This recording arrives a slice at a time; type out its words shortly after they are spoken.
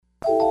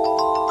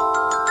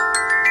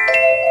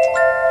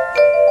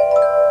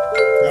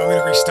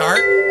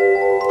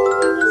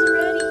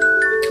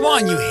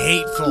on, you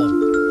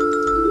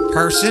hateful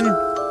person.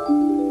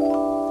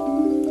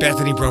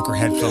 Bethany broke her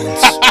headphones.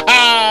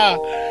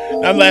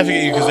 I'm laughing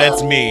at you because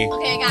that's me.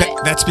 Okay, I got it.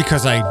 That's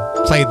because I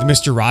played the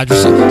Mr.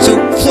 Rogers song. So,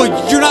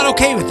 Floyd, you're not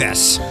okay with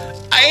this.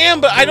 I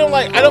am, but I don't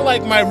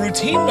like my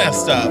routine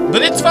messed up.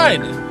 But it's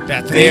fine.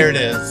 Bethany. There it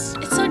is.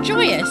 It's so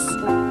joyous.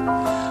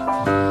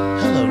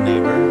 Hello,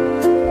 neighbor.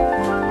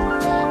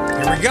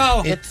 Here we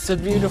go. It's a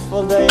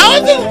beautiful day. I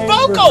in was the in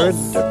vocals!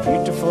 neighborhood.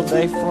 A beautiful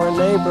day for a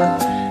neighbor.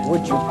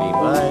 Would you be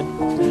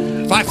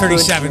mine?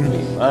 537, Would you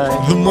be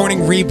mine? the morning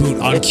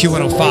reboot on It's a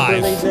neighborly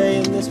Q105. day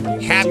in this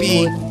beautiful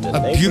Happy wood.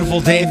 A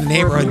Beautiful Day in the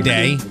Neighborhood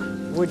Day.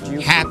 Would you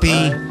be Happy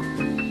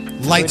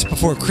mine? Lights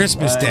Before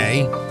Christmas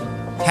Day.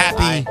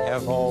 Happy I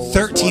have always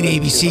 13 wanted to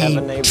have a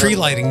ABC neighbor Tree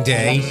Lighting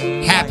Day.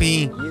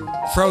 Happy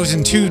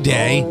Frozen 2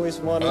 Day. Always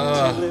wanted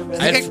to live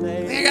in I this think I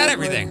got neighborhood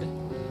everything.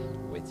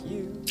 with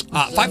you.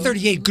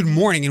 538, good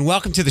morning and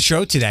welcome to the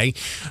show today.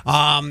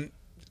 I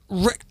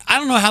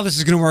don't know how this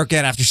is going to work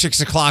out after 6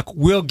 o'clock.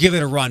 We'll give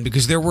it a run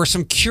because there were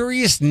some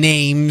curious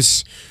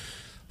names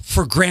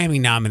for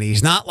Grammy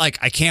nominees. Not like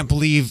I can't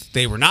believe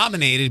they were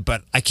nominated,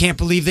 but I can't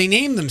believe they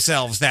named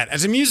themselves that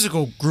as a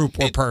musical group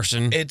or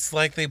person. It's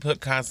like they put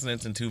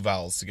consonants and two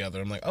vowels together.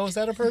 I'm like, oh, is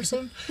that a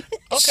person?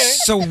 Okay.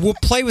 So we'll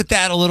play with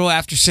that a little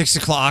after 6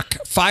 o'clock.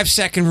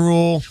 5-second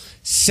rule,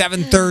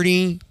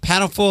 7:30.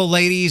 Panel full of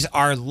ladies,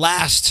 our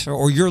last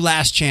or your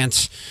last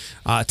chance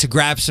to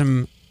grab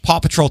some Paw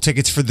Patrol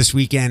tickets for this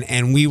weekend,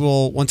 and we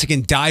will once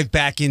again dive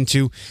back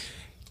into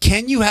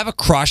can you have a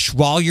crush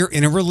while you're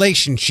in a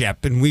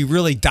relationship? And we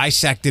really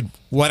dissected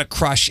what a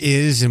crush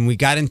is, and we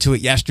got into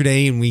it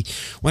yesterday, and we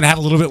want to have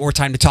a little bit more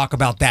time to talk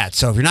about that.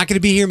 So if you're not going to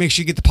be here, make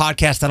sure you get the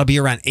podcast. That'll be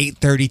around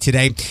 8:30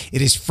 today.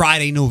 It is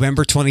Friday,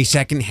 November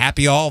 22nd.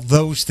 Happy all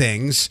those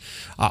things.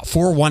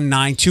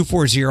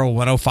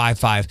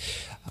 419-240-1055.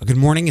 Good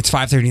morning. It's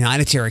 5:39.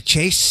 It's Eric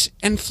Chase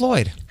and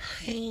Floyd.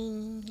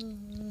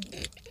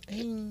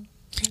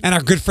 And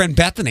our good friend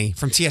Bethany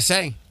from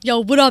TSA.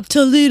 Yo, what up,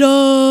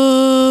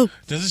 Toledo?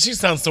 Doesn't she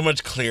sound so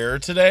much clearer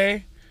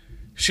today?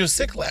 She was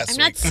sick last I'm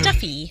week. not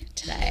stuffy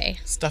today.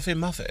 Stuffy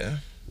Muffin.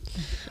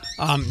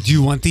 Do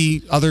you want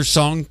the other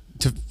song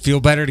to feel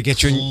better to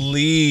get you in?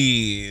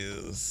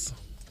 Please.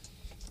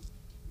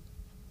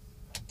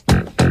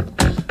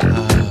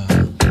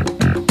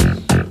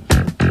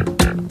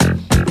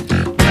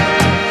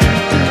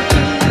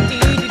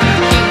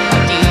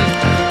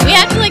 We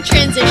have to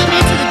transition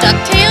into the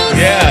DuckTales.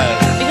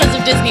 Yes. Because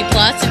of Disney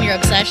Plus and your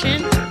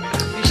obsession.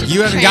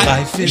 You haven't got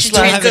Life you is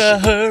still like haven't- a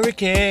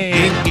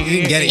hurricane. You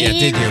didn't get it yet,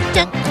 did you?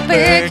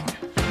 Duckburg.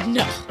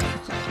 No.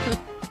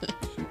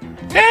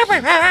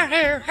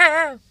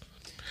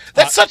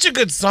 That's such a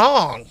good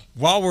song.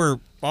 While we're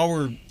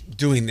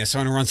doing this, I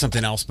want to run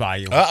something else by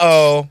you.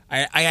 Uh-oh.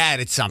 I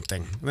added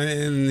something.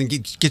 And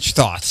get your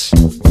thoughts.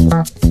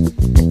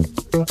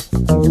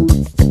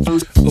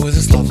 Oh, is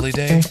this lovely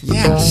day?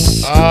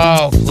 Yes.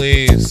 Oh,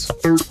 please.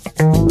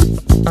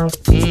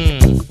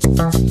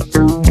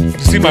 You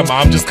see my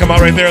mom just come out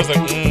right there? I was like,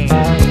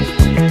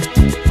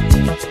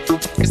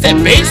 It's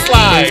that bass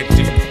slide.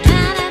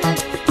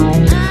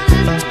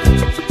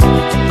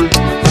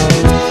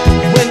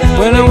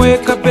 When I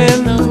wake up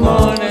in the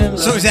morning.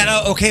 So is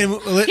that okay?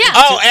 Yeah.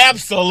 Oh,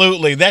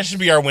 absolutely. That should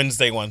be our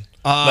Wednesday one.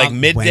 Like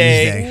midday.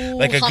 Wednesday.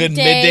 Like a Hump good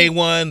day. midday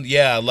one.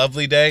 Yeah,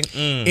 lovely day.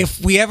 If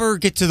we ever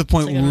get to the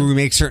point where we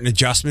make certain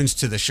adjustments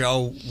to the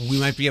show, we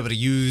might be able to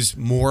use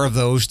more of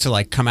those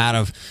to come out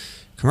of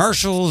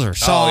commercials or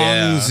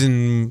songs,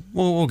 and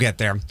we'll get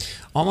there.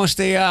 Almost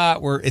the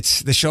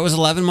show is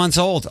 11 months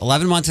old.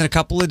 11 months and a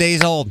couple of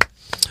days old.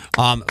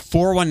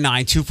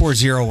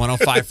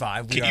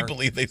 419-240-1055. Can you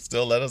believe they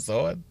still let us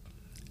on?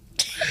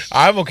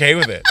 I'm okay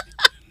with it.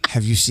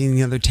 Have you seen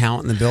the other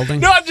talent in the building?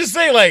 No, I'm just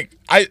saying,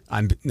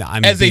 I'm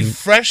as being, a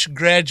fresh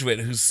graduate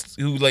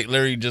who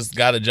literally just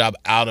got a job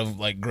out of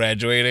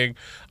graduating,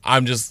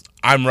 I'm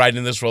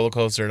riding this roller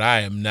coaster and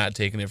I am not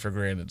taking it for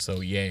granted.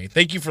 So yay.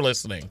 Thank you for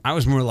listening. I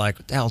was more like,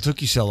 what the hell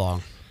took you so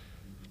long?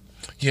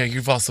 Yeah,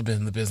 you've also been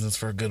in the business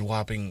for a good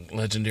whopping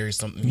legendary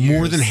something More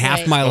years. than half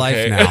Right. my life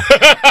Okay. now.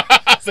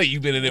 So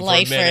you've been in it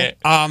Lifer. for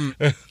a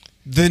minute.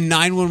 The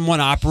 911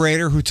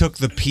 operator who took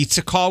the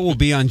pizza call will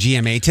be on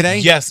GMA today.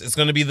 Yes, it's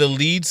going to be the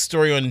lead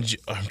story on.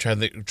 I'm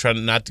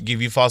trying not to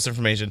give you false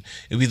information.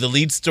 It'll be the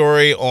lead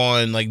story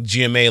on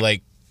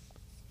GMA,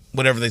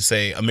 whatever they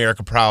say,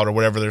 America Proud or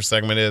whatever their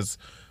segment is.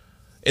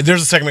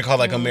 There's a segment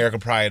called America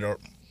Pride or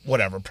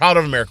whatever, Proud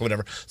of America,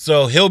 whatever.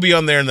 So he'll be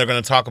on there and they're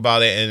going to talk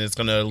about it, and it's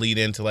going to lead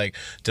into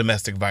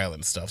domestic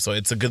violence stuff. So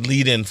it's a good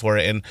lead in for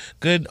it and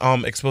good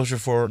exposure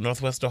for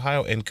Northwest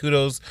Ohio. And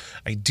kudos.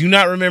 I do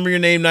not remember your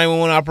name,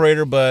 911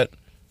 operator, but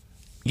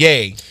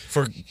yay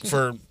for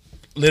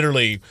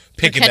literally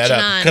picking that catching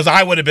up, on. because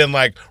I would have been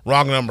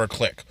wrong number,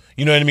 click.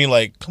 You know what I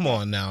mean? Come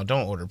on now,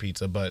 don't order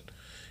pizza, but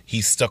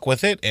he stuck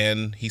with it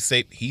and he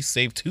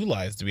saved two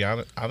lives, to be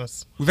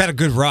honest. We've had a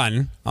good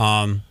run.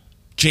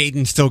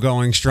 Jaden's still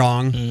going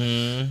strong.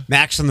 Mm-hmm.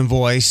 Max on the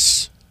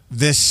voice.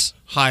 This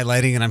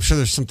highlighting, and I'm sure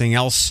there's something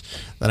else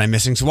that I'm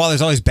missing. So while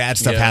there's always bad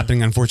stuff Yeah.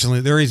 happening,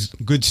 unfortunately, there is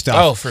good stuff.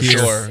 Oh, for here.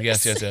 sure.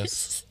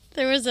 Yes.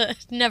 There was a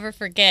never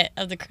forget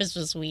of the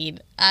Christmas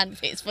weed on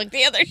Facebook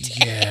the other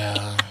day.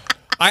 Yeah.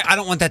 I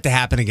don't want that to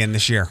happen again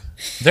this year.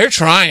 They're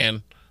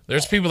trying.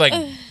 There's people like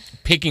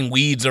picking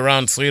weeds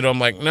around Toledo. I'm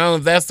like, no,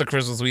 if that's the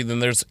Christmas weed, then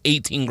there's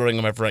 18 growing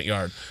in my front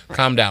yard.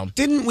 Calm down.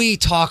 Didn't we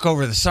talk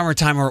over the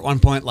summertime or at one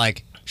point,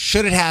 like,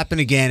 should it happen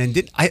again?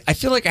 And I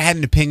feel like I had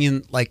an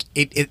opinion, like,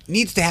 it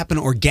needs to happen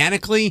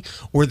organically,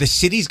 or the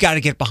city's got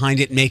to get behind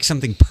it and make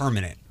something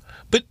permanent.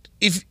 But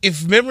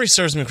if memory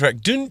serves me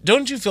correct,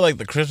 don't you feel like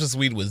the Christmas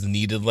weed was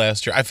needed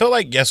last year? I felt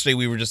like last year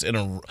we were just in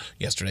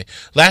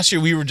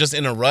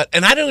a rut,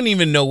 and I don't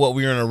even know what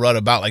we were in a rut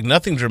about. Like,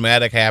 nothing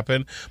dramatic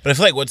happened, but I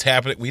feel like what's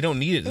happening, we don't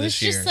need it It was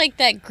this year. just like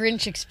that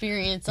Grinch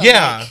experience. Of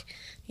Yeah.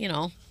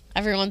 like,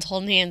 everyone's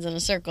holding hands in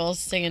a circle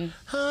singing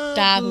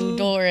Dabu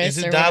Doris.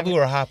 Is it or Dabu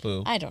whatever. or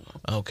Hapu? I don't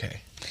know.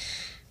 Okay.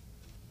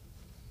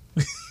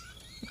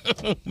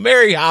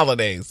 Merry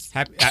holidays.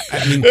 I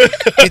mean,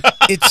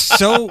 it's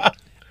so.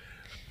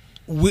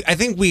 I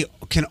think we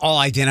can all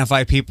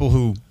identify people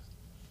who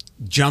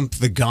jump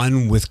the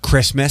gun with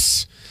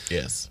Christmas.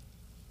 Yes.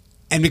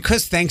 And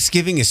because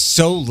Thanksgiving is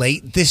so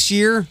late this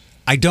year,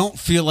 I don't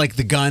feel like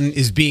the gun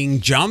is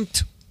being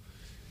jumped.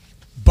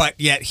 But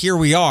yet here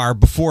we are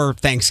before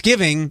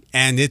Thanksgiving,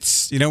 and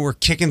it's, we're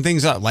kicking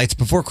things up. Lights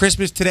before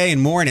Christmas today and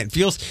more, and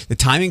the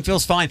timing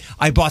feels fine.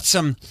 I bought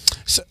some,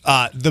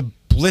 the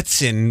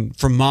Blitzen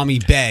from Mommy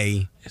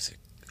Bay.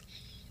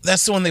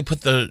 That's the one they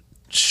put the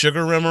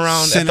sugar rim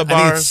around at the I think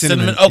bar. it's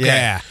cinnamon. Okay.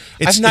 Yeah.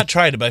 I've not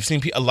tried it, but I've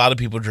seen a lot of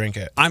people drink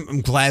it.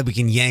 I'm glad we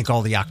can yank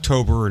all the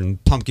October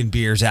and pumpkin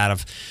beers out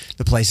of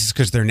the places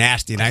because they're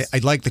nasty. And I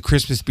like the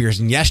Christmas beers.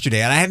 And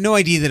yesterday, and I had no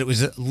idea that it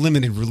was a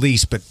limited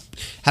release, but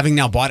having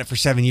now bought it for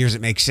 7 years,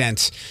 it makes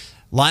sense.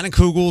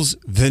 Leinenkugel's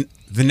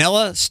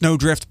Vanilla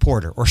Snowdrift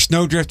Porter, or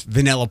Snowdrift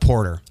Vanilla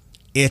Porter.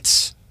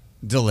 It's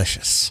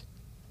delicious.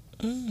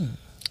 I don't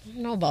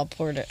know about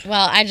porter.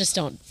 Well,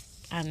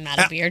 I'm not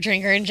a beer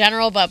drinker in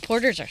general, but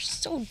porters are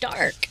so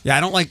dark. Yeah, I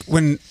don't like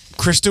when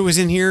Krista was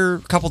in here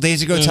a couple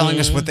days ago telling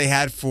us what they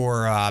had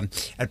for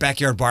at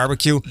Backyard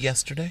Barbecue.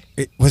 Yesterday?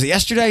 Was it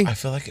yesterday? I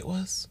feel like it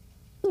was.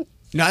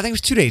 No, I think it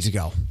was 2 days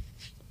ago.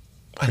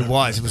 It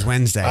was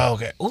Wednesday. Oh,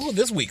 okay. Ooh,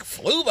 this week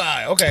flew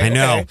by. Okay. I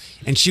know. Okay.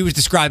 And she was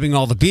describing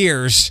all the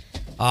beers,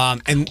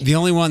 and the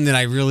only one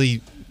that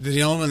really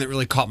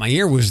caught my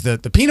ear was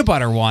the peanut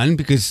butter one,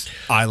 because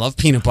I love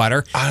peanut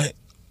butter.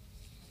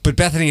 But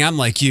Bethany, I'm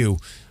like you.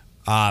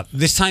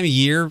 This time of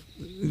year,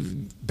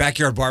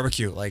 Backyard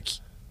Barbecue, like,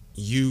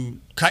 you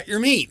cut your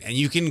meat and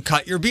you can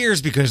cut your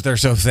beers because they're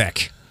so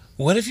thick.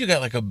 What if you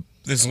got like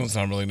this one's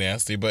not really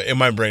nasty, but in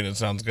my brain it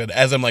sounds good.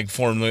 As I'm like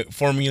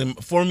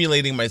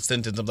formulating my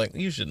sentence, I'm like,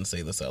 you shouldn't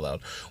say this out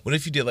loud. What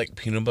if you did like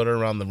peanut butter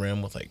around the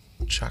rim with like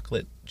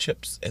chocolate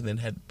chips and then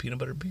had peanut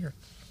butter beer?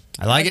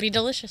 I like It'd be it.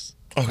 delicious.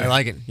 I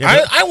like it.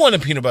 Yeah, I want a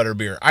peanut butter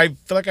beer. I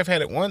feel like I've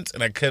had it once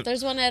and I could.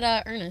 There's one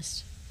at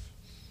Ernest.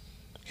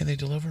 Can they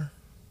deliver?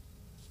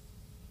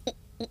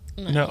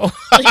 No.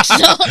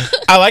 So,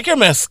 I like your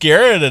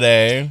mascara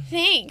today.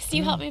 thanks.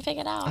 You helped me pick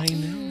it out. I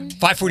know.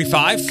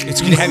 5:45.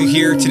 It's good to have you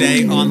here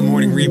today on the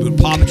Morning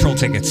Reboot. Paw Patrol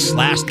tickets.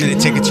 Last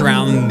minute tickets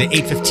around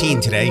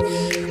 8:15 today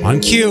on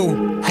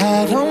Q.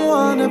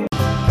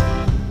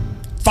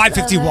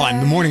 5:51.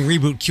 The Morning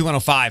Reboot.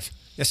 Q105.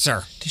 Yes,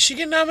 sir. Did she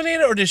get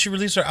nominated or did she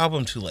release her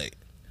album too late?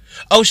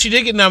 Oh, she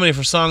did get nominated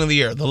for Song of the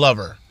Year, The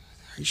Lover.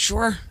 Are you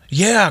sure?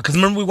 Yeah, because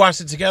remember we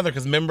watched it together.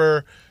 Because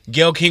remember,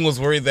 Gayle King was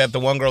worried that the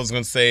one girl was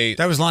going to say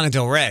That was Lana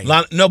Del Rey.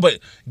 No, but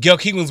Gayle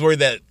King was worried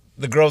that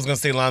the girl was going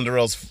to say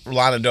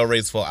Lana Del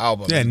Rey's full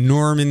album. Yeah,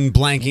 Norman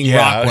blanking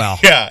Rockwell.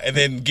 Yeah, and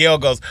then Gayle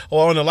goes, "Oh,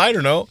 on a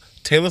lighter note,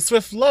 Taylor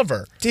Swift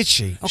Lover." Did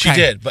she? Okay. She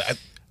did, but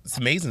it's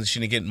amazing she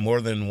didn't get more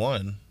than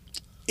one.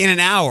 In an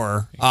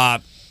hour,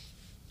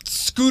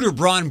 Scooter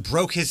Braun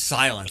broke his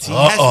silence.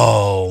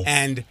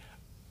 And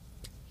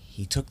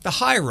he took the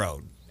high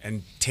road.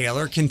 And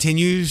Taylor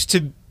continues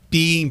to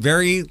be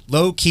very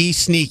low-key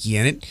sneaky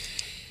in it.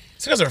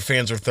 It's because our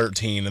fans are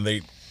 13 and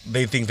they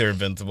think they're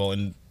invincible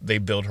and they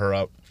build her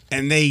up.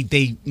 And they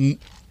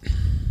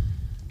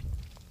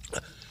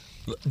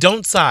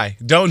don't sigh.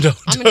 Don't. I'm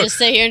gonna just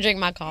sit here and drink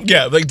my coffee.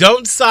 Yeah, like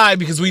don't sigh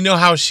because we know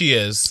how she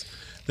is.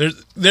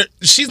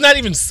 She's not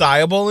even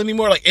sighable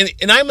anymore. Like,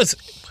 and I'm a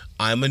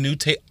new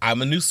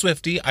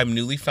Swiftie. I'm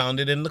newly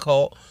founded in the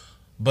cult,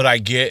 but I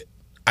get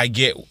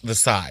the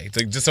sigh. It's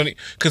like just only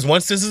because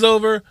once this is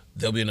over,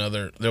 there'll be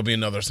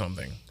another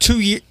something. 2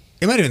 years,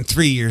 it might have been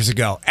 3 years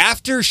ago,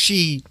 after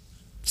she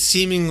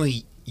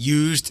seemingly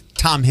used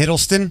Tom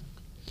Hiddleston,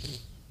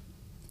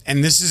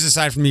 and this is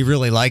aside from me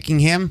really liking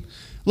him,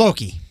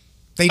 Loki.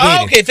 They dated.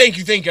 Oh, okay, thank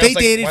you. They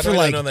dated why for do I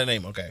like. not know that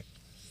name. Okay.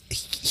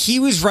 He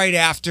was right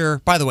after,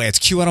 by the way, it's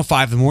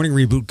Q105, the Morning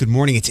Reboot. Good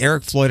morning. It's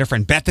Eric Floyd. Our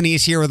friend Bethany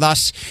is here with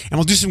us, and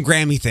we'll do some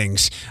Grammy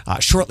things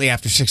shortly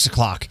after 6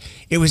 o'clock.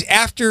 It was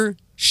after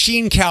she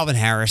and Calvin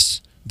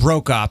Harris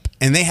broke up,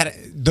 and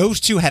those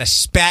two had a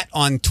spat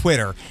on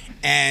Twitter,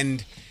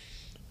 and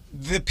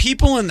the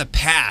people in the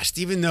past,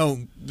 even though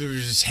there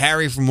was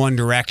Harry from One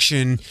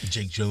Direction,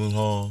 Jake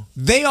Gyllenhaal,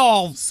 they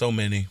all, so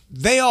many.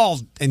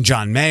 and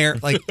John Mayer,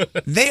 like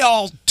they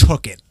all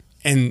took it,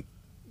 and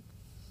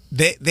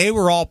they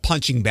were all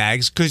punching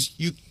bags because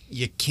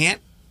you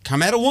can't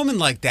come at a woman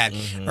like that,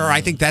 or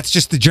I think that's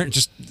just the journey.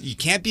 Just you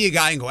can't be a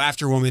guy and go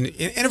after a woman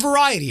in a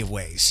variety of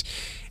ways.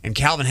 And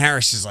Calvin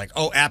Harris is like,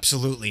 oh,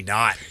 absolutely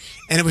not.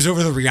 And it was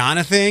over the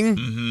Rihanna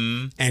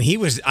thing, and he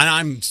was.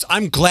 And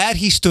I'm glad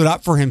he stood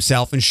up for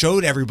himself and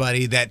showed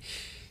everybody that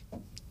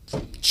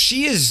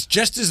she is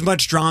just as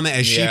much drama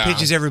as she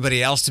pitches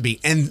everybody else to be.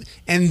 And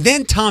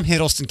then Tom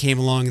Hiddleston came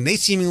along, and they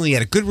seemingly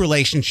had a good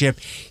relationship.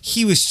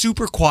 He was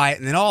super quiet,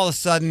 and then all of a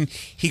sudden,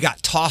 he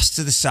got tossed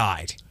to the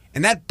side,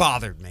 and that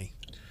bothered me.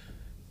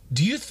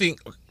 Do you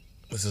think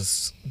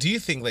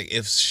like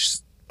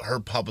if her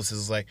publicist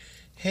is like,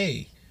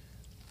 hey,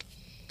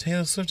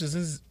 Taylor Swift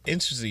is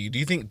interested in you, do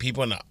you think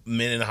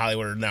men in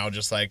Hollywood are now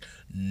just like,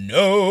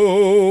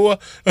 no,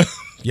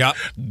 Yep.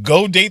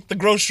 go date the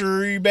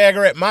grocery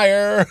bagger at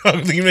Meijer?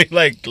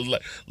 Like,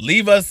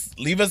 leave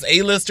us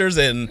A-listers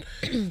and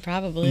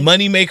Probably.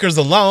 money makers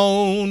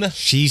alone.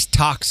 She's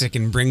toxic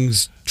and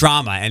brings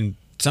drama, and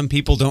some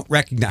people don't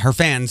recognize, her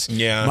fans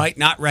might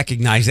not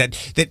recognize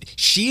that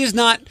she is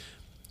not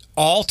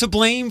all to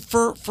blame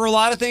for a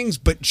lot of things,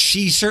 but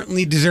she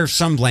certainly deserves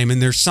some blame,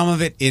 and there's some of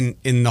it in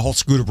the whole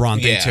Scooter Braun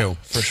thing too.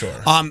 For sure.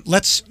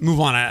 Let's move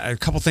on. A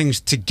couple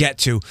things to get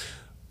to.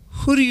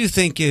 Who do you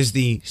think is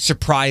the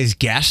surprise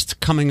guest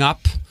coming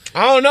up?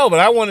 I don't know, but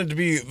I wanted to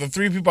be the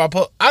three people I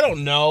put. I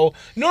don't know.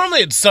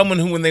 Normally it's someone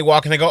who, when they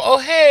walk in, they go, oh,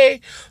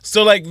 hey.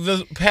 So, like,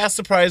 the past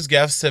surprise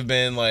guests have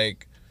been,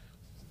 like,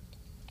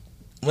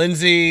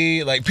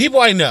 Lindsay, like, people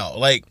I know.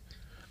 Like,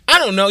 I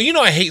don't know. You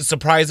know I hate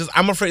surprises.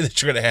 I'm afraid that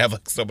you're going to have,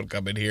 like, someone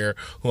come in here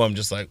who I'm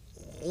just like,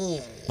 ooh.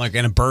 Like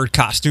in a bird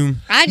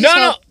costume? I just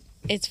hope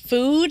it's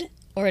food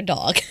or a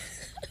dog.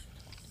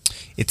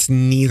 It's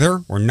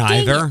neither or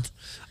neither.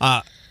 Dang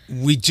it.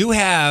 We do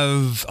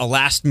have a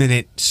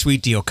last-minute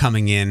sweet deal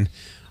coming in.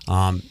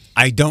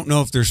 I don't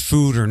know if there's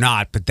food or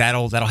not, but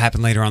that'll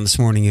happen later on this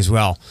morning as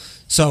well.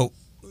 So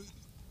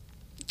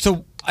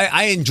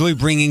I enjoy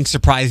bringing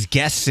surprise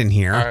guests in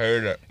here. I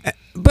heard it.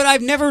 But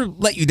I've never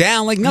let you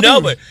down. Like nothing. No,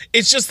 but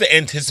it's just the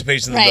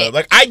anticipation. Right. Of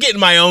like, I get in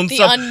my own The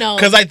stuff. unknown.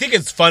 Because I think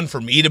it's fun for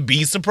me to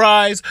be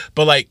surprised,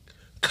 but, like,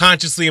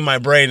 consciously in my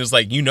brain is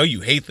like, you know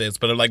you hate this,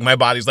 but, like, my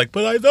body's like,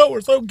 but I know,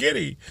 we're so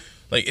giddy.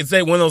 Like, it's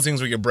like one of those things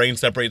where your brain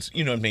separates,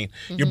 you know what I mean?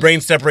 Mm-hmm. Your brain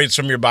separates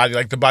from your body.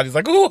 Like, the body's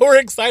like, oh, we're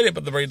excited.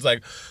 But the brain's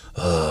like,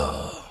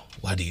 oh,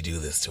 why do you do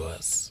this to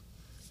us?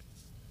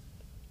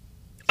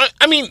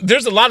 I mean,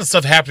 there's a lot of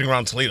stuff happening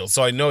around Toledo,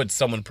 so I know it's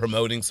someone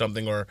promoting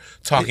something or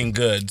talking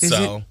good.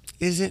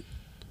 Is it?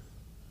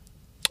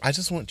 I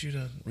just want you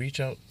to reach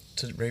out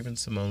to Raven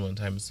Simone one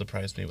time and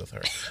surprise me with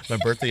her. My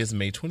birthday is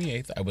May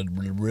 28th. I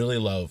would really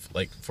love,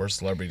 like, for a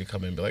celebrity to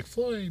come in and be like,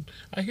 Floyd,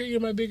 I hear you're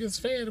my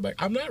biggest fan. I'm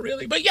like, I'm not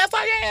really, but yes,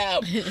 I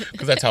am.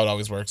 Because that's how it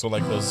always works on,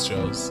 like, those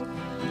shows.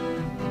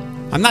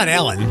 I'm not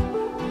Ellen.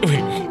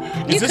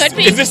 You could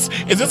be. Is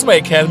this my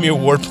Academy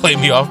Award Play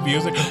Me Off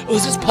music? Oh,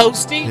 is this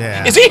Posty?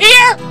 Yeah. Is he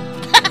here?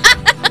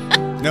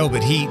 No,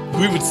 but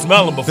we would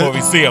smell him before we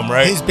see him,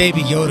 right? His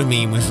Baby Yoda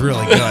meme was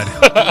really good.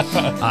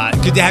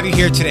 Good to have you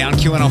here today on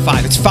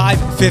Q105. It's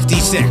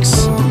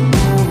 5:56.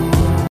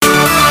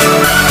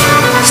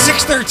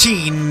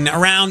 6:13,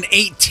 around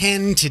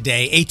 8:10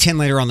 today, 8:10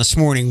 later on this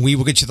morning, we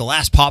will get you the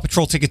last Paw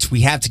Patrol tickets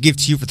we have to give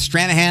to you for the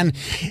Stranahan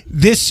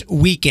this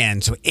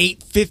weekend. So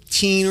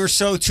 8:15 or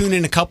so, tune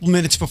in a couple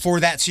minutes before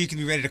that so you can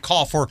be ready to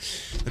call for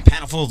the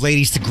panel full of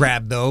ladies to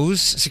grab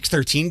those.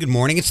 6:13, good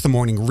morning. It's the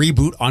morning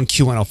reboot on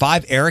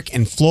Q105. Eric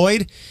and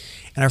Floyd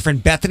and our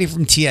friend Bethany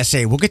from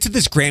TSA. We'll get to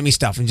this Grammy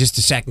stuff in just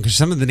a second because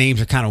some of the names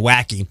are kind of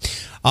wacky.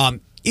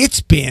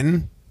 It's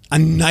been a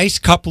nice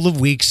couple of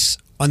weeks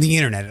on the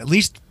internet, at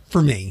least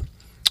for me.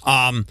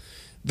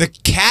 The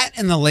cat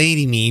and the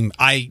lady meme,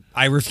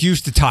 I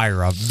refuse to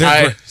tire of.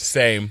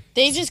 Same.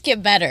 They just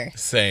get better.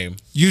 Same.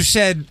 You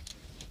said,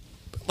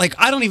 like,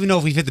 I don't even know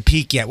if we've hit the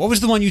peak yet. What was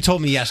the one you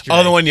told me yesterday?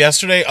 Oh, the one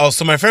yesterday? Oh,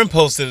 so my friend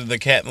posted the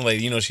cat and the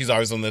lady. You know, she's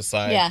always on this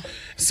side. Yeah.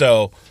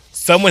 So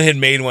someone had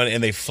made one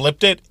and they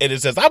flipped it and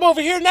it says, I'm over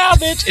here now,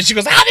 bitch. And she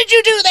goes, how did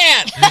you do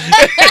that?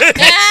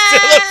 It's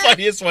still the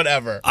funniest one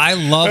ever. I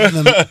love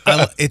them.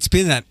 It's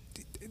been that.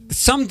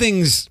 Some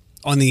things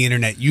on the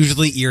internet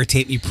usually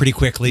irritate me pretty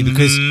quickly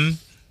because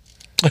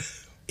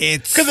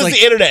it's the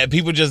internet.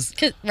 People just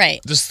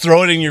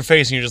throw it in your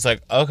face and you're just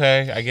like,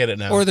 okay, I get it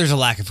now. Or there's a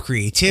lack of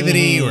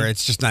creativity, or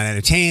it's just not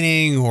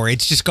entertaining, or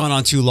it's just gone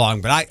on too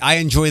long. But I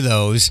enjoy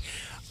those.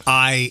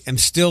 I am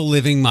still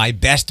living my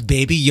best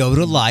Baby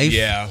Yoda life.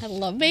 Yeah. I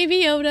love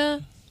Baby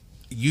Yoda.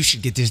 You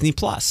should get Disney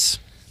Plus.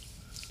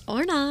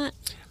 Or not.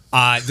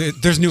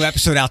 There's a new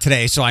episode out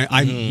today, so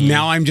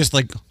I'm just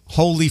like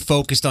wholly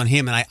focused on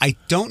him. And I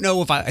don't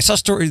know if I saw a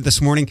story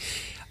this morning.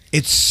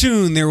 It's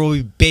soon there will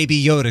be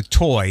Baby Yoda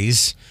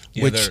toys.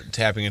 Yeah, they're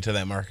tapping into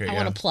that market. I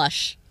want a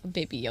plush. A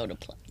Baby Yoda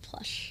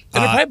plush.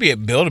 And it'll probably be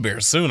at Build-A-Bear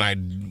soon, I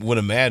would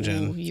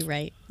imagine. Ooh, you're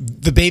right.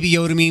 The Baby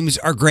Yoda memes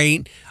are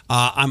great.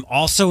 I'm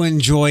also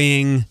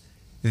enjoying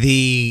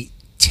the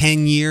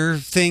 10-year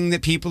thing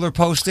that people are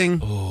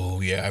posting. Oh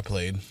yeah, I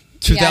played.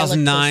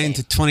 2009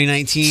 to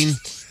 2019.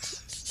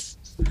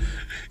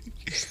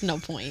 No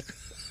point.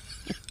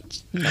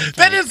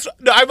 That is.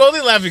 No, I'm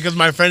only laughing because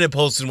my friend had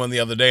posted one the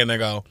other day, and I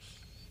go,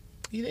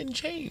 "He didn't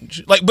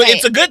change." Like, but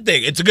it's a good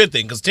thing. It's a good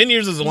thing because 10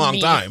 years is a long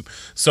time.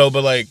 So,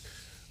 but like,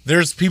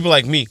 there's people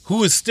like me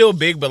who is still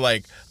big, but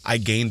like, I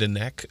gained a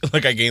neck.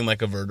 Like, I gained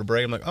like a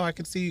vertebrae. I'm like, oh, I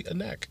can see a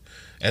neck.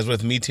 As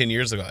with me 10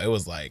 years ago, it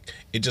was like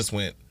it just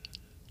went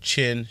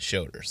chin,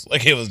 shoulders.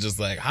 Like it was just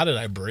like, how did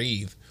I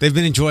breathe? They've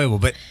been enjoyable,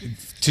 but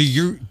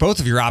to both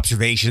of your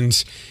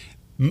observations,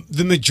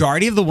 the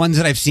majority of the ones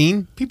that I've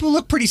seen, people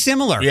look pretty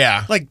similar.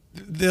 Yeah. Like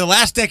the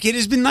last decade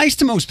has been nice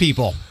to most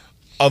people.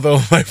 Although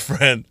my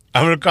friend,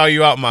 I'm gonna call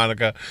you out,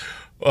 Monica.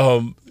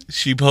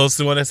 She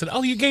posted one that said,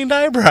 "Oh, you gained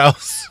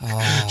eyebrows."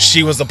 Oh.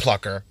 She was a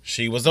plucker.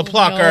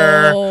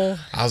 No.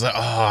 I was like,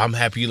 "Oh, I'm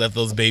happy you let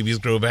those babies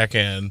grow back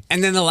in."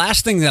 And then the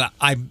last thing that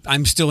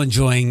I'm still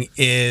enjoying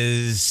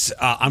is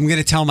I'm going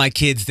to tell my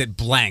kids that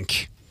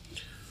blank.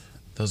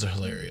 Those are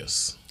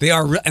hilarious. They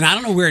are, and I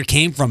don't know where it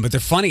came from, but they're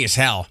funny as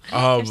hell.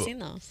 I've never seen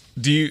those.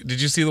 Did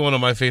you see the one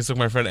on my Facebook?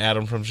 My friend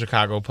Adam from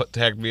Chicago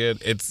tagged me in.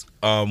 It's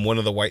one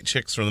of the white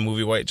chicks from the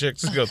movie White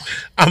Chicks. He goes,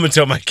 "I'm gonna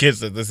tell my kids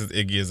that this is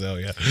Iggy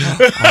Azalea."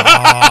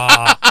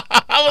 I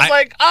was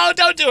like, "Oh,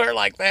 don't do her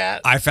like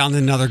that." I found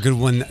another good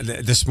one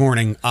this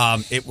morning.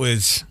 It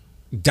was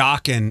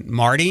Doc and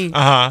Marty.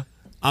 I'm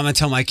gonna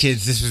tell my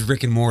kids this was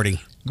Rick and Morty.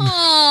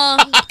 Oh,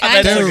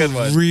 That's a They're good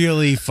one.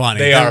 really funny.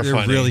 They're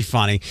They're really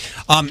funny.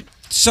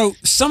 So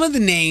some of the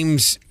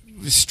names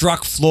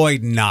struck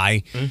Floyd and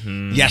I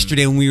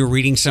yesterday when we were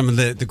reading some of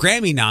the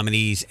Grammy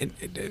nominees.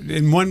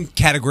 In one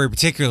category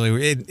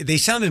particularly, they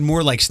sounded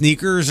more like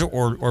sneakers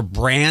or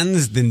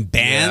brands than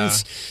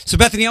bands. Yeah. So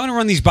Bethany, I want to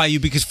run these by you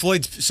because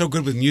Floyd's so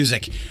good with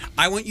music.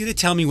 I want you to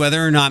tell me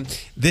whether or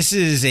not this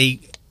is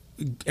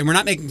and we're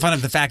not making fun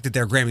of the fact that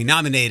they're Grammy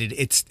nominated.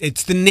 It's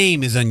the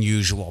name is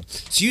unusual.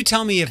 So you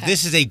tell me if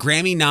this is a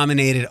Grammy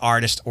nominated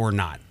artist or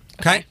not.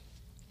 Okay?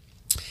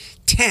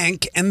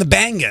 Tank and the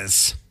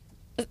Bangas.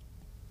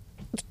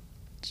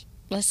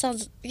 That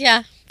sounds,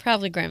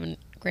 probably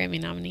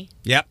Grammy nominee.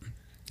 Yep.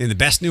 In the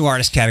best new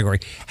artist category.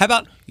 How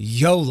about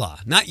Yola?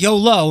 Not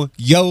YOLO,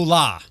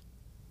 Yola.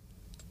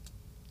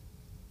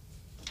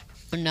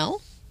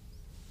 No?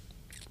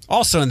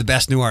 Also in the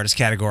best new artist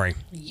category.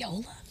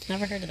 Yola.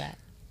 Never heard of that.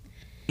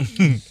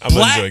 I'm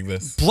enjoying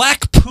this.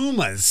 Black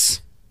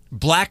Pumas.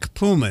 Black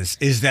Pumas.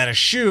 Is that a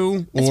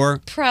shoe or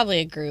Probably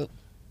a group.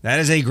 that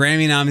is a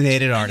Grammy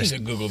nominated I need artist? to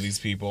Google these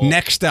people.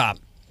 Next up.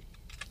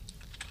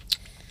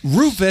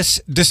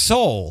 Rufus Du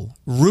Sol.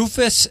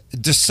 Rufus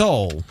Du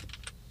Sol.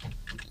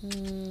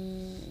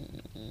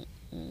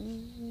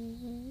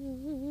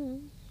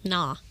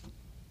 Nah.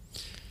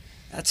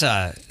 That's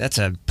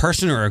a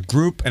person or a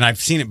group, and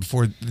I've seen it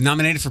before.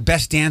 Nominated for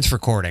Best Dance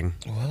Recording.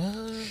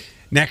 What?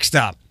 Next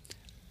up,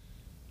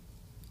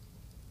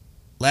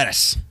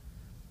 lettuce,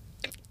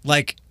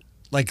 like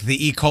the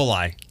E.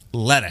 coli,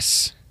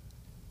 lettuce.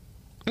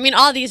 I mean,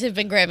 all these have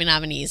been Grammy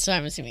nominees, so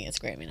I'm assuming it's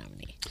Grammy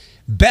nominee.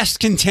 Best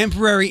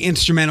Contemporary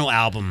Instrumental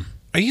Album.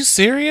 Are you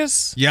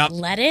serious? Yep,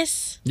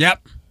 Lettuce?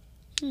 yep.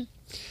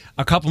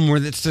 A couple more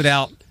that stood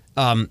out.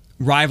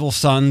 Rival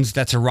Sons.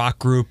 That's a rock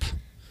group.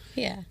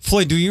 Yeah.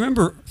 Floyd, do you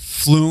remember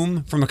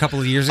Flume from a couple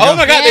of years ago? Oh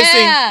my God,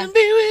 Yeah. they sing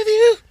 "Be With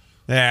You."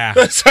 Yeah.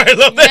 Sorry, I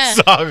love that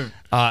song.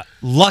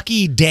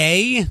 Lucky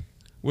Day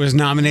was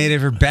nominated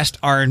for Best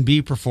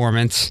R&B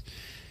Performance.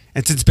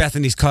 And since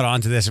Bethany's caught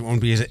on to this, it won't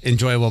be as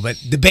enjoyable. But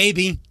The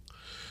Baby.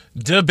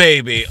 Da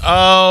Baby.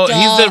 Oh,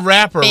 he's the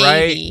rapper, Baby.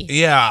 right?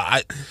 Yeah.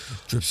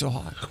 Drip So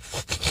Hard.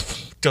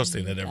 Don't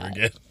say that ever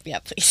again. Yeah,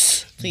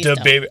 please. Please Da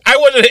don't. Baby. I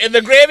want to, and the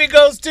Grammy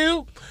goes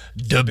to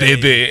Da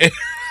Baby.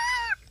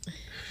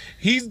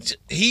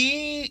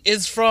 He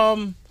is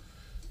from,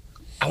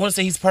 I want to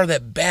say he's part of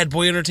that Bad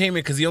Boy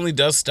Entertainment because he only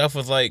does stuff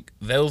with like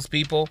those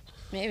people.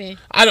 Maybe.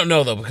 I don't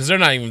know though because they're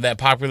not even that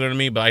popular to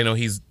me. But I know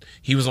he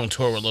was on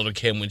tour with Lil'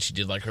 Kim when she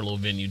did like her little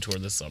venue tour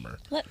this summer.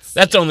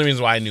 That's the only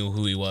reason why I knew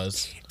who he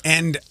was.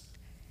 And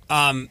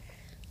I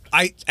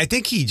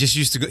think he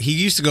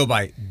used to go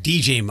by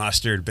DJ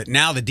Mustard, but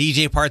now the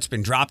DJ part's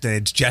been dropped and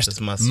it's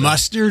just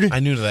Mustard. I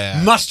knew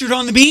that. Mustard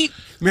on the beat.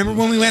 Remember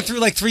when we went through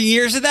like 3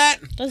 years of that?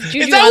 That's Is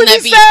Juju that on what that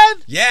he beat. said?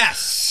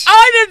 Yes.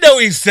 I didn't know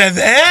he said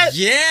that.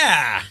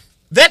 Yeah.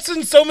 That's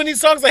in so many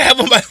songs I have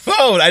on my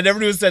phone. I never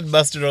knew it said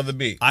Mustard on the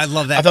beat. I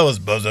love that. I thought it was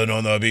Buzzing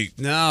on the beat.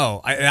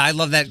 No, I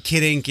love that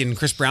Kid Ink and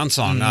Chris Brown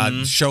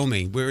song, Show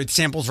Me, where it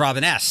samples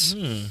Robin S.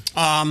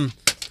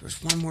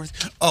 There's one more.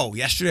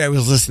 Yesterday I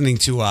was listening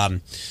to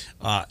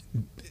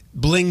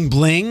Bling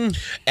Bling.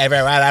 I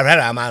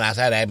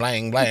said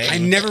bling bling. I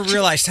never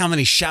realized how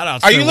many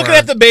shout-outs Are you looking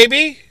at the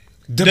baby?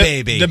 The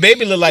Baby? The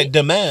baby look like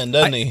Demand,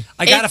 doesn't he?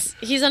 I got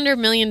He's under $1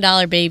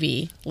 Million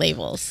Baby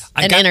labels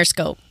and got-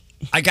 Interscope.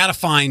 I gotta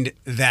find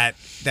that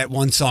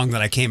one song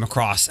that I came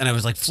across, and I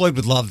was like, Floyd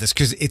would love this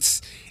because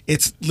it's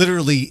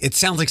literally, it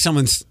sounds like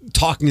someone's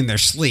talking in their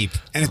sleep,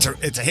 and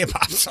it's a hip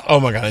hop song. Oh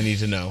my God, I need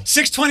to know.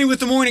 6:20 with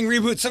the morning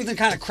reboot. Something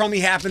kind of crummy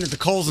happened at the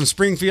Kohl's in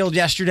Springfield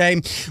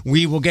yesterday.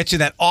 We will get to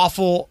that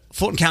awful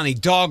Fulton County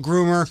dog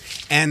groomer,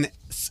 and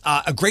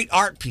a great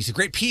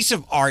piece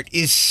of art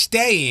is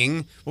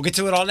staying. We'll get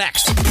to it all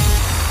next.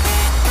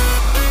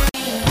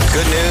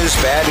 Good news,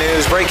 bad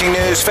news, breaking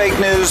news, fake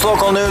news,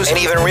 local news, and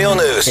even real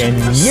news. And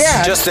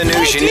yeah, Just the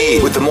news you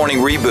need with the Morning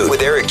Reboot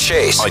with Eric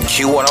Chase on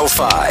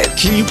Q105.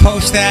 Can you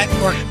post that,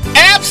 or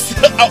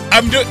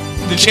I'm doing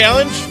the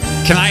challenge.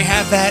 can I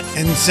have that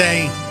and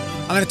say,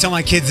 I'm going to tell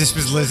my kids this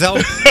was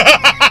Lizzo?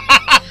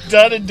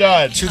 Done and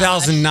done.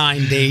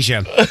 2009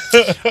 Deja.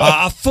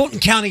 A Fulton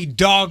County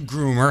dog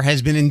groomer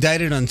has been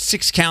indicted on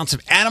 6 counts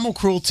of animal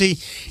cruelty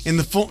in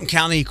the Fulton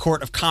County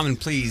Court of Common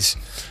Pleas.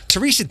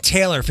 Teresa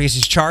Taylor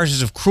faces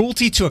charges of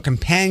cruelty to a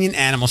companion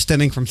animal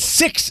stemming from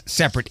 6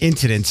 separate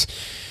incidents.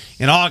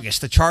 In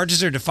August, the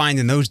charges are defined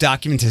in those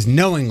documents as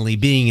knowingly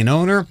being an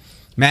owner,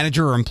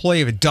 manager, or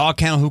employee of a dog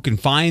kennel who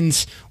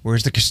confines or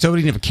is the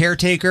custodian of a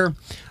caretaker,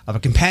 of a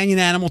companion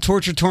animal,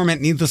 torture,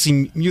 torment,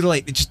 needlessly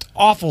mutilate, just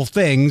awful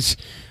things.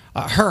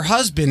 Her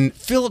husband,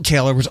 Philip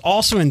Taylor, was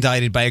also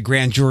indicted by a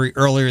grand jury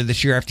earlier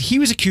this year after he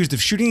was accused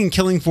of shooting and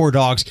killing 4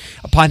 dogs.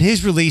 Upon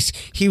his release,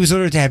 he was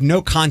ordered to have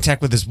no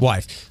contact with his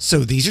wife.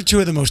 So these are 2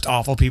 of the most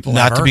awful people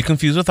Not ever. to be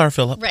confused with our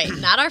Philip. Right,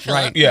 not our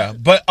Philip. Right. Yeah,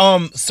 but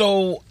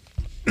so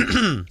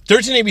 13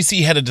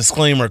 ABC had a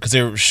disclaimer because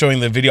they were showing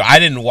the video. I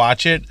didn't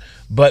watch it,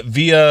 but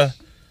via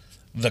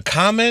the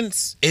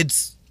comments,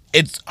 it's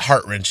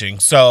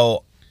heart-wrenching.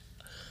 So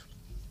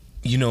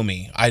you know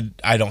me,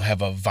 I don't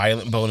have a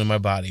violent bone in my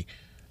body.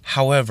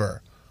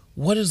 However,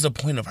 what is the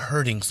point of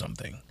hurting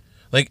something?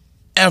 Like,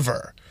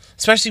 ever.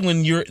 Especially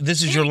when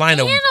this is your line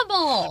of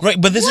Animal.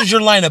 right, but this is your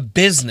line of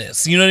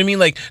business. You know what I mean?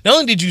 Like, not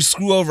only did you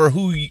screw over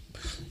who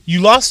you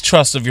lost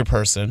trust of your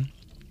person,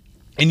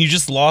 and you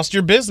just lost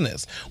your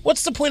business.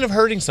 What's the point of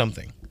hurting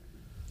something?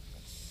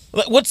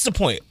 What's the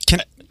point? I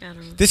don't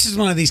know. This is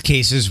one of these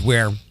cases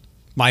where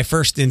my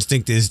first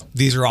instinct is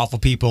these are awful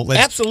people.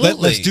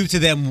 Absolutely. Let's do to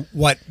them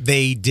what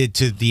they did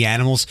to the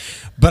animals.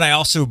 But I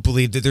also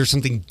believe that there's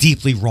something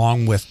deeply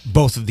wrong with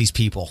both of these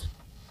people.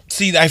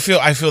 See, I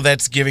feel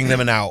that's giving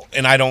them an out,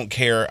 and I don't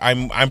care.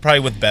 I'm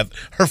probably with Beth.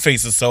 Her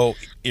face is so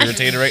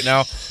irritated right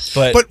now.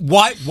 But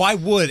why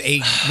would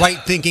a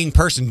right-thinking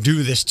person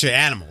do this to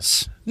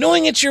animals?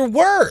 knowing it's your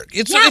work,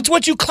 it's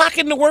what you clock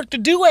into work to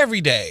do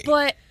every day.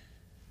 But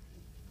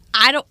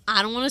I don't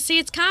want to say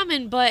it's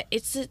common, but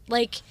it's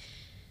like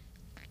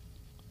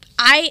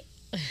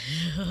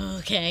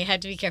okay, I have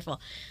to be careful.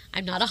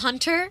 I'm not a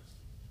hunter.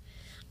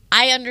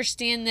 I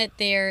understand that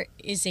there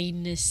is a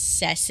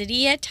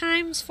necessity at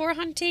times for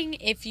hunting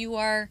if you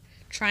are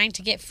trying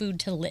to get food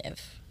to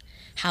live.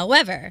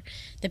 However,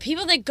 the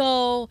people that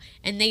go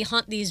and they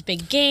hunt these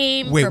big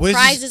game for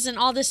prizes and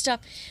all this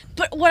stuff.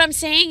 But what I'm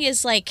saying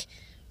is, like,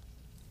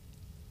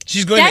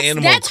 she's going to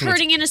animal that's cruelty.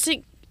 hurting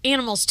innocent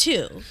animals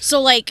too.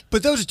 So, like,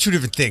 but those are 2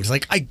 different things.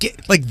 Like, I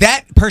get, like,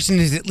 that person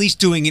is at least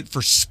doing it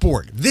for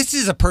sport. This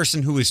is a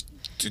person who is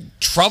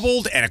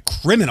troubled and a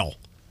criminal.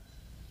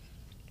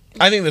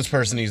 I think this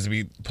person needs to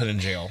be put in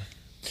jail.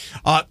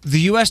 The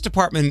U.S.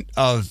 Department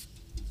of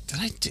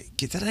Did I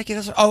get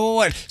this? Oh,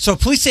 what? So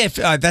police say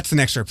that's the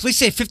next story. Police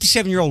say a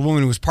 57-year-old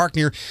woman who was parked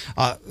near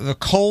the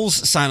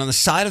Kohl's sign on the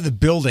side of the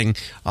building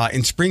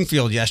in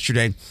Springfield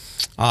yesterday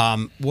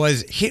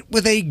was hit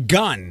with a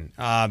gun.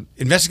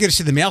 Investigators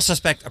said the male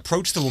suspect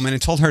approached the woman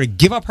and told her to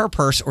give up her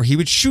purse or he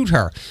would shoot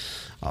her.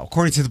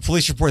 According to the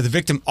police report, the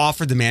victim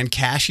offered the man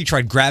cash. He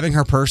tried grabbing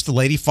her purse. The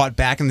lady fought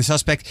back, and the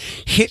suspect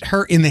hit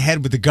her in the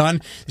head with the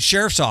gun. The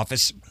sheriff's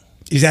office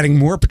is adding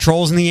more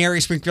patrols in the area.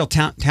 Springfield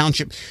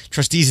Township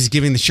trustees is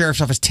giving the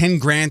sheriff's office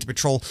 $10,000 to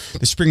patrol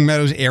the Spring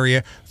Meadows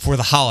area for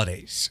the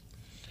holidays.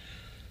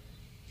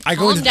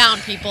 calm down,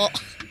 people.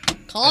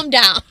 Calm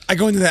down. I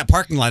go into that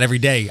parking lot every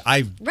day.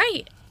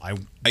 Right. I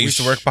used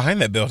to work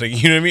behind that building.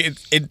 You know what I mean?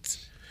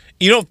 It's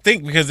you don't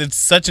think because it's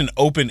such an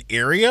open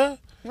area.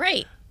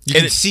 Right. You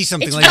can see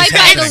something it's like this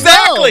right by the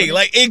happening.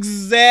 road.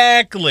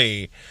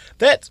 Exactly.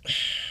 That's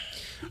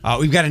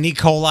We've got an E.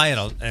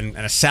 coli and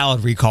a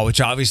salad recall,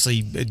 which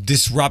obviously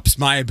disrupts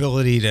my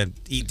ability to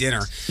eat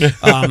dinner.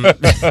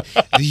 The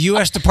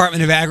U.S.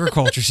 Department of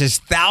Agriculture says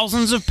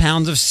thousands of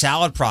pounds of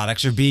salad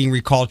products are being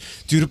recalled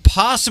due to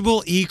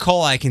possible E.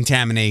 coli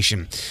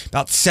contamination.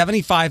 About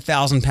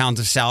 75,000 pounds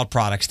of salad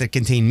products that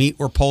contain meat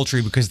or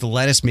poultry because the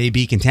lettuce may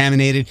be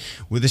contaminated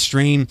with a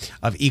strain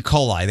of E.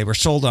 coli. They were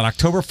sold on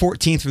October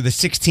 14th through the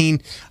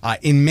 16th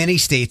in many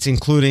states,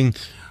 including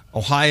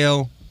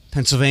Ohio,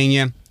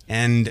 Pennsylvania,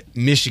 and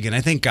Michigan.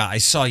 I think I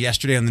saw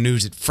yesterday on the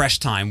news at Fresh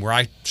Time, where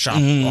I shop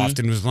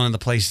often, was one of the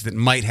places that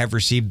might have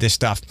received this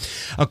stuff.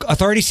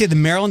 Authorities say the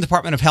Maryland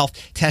Department of Health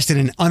tested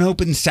an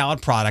unopened salad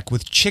product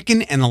with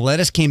chicken, and the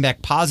lettuce came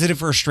back positive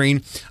for a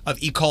strain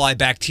of E. coli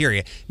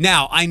bacteria.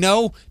 Now, I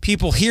know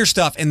people hear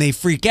stuff and they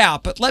freak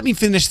out, but let me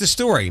finish the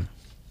story.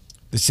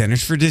 The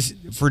Centers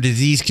for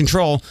Disease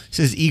Control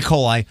says E.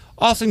 coli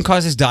often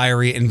causes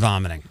diarrhea and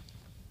vomiting.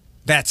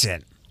 That's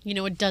it. You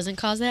know what doesn't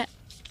cause that?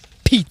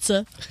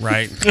 Pizza.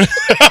 Right.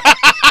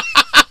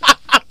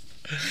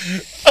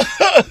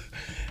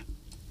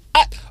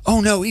 Oh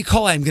no, E.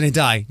 coli, I'm going to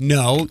die.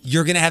 No,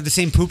 you're going to have the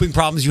same pooping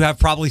problems you have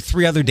probably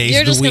 3 other days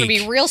You're of the just week. going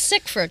to be real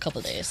sick for a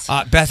couple days.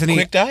 Bethany.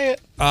 Quick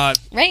diet.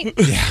 Right?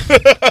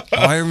 Oh,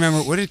 I remember.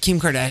 What did Kim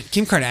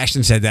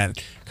Kardashian said that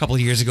a couple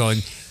of years ago,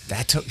 and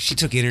she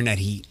took internet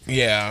heat.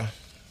 Yeah.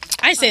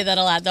 I say that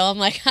a lot, though. I'm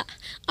like,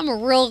 I'm a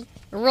real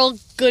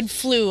good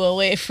flu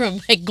away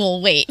from my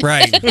goal weight.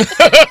 Right.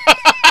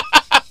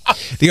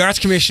 The Arts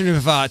Commission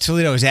of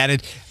Toledo has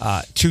added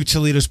to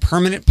Toledo's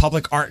permanent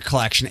public art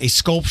collection a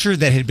sculpture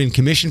that had been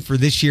commissioned for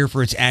this year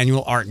for its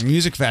annual Art and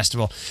Music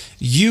Festival.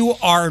 You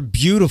Are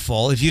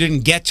Beautiful. If you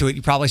didn't get to it,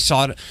 you probably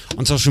saw it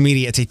on social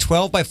media. It's a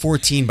 12 by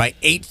 14 by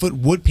 8-foot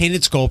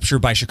wood-painted sculpture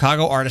by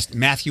Chicago artist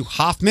Matthew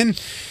Hoffman.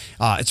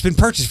 It's been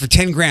purchased for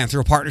 $10,000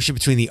 through a partnership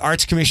between the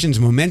Arts Commission's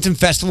Momentum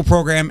Festival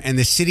program and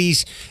the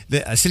city's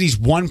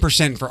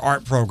 1% for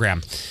Art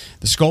program.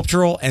 The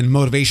sculptural and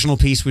motivational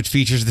piece, which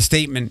features the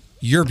statement,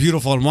 "You're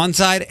beautiful" on one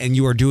side and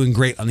 "You are doing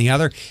great" on the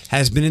other,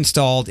 has been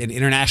installed in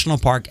International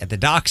Park at the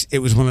Docks. It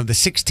was one of the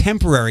 6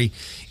 temporary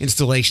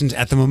installations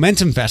at the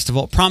Momentum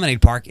Festival at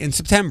Promenade Park in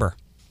September.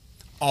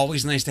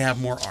 Always nice to have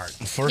more art.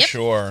 For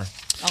sure.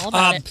 All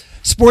about it.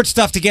 Sports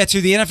stuff to get to.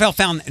 The NFL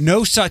found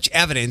no such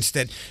evidence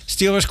that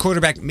Steelers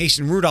quarterback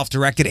Mason Rudolph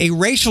directed a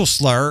racial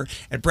slur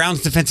at Browns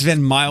defensive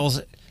end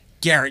Myles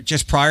Garrett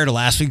just prior to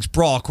last week's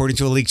brawl, according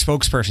to a league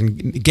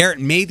spokesperson. Garrett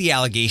made the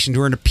allegation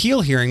during an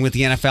appeal hearing with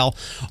the NFL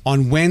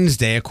on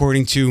Wednesday,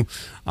 according to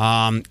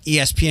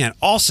ESPN.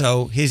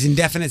 Also, his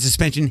indefinite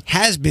suspension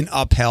has been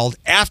upheld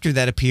after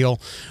that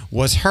appeal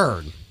was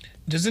heard.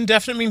 Does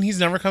indefinite mean he's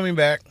never coming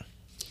back?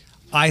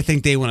 I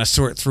think they want to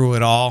sort through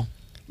it all.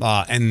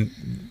 And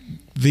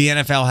the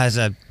NFL has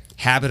a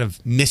habit of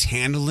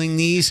mishandling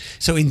these.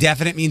 So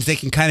indefinite means they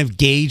can kind of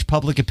gauge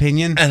public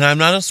opinion. And I'm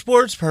not a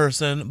sports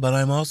person, but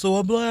I'm also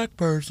a black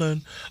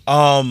person.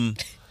 No.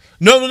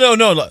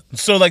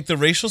 So like the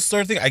racial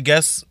slur thing, I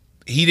guess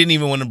he didn't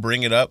even want to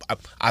bring it up.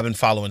 I've been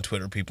following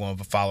Twitter people. I've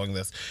been following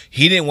this.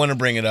 He didn't want to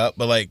bring it up,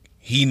 but like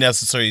he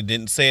necessarily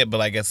didn't say it.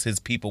 But I guess his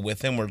people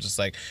with him were just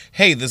like,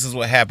 "Hey, this is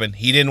what happened."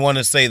 He didn't want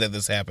to say that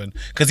this happened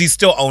because he's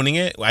still owning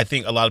it. I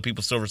think a lot of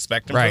people still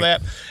respect him for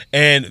that.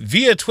 And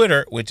via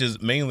Twitter, which is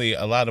mainly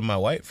a lot of my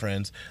white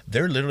friends,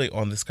 they're literally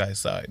on this guy's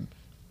side,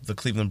 the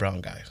Cleveland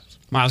Brown guy.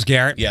 Myles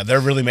Garrett. Yeah, they're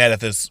really mad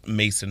at this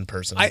Mason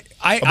person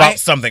about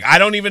something. I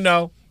don't even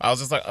know. I was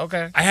just like,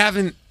 okay.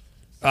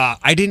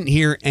 I didn't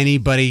hear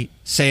anybody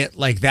say it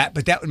like that,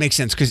 but that would make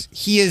sense because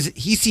he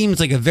seems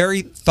like a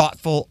very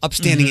thoughtful,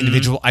 upstanding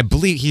individual. I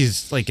believe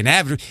he's like an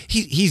avid.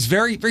 He's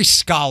very, very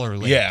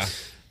scholarly. Yeah.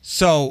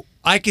 So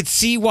I could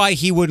see why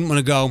he wouldn't want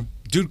to go,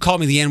 "Dude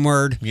called me the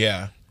N-word."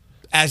 Yeah.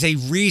 As a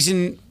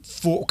reason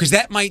for, because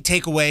that might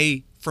take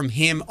away from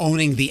him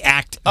owning the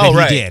act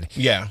that he did.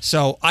 Yeah.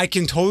 So I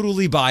can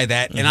totally buy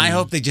that, and I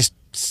hope they just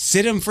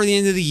sit him for the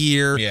end of the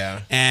year.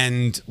 Yeah.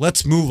 And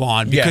let's move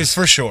on. Because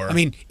for sure. I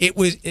mean,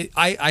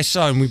 I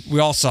saw, and we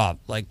all saw,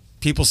 like,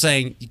 people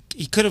saying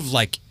he could have,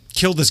 like,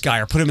 killed this guy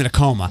or put him in a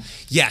coma.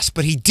 Yes,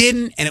 but he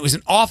didn't, and it was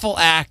an awful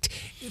act.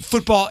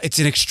 Football, it's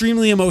an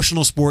extremely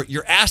emotional sport.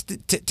 You're asked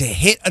to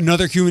hit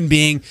another human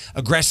being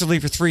aggressively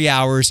for 3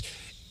 hours,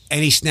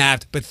 and he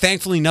snapped. But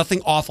thankfully,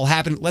 nothing awful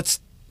happened. Let's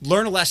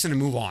learn a lesson and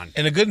move on.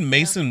 And a good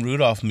Mason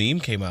Rudolph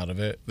meme came out of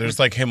it. There's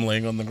like him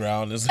laying on the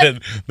ground. It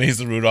said,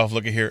 "Mason Rudolph,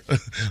 look at here,"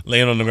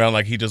 laying on the ground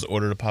like he just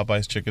ordered a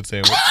Popeye's chicken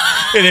sandwich.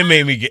 And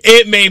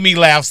it made me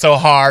laugh so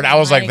hard. I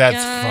was like,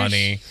 "That's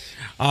funny."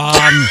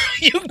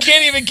 You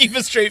can't even keep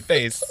a straight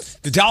face.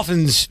 The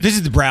Dolphins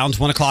visit the Browns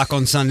 1 o'clock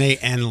on Sunday,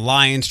 and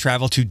Lions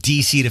travel to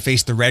D.C. to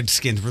face the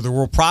Redskins, where there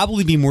will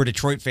probably be more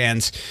Detroit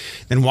fans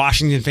than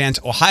Washington fans.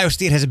 Ohio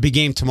State has a big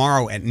game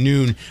tomorrow at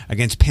noon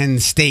against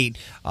Penn State,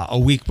 a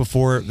week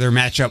before their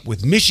matchup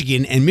with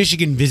Michigan, and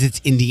Michigan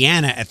visits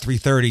Indiana at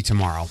 3:30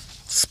 tomorrow.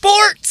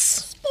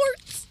 Sports.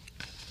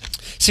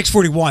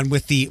 6:41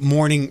 with the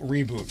morning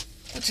reboot.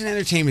 What's in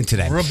entertainment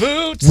today?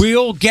 Reboot.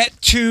 We'll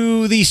get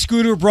to the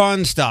Scooter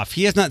Braun stuff.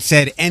 He has not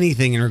said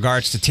anything in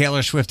regards to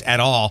Taylor Swift at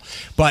all,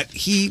 but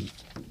he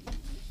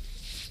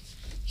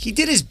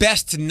did his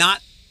best to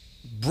not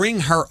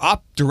bring her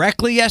up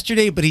directly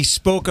yesterday, but he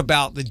spoke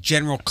about the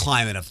general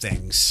climate of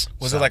things.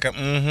 Was it like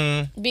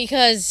a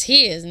Because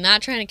he is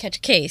not trying to catch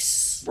a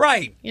case.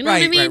 Right. You know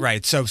what I mean?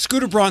 Right. So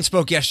Scooter Braun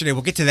spoke yesterday.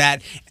 We'll get to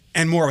that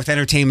and more with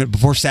entertainment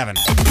before 7.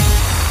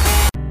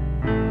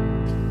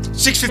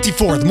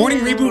 6:54, the morning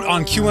reboot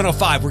on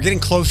Q105. We're getting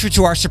closer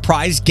to our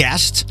surprise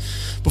guest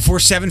before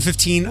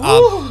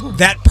 7:15.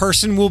 That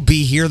person will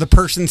be here. The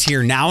person's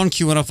here now on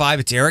Q105.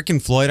 It's Eric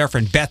and Floyd. Our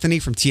friend Bethany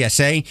from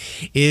TSA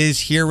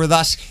is here with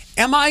us.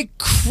 Am I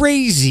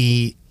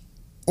crazy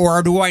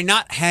or do I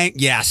not hang?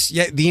 Yes.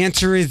 Yeah, the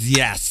answer is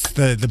yes.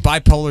 The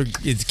bipolar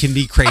can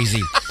be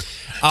crazy.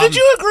 Did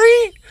you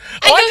agree?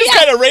 I just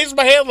kind of raised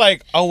my hand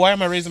like, oh, why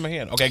am I raising my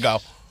hand? Okay,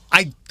 go.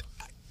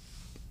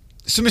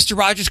 So Mr.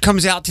 Rogers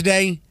comes out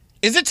today,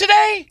 Is it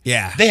today?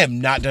 Yeah. They have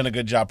not done a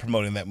good job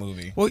promoting that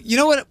movie. Well, you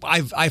know what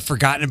I've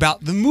forgotten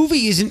about? The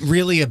movie isn't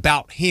really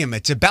about him.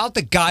 It's about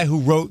the guy who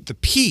wrote the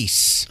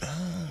piece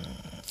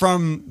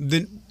from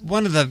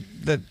one of the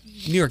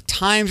New York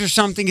Times or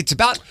something. It's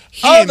about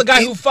him. Oh, the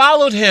guy who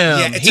followed him.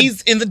 Yeah,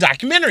 He's in the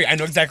documentary. I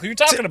know exactly what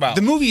you're talking about.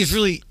 The movie is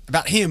really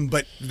about him,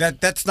 but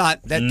that's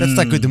not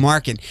good to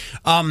market.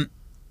 And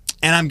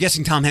I'm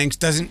guessing Tom Hanks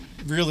doesn't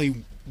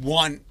really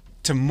want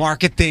to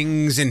market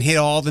things and hit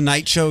all the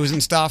night shows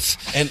and stuff.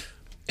 And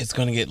it's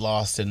going to get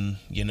lost in,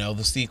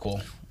 the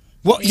sequel.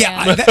 Well,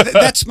 yeah,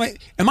 that's my.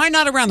 Am I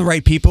not around the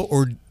right people,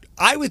 or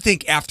I would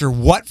think after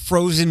what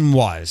Frozen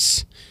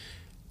was,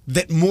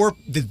 that more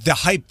the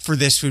hype for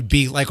this would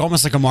be like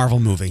almost like a Marvel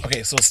movie.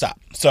 Okay, so stop.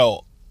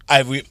 So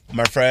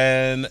my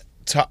friend,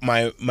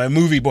 my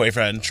movie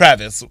boyfriend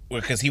Travis,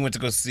 because he went to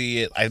go see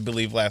it, I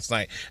believe last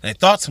night, and I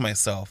thought to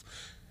myself,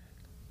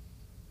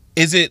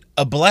 is it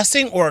a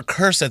blessing or a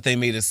curse that they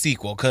made a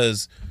sequel?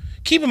 Because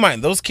keep in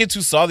mind, those kids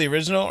who saw the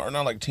original are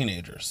not like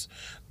teenagers.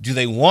 Do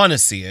they want to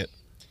see it?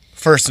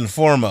 First and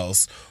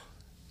foremost.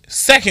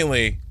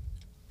 Secondly,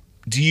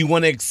 do you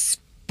want to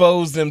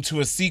expose them to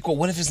a sequel?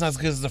 What if it's not as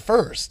good as the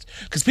first?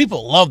 Because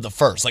people love the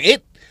first.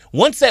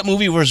 Once that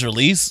movie was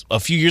released a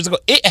few years ago,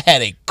 it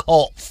had a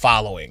cult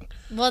following.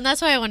 Well, and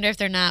that's why I wonder if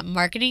they're not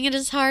marketing it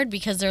as hard,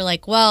 because they're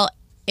like, well,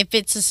 if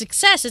it's a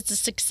success, it's a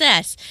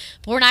success.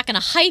 But we're not going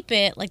to hype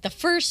it like the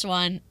first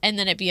one and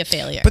then it be a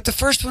failure. But the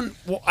first one,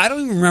 well, I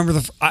don't even remember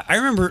I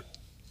remember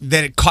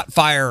that it caught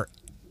fire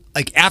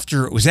like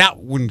after it was out,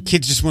 when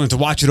kids just wanted to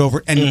watch it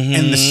over, and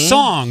the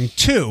song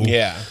too.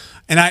 Yeah.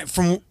 And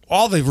from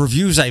all the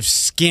reviews I've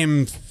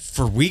skimmed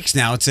for weeks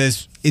now, it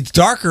says it's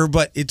darker,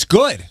 but it's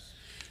good.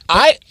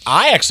 I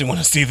actually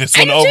want to see this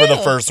one over the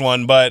first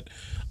one, but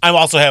I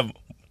also have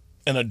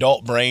an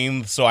adult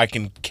brain, so I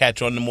can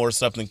catch on to more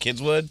stuff than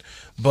kids would.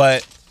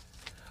 But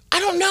I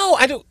don't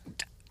know.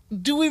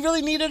 Do we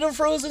really need a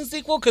Frozen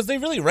sequel? Because they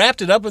really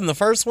wrapped it up in the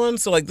first one.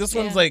 So this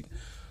one's like,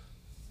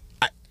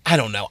 I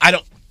don't know. I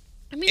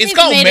mean, it's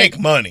gonna make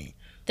money.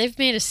 They've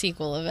made a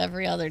sequel of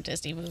every other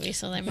Disney movie,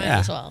 so they might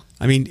as well.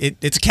 I mean,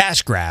 it's a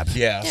cash grab.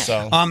 Yeah.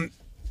 So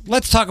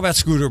let's talk about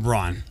Scooter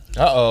Braun.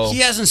 Uh-oh.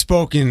 He hasn't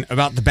spoken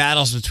about the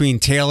battles between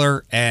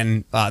Taylor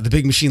and the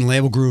Big Machine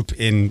Label Group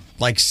in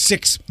like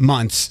 6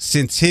 months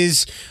since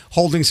his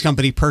holdings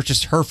company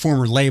purchased her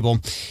former label.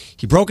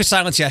 He broke his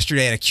silence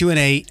yesterday at a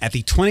Q&A at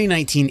the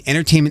 2019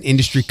 Entertainment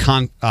Industry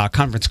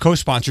Conference,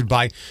 co-sponsored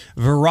by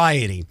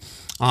Variety.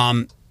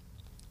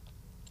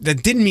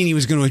 That didn't mean he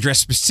was going to address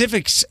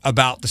specifics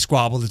about the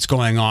squabble that's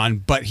going on,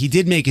 but he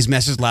did make his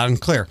message loud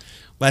and clear.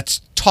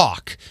 Let's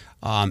talk.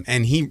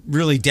 And he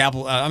really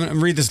dabbled. I'm going to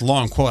read this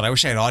long quote. I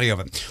wish I had audio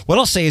of it. What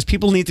I'll say is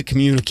people need to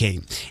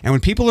communicate. And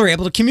when people are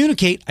able to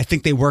communicate, I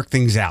think they work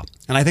things out.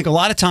 And I think a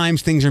lot of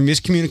times things are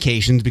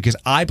miscommunications because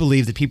I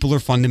believe that people are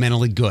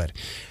fundamentally good.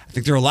 I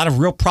think there are a lot of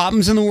real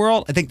problems in the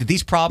world. I think that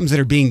these problems that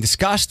are being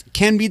discussed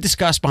can be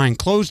discussed behind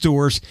closed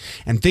doors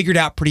and figured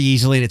out pretty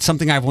easily. And it's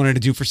something I've wanted to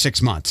do for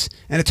 6 months.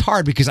 And it's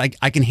hard because I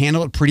can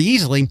handle it pretty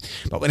easily.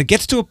 But when it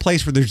gets to a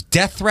place where there's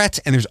death threats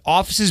and there's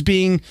offices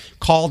being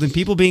called and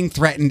people being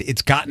threatened,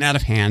 it's gotten out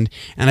of hand.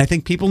 And I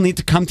think people need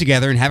to come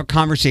together and have a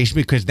conversation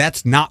because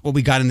that's not what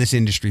we got in this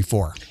industry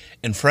for.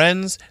 And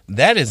friends,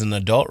 that is an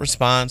adult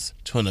response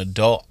to an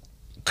adult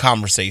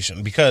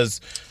conversation, because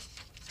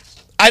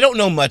I don't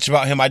know much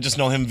about him. I just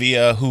know him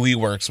via who he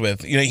works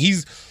with.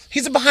 He's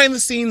a behind the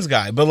scenes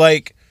guy,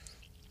 but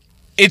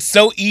it's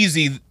so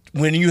easy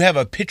when you have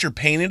a picture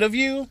painted of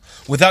you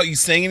without you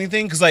saying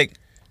anything, because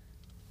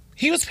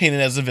he was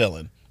painted as a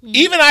villain.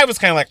 Even I was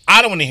kind of like,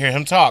 I don't want to hear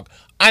him talk.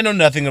 I know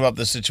nothing about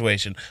this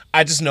situation.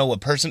 I just know what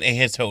person A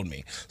has told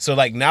me. So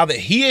now that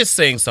he is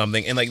saying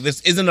something, and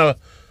this isn't a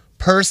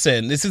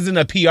person, this isn't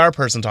a PR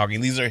person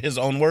talking, these are his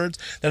own words,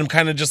 then I'm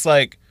kind of just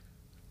like,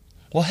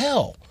 well,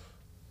 hell,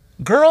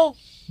 girl,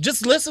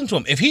 just listen to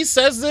him. If he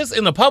says this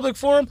in a public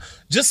forum,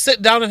 just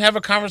sit down and have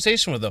a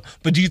conversation with him.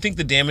 But do you think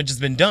the damage has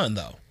been done,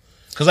 though?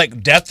 Because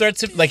death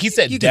threats, like he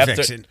said, you death can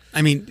fix threats. it.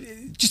 I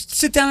mean, just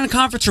sit down in a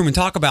conference room and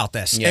talk about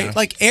this. Yeah.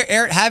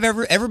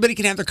 Everybody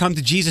can have their come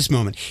to Jesus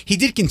moment. He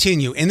did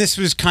continue, and this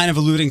was kind of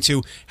alluding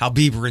to how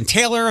Bieber and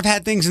Taylor have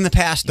had things in the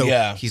past,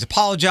 though he's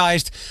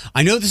apologized.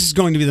 I know this is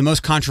going to be the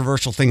most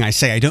controversial thing I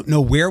say. I don't know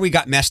where we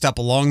got messed up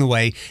along the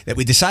way, that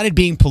we decided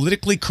being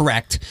politically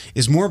correct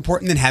is more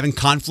important than having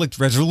conflict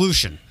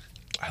resolution.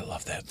 I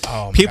love that.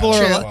 Oh, people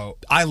are.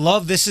 I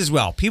love this as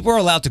well. People are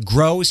allowed to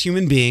grow as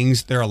human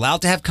beings. They're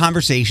allowed to have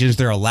conversations.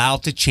 They're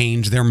allowed to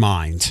change their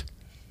mind.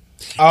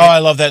 Oh, I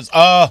love that.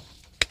 Oh,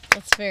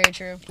 that's very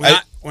true.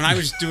 When I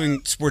was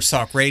doing sports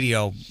talk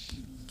radio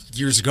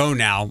years ago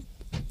now,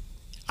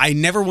 I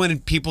never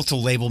wanted people to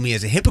label me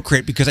as a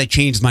hypocrite because I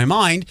changed my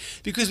mind,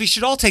 because we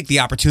should all take the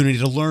opportunity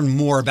to learn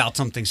more about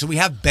something so we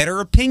have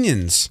better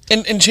opinions.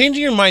 And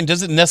changing your mind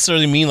doesn't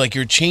necessarily mean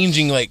you're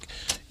changing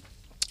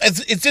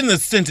It's in the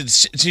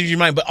sentence, change your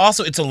mind, but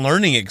also it's a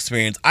learning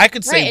experience. I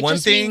could say one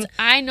thing. Means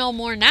I know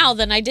more now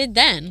than I did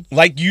then.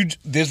 Like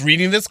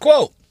reading this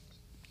quote.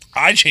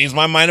 I changed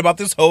my mind about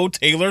this whole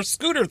Taylor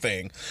scooter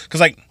thing. Because,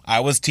 like, I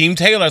was Team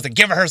Taylor. I was like,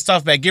 give her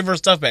stuff back, give her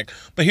stuff back.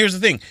 But here's the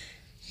thing.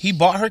 He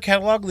bought her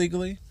catalog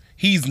legally.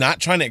 He's not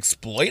trying to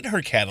exploit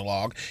her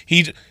catalog.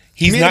 He's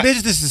He made not, a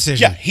business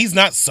decision. Yeah, he's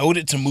not sold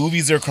it to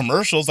movies or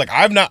commercials. Like,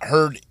 I've not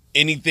heard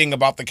anything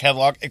about the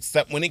catalog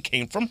except when it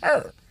came from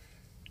her.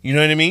 You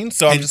know what I mean?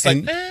 So I'm just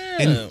like,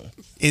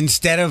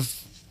 instead of,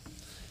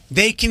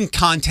 they can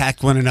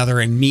contact one another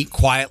and meet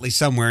quietly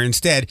somewhere.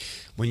 Instead,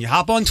 when you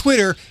hop on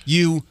Twitter,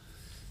 you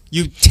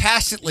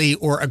tacitly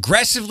or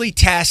aggressively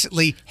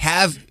tacitly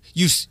have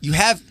you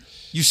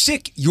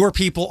sick your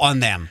people on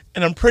them.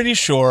 And I'm pretty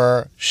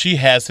sure she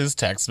has his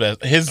text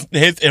his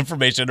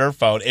information in her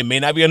phone. It may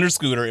not be under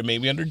Scooter, it may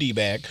be under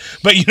D-Bag,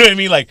 but you know what I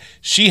mean? Like,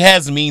 she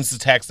has means to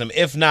text him.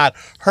 If not,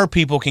 her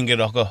people can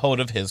get a hold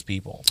of his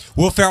people.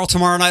 Will Ferrell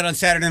tomorrow night on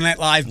Saturday Night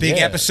Live, big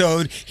Yeah.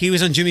 episode. He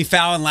was on Jimmy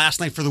Fallon last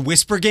night for the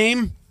Whisper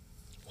Game.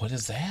 What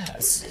is that?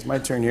 It's my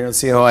turn here. Let's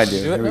see how I do.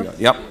 Here we go.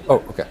 Yep.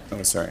 Oh, okay.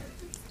 Oh, sorry.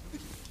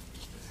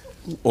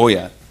 Oh,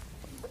 yeah.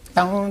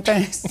 I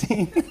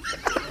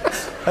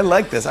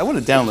like this. I want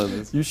to download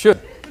this. You should.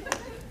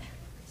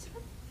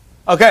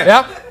 Okay.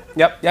 Yep.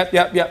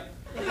 Yep.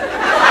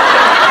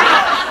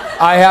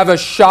 I have a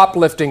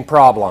shoplifting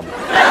problem.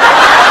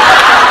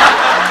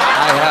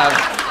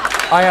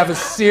 I have a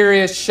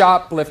serious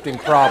shoplifting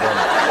problem.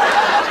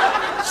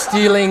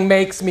 Stealing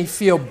makes me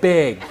feel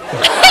big.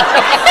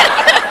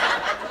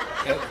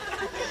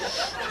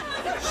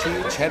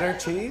 Cheddar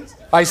cheese?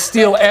 I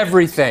steal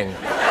everything.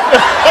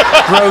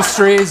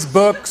 Groceries,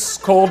 books,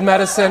 cold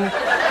medicine.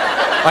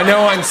 I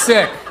know I'm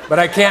sick, but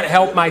I can't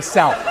help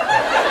myself.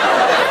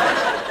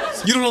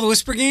 You don't know the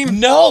Whisper Game?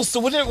 No.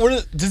 So what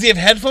does he have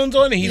headphones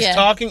on and he's Yeah.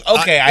 talking?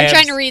 Okay, I'm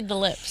trying to read the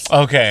lips.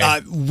 Okay.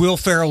 Will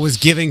Ferrell was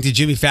giving to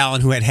Jimmy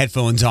Fallon, who had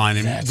headphones on,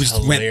 and That's just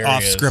went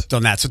off hilarious. script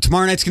on that. So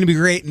tomorrow night's going to be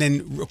great. And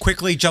then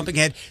quickly jumping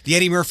ahead, the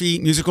Eddie Murphy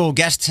musical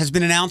guest has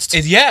been announced.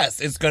 Yes,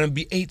 it's going to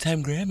be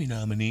 8-time Grammy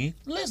nominee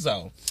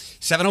Lizzo.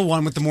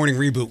 7:01 with the morning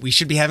reboot. We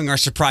should be having our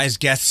surprise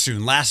guest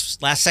soon. Last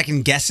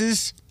second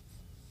guesses.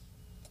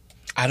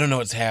 I don't know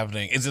what's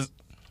happening. Is it?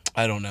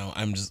 I don't know.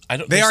 I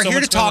don't. They there's are so here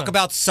to much going talk on.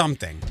 about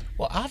something.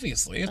 Well,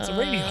 obviously, it's a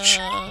radio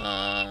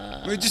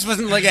show. It just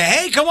wasn't like a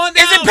hey, come on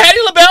down. Is it Patti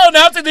LaBelle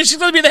announcing that she's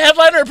going to be the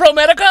headliner at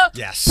ProMedica?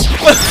 Yes.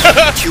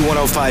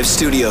 Q105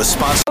 Studios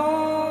sponsor.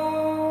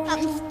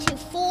 Comes to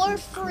for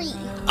free.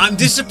 I'm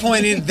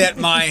disappointed that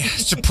my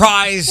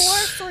surprise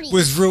For free.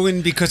 was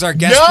ruined because our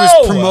guest No!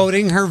 was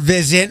promoting her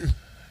visit.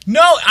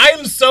 No,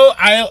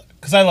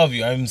 because I love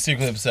you. I'm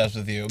secretly obsessed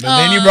with you. But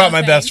then you brought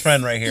my best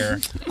friend right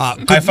here.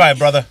 High five,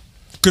 brother.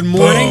 Good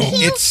morning. Boom.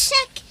 It's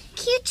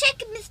Can you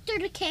check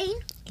Mr.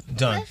 DeCane?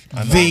 Done.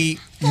 I'm the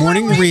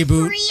morning With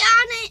reboot free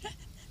on it.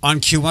 on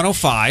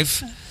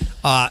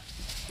Q105.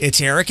 It's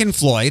Eric and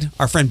Floyd.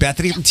 Our friend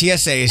Bethany from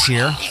TSA is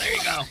here. There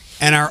you go.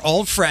 And our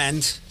old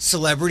friend,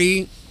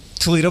 celebrity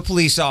Toledo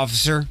police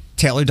officer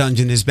Taylor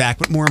Dungeon is back.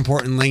 But more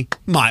importantly,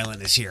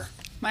 Mylan is here.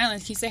 Mylan,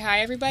 can you say hi,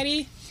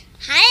 everybody?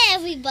 Hi,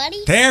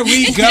 everybody. There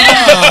we go.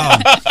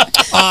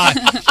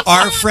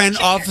 Our friend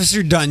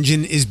Officer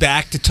Dungeon is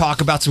back to talk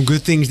about some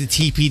good things that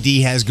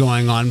TPD has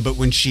going on. But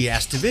when she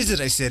asked to visit,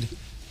 I said,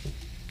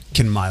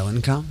 can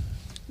Mylan come?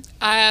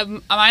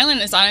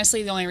 Mylan is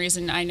honestly the only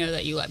reason I know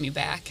that you let me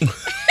back.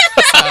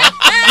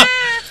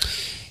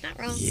 Not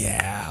wrong.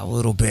 Yeah, a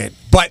little bit.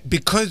 But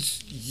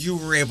because you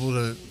were able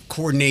to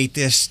coordinate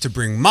this to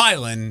bring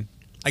Mylan,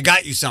 I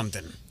got you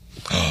something.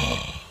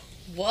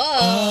 Whoa.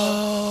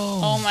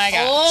 Oh my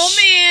gosh. Oh,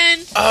 man.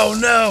 Oh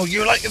no!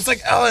 It's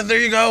like Ellen. There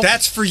you go.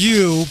 That's for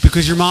you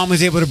because your mom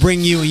was able to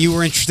bring you and you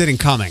were interested in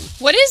coming.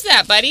 What is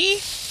that, buddy?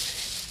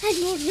 I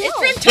don't know. It's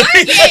from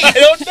Target. I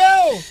don't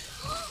know.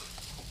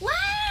 Wow.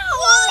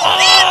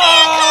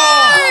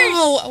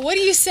 Oh, what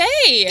do you say?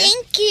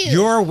 Thank you.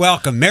 You're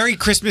welcome. Merry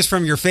Christmas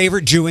from your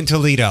favorite Jew in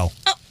Toledo.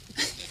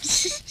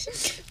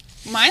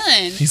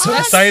 Mylan. He's so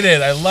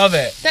excited. I love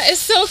it. That is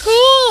so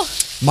cool.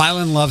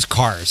 Mylan loves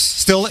cars.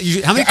 Still,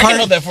 how many I can cars?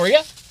 hold that for you.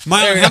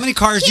 Mylan, how many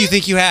cars do you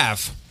think you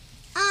have?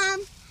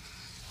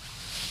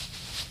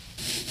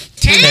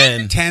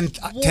 10. 10,000.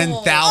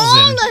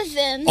 All of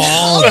them.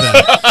 All of them.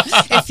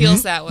 It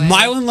feels that way.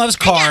 Mylan loves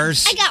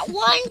cars. I got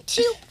 1,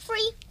 2,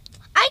 3.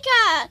 I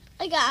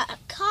got a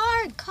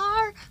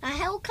car, a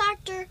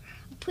helicopter,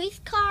 a police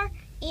car,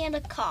 and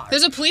a car.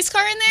 There's a police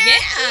car in there?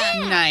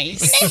 Yeah.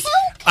 Nice. They both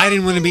I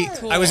didn't want to be.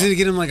 Cool. I was going to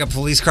get him like a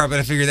police car, but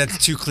I figured that's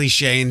too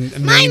cliche, and a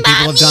My million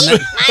people have done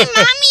that. My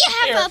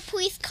mommy have a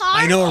police car.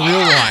 I know a real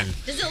one.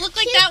 Does it look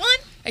like that one?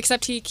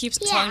 Except he keeps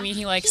Yeah. telling me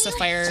he likes the He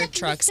fire likes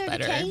trucks Mr.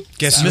 better. DeCane.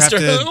 Guess you have Mr.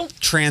 to Who?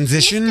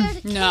 transition.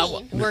 Mr. No,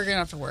 DeCane. we're going to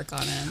have to work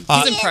on him.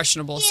 Uh, He's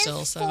impressionable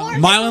still, so.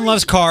 Mylan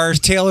loves cars.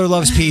 Taylor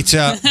loves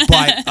pizza.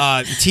 But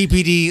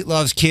TPD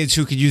loves kids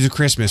who could use a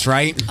Christmas,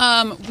 right?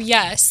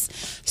 Yes.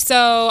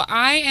 So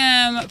I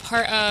am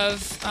part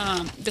of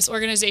this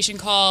organization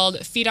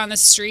called Feet on the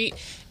Street.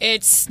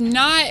 It's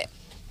not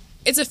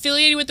it's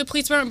affiliated with the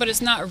police department, but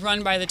it's not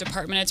run by the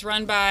department. It's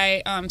run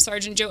by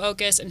Sergeant Joe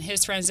Okus and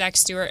his friend Zach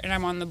Stewart, and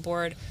I'm on the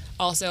board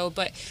also.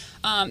 But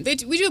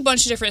we do a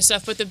bunch of different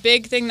stuff, but the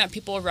big thing that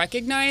people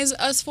recognize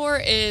us for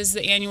is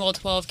the annual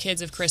 12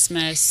 Kids of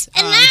Christmas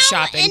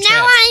shopping trip.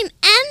 Now I'm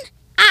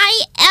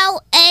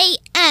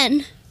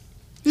Milan.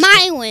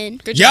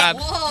 Mylan. Good Yep. job.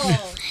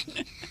 Whoa.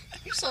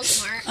 You're so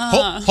smart.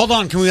 Hold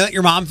on. Can we let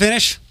your mom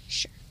finish?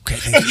 Sure. Okay,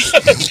 thank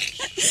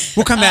you.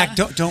 We'll come back.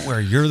 Don't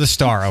worry. You're the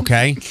star,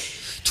 okay?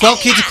 12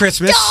 Kids of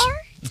Christmas.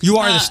 You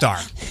are the star.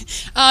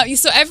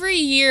 So every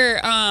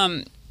year,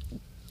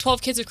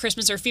 12 Kids of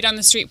Christmas or Feet on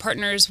the Street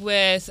partners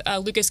with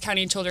Lucas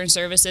County Children's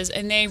Services,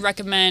 and they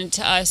recommend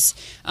to us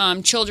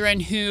children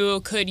who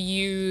could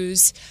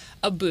use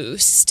a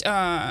boost.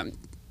 So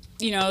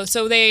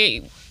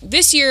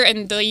this year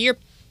and the year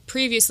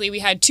previously, we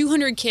had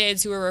 200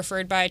 kids who were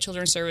referred by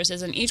Children's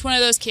Services, and each one of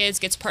those kids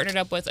gets partnered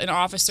up with an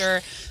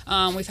officer.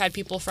 We've had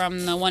people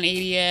from the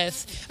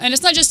 180th, and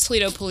it's not just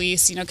Toledo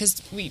Police,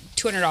 because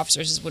 200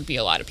 officers would be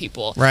a lot of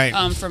people,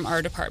 right? From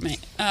our department.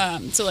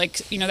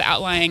 The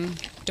outlying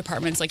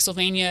departments like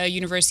Sylvania,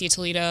 University of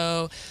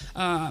Toledo,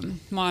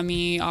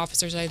 Mommy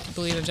officers, I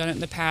believe, have done it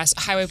in the past.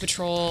 Highway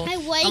Patrol.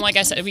 Like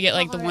I said, we get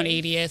the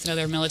 180th and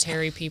other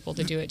military people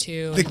to do it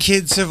too. The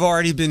kids have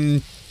already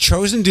been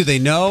chosen. Do they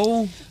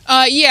know?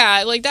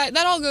 Yeah,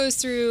 that all goes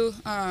through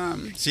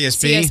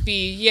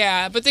CSB.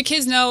 Yeah, but the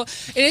kids know,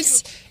 and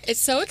it's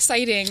so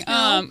exciting.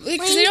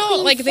 Because they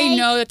don't they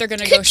know that they're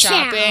gonna go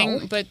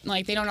shopping, but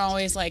they don't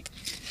always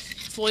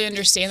fully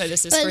understand that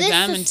this is for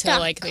them until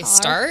they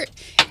start.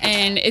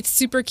 And it's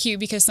super cute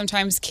because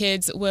sometimes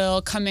kids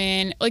will come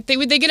in they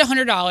get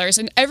 $100,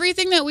 and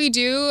everything that we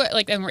do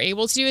and we're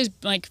able to do is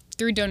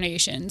through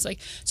donations.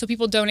 So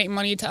people donate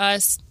money to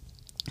us.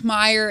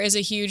 Meyer is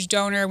a huge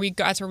donor.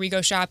 That's where we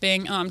go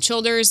shopping.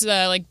 Childers,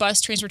 the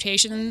bus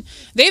transportation,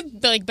 they've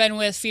been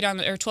with Feet on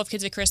or 12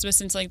 Kids at Christmas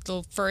since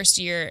the first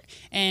year,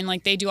 and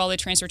they do all the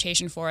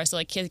transportation for us.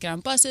 So kids get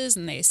on buses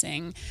and they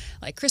sing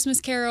Christmas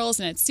carols,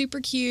 and it's super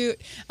cute.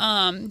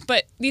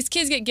 But these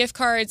kids get gift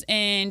cards,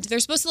 and they're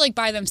supposed to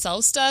buy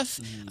themselves stuff,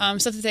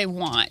 stuff that they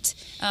want.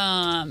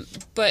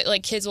 But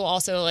kids will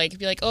also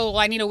be oh, well,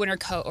 I need a winter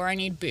coat, or I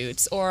need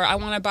boots, or I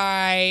want to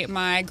buy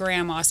my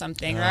grandma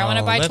something, or I want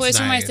to buy toys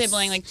for my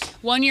sibling.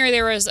 One year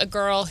there was a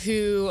girl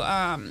who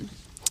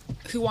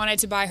wanted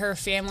to buy her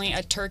family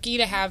a turkey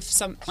to have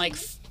some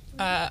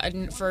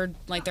for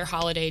their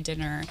holiday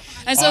dinner.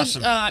 And so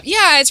awesome.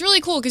 It's really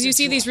cool because you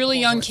see these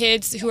really young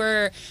kids who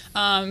are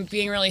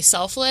being really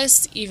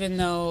selfless, even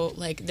though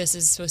this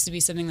is supposed to be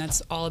something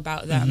that's all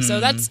about them.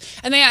 Mm-hmm. So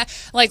and they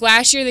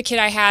last year the kid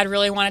I had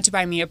really wanted to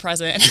buy me a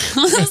present.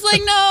 I was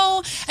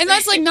no, and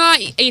that's not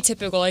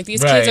atypical.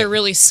 These kids are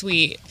really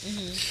sweet.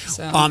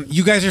 So.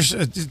 You guys are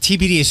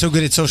TPD is so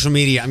good at social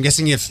media. I'm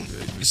guessing if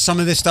some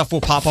of this stuff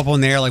will pop up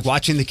on there,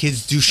 watching the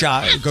kids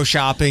go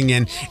shopping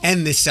and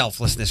this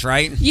selflessness,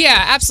 right? Yeah,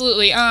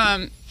 absolutely.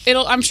 I'm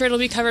sure it'll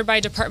be covered by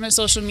department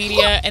social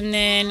media, and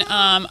then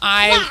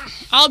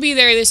I'll be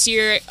there this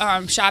year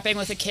shopping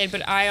with a kid,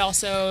 but I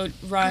also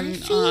run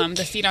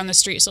the Feet on the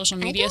Street social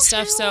media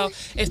stuff. So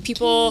if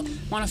people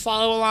want to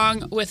follow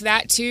along with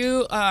that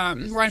too, we're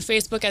on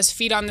Facebook as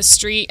Feet on the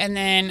Street, and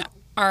then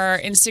our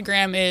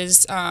Instagram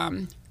is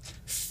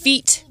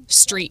Feet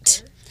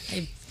Street.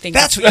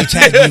 That's what you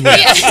tagged me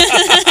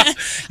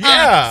with.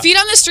 Yeah. Feet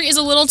on the Street is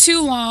a little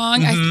too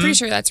long. I'm pretty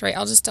sure that's right.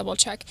 I'll just double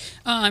check.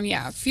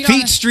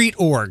 Feet Street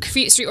Org.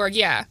 Feet Street Org,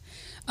 yeah.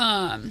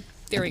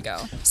 There we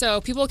go. So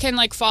people can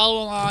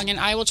follow along, and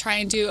I will try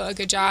and do a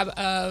good job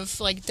of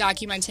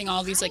documenting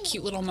all these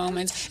cute little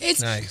moments.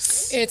 It's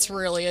nice. It's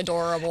really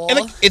adorable.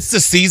 And it's the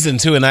season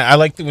too, and I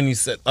like when you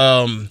said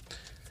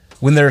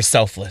when they're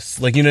selfless,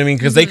 you know what I mean?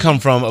 Because they come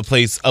from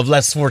a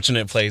less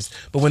fortunate place,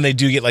 but when they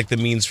do get the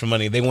means for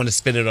money, they want to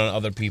spend it on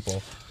other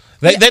people.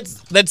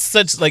 That's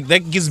such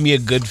that gives me a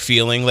good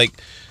feeling.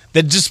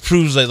 That just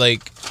proves that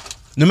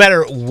no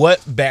matter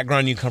what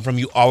background you come from,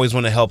 you always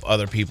want to help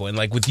other people. And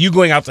with you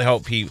going out to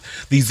help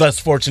these less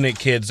fortunate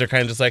kids, they're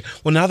kind of just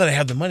well, now that I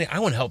have the money, I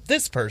want to help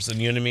this person.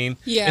 You know what I mean?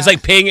 Yeah.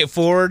 It's paying it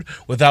forward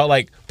without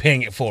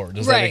paying it forward.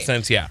 Does that make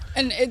sense? Yeah.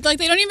 And they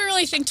don't even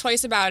really think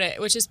twice about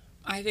it, which is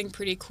I think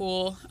pretty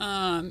cool.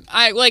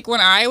 I when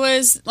I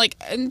was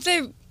and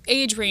the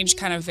age range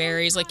kind of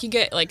varies. You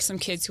get some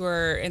kids who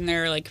are in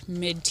their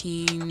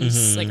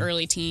mid-teens,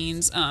 early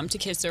teens, to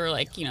kids that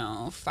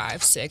are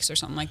 5, 6 or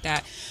something like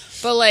that.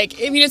 But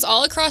it's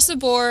all across the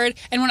board.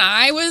 And when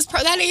I was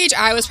that age,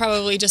 I was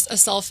probably just a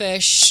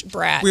selfish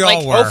brat. We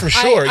all were. Oh, for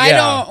sure. I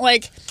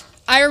don't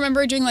I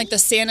remember doing the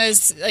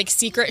Santa's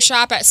secret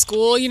shop at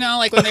school, when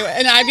they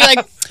and I'd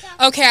be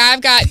okay,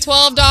 I've got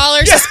 $12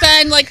 to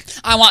spend.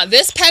 I want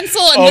this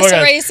pencil and this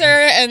eraser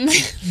and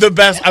the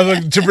best.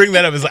 To bring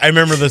that up is I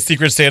remember the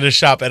Secret Santa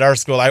shop at our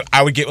school.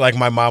 I would get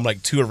my mom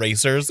 2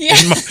 erasers. Yeah.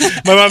 And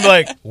my mom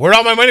would be where'd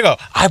all my money go?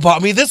 I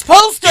bought me this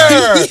poster,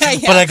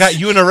 but I got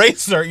you an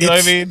eraser. You know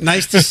what I mean?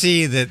 Nice to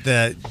see that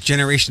the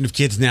generation of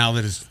kids now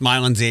that is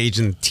Mylan's age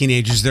and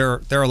teenagers,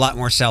 they're a lot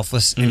more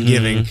selfless and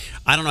giving.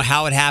 I don't know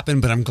how it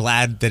happened, but I'm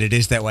glad that it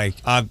is that way.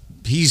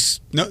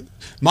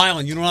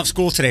 Mylan, you don't have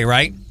school today,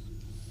 right?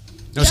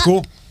 No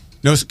school?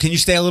 No. Can you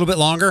stay a little bit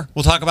longer?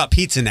 We'll talk about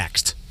pizza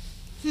next.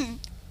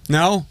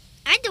 No?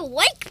 I don't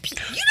like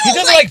pizza. He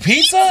doesn't like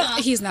pizza?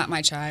 He's not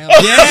my child.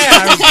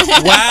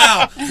 Yeah.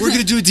 Wow. We're going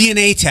to do a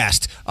DNA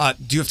test.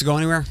 Do you have to go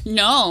anywhere?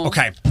 No.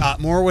 Okay.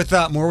 More with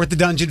the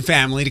Dungeon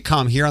family to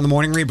come here on the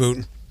Morning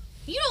Reboot.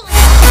 You don't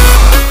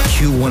like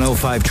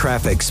Q105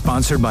 traffic,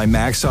 sponsored by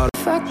Max Auto.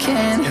 Is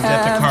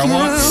that the car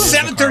wash?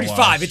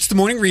 7:35. It's the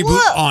Morning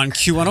Reboot on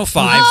Q105.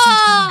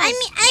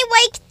 I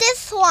like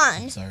this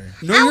one. Sorry.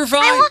 No, you're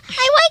fine. I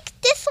like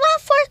this one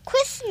for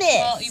Christmas.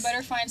 Well, you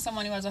better find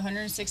someone who has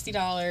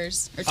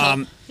 $160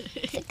 or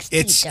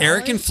It's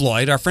Eric and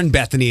Floyd. Our friend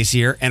Bethany is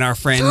here, and our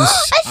friends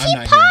I see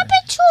Paw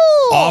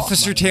Patrol.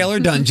 Officer Taylor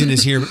Dungeon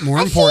is here, but more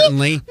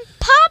importantly,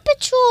 Paw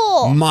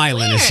Patrol.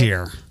 Mylan is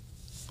here.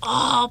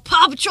 Oh,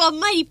 Paw Patrol,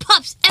 Mighty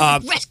Pups,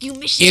 Epic Rescue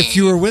Mission. If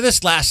you were with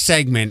us last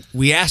segment,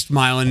 we asked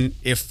Mylan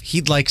if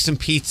he'd like some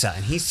pizza,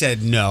 and he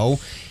said no.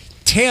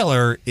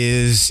 Taylor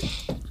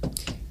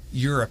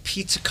you're a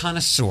pizza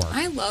connoisseur.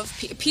 I love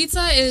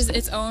pizza. Is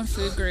its own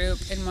food group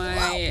in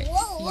my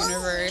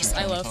universe.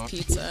 I love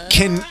pizza.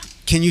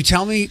 Can you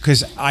tell me,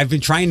 because I've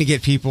been trying to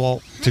get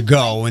people to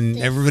go, and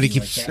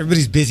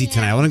everybody's busy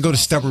tonight. I want to go to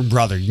Stubborn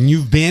Brother. And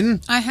you've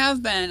been? I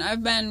have been.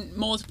 I've been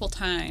multiple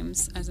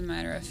times, as a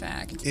matter of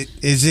fact.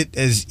 Is it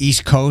as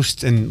East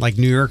Coast and like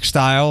New York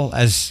style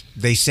as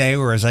they say,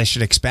 or as I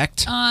should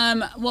expect?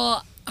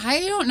 Well,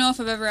 I don't know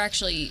if I've ever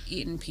actually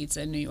eaten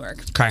pizza in New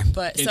York. Okay,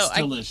 but It's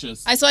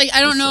delicious. I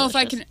don't know if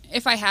I can.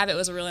 If I have, it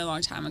was a really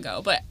long time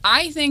ago. But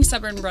I think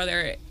Stubborn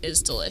Brother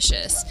is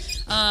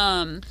delicious.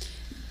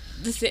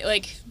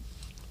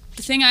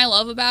 The thing I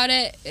love about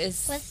it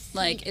is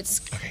like it's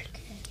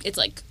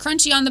like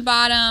crunchy on the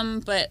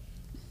bottom, but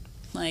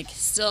like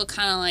still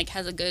kind of like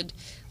has a good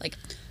like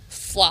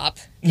flop.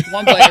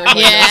 One bite or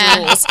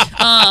rules.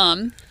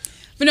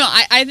 But no,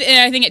 I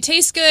think it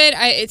tastes good.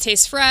 It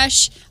tastes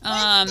fresh.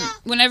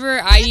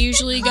 Whenever I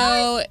usually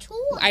go,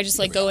 I just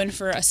like go in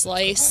for a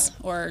slice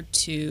or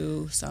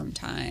two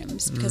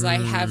sometimes because I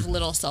have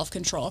little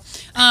self-control.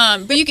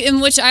 But you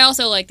can, which I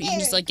also like that you can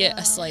just like get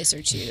a slice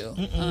or two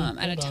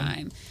at a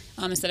time.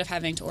 Instead of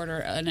having to order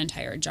an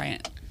entire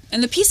giant.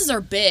 And the pieces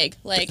are big.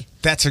 Like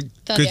that's a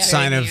good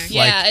sign of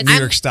like New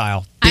York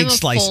style. Big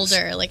slices. I'm a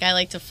folder. Like I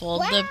like to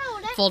fold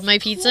my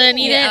pizza and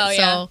eat it.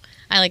 So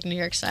I like New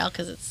York style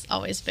because it's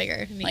always bigger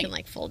and you can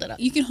like fold it up.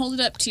 You can hold it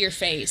up to your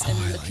face and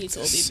the pizza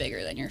will be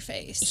bigger than your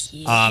face.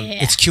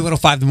 It's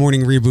Q105, the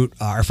Morning Reboot.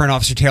 Our friend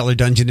Officer Taylor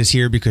Dungeon is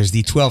here because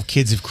the 12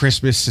 Kids of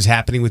Christmas is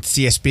happening with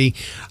CSB.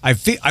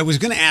 I was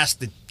going to ask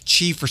the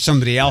Chief or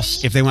somebody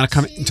else if they want to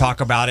come and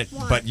talk about it,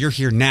 but you're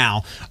here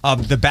now.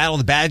 The Battle of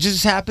the Badges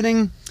is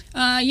happening.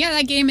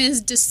 That game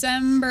is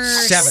December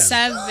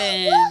 7th.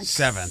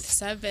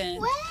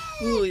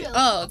 Ooh,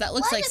 that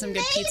looks like some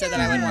good pizza that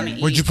I would want to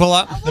eat. What'd you pull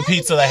up? The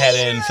pizza they had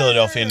in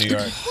Philadelphia, New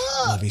York.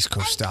 Love East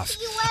Coast stuff.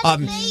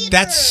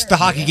 That's the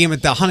hockey game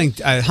at the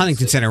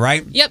Huntington Center,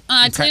 right? Yep.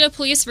 Toledo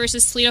Police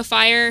versus Toledo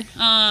Fire.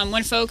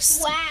 When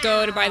folks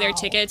go to buy their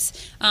tickets,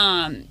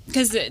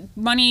 because the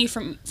money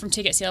from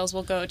ticket sales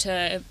will go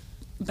to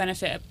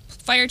benefit a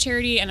fire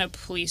charity and a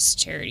police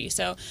charity.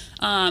 So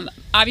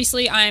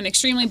obviously I'm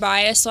extremely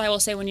biased, so I will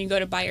say when you go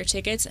to buy your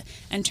tickets,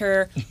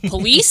 enter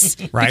police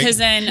right. Because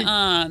then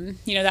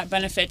that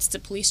benefits the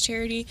police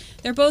charity.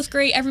 They're both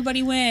great,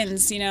 everybody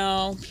wins,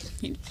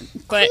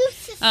 but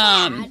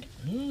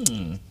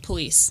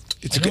police.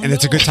 It's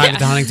a good time at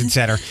the Huntington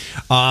Center.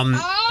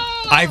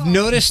 I've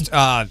noticed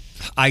I'm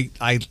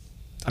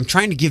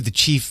trying to give the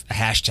chief a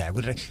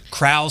hashtag.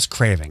 Krau's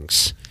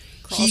Cravings.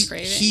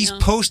 He's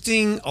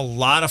posting a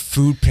lot of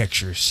food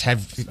pictures.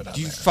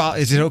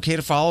 Is it okay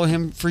to follow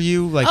him for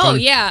you? Like,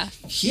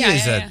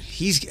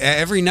 he's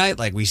every night.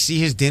 Like we see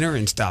his dinner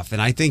and stuff,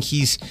 and I think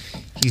he's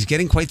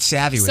getting quite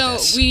savvy with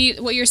this.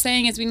 So what you're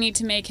saying is we need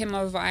to make him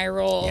a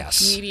viral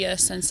media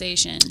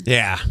sensation.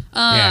 Yeah.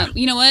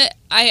 You know what?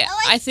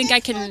 I think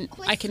I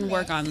can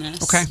work on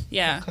this. Okay.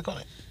 Yeah.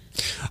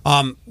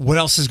 What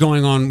else is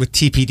going on with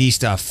TPD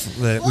stuff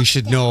that we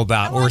should know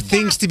about, or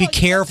things to be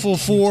careful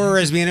for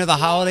as we enter the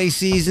holiday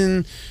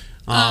season?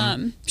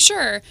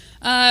 Sure.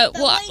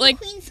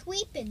 Queen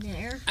Sweep in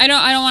there. I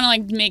don't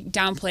want to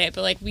downplay it,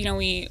 but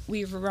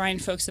we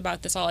remind folks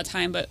about this all the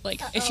time. But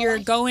if you're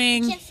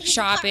going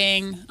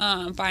shopping,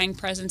 buying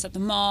presents at the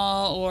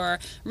mall, or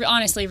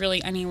honestly,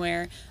 really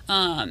anywhere,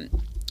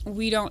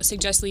 we don't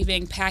suggest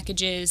leaving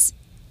packages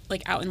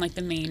out in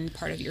the main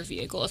part of your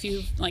vehicle. If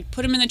you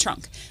put them in the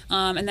trunk,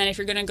 and then if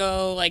you're gonna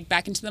go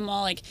back into the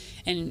mall,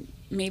 and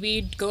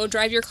maybe go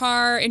drive your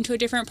car into a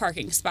different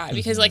parking spot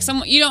because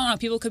you don't know,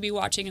 people could be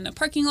watching in the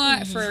parking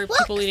lot for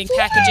people leaving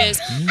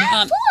packages,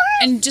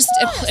 and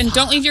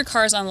don't leave your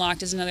cars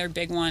unlocked is another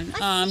big one,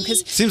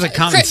 because seems like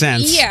common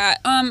sense. Yeah,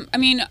 I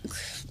mean,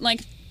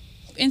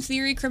 in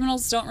theory,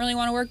 criminals don't really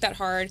want to work that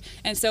hard,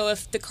 and so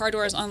if the car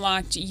door is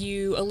unlocked,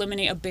 you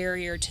eliminate a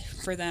barrier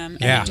for them,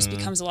 and it just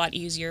becomes a lot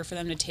easier for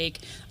them to take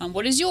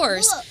what is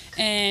yours,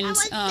 and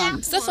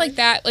stuff like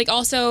that.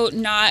 Also,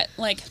 not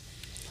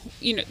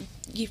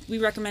we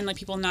recommend like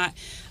people not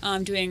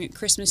doing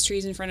Christmas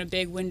trees in front of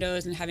big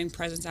windows and having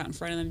presents out in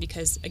front of them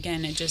because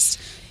again it's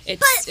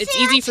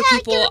easy for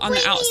people on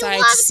the outside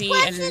to see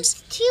and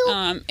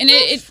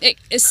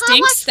it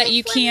stinks that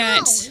you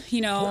can't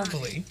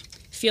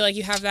feel like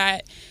you have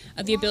that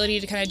the ability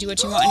to kind of do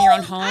what you want in your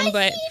own home,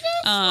 but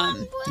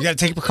you got to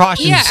take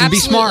precautions and be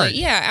smart.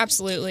 Yeah,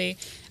 absolutely.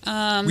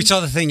 We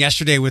saw the thing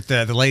yesterday with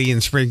the lady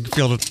in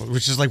Springfield,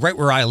 which is like right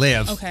where I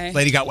live. Okay.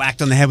 Lady got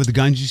whacked on the head with a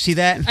gun. Did you see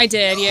that? I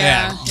did,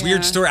 yeah.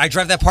 Weird story. I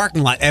drive that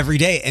parking lot every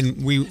day,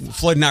 and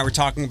Floyd and I were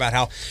talking about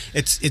how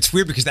it's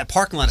weird because that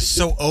parking lot is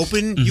so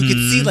open. You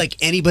can see like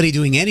anybody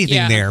doing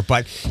anything there.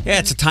 But yeah,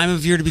 it's a time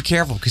of year to be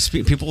careful because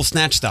people will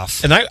snatch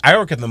stuff. And I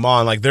work at the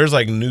mall, and like there's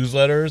like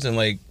newsletters, and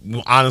like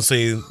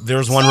honestly,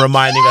 there's one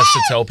reminding us to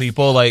tell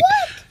people like,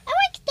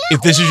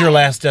 if this is your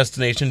last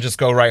destination, just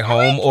go right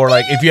home. Or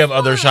like if you have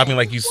other shopping,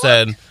 like you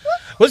said,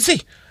 let's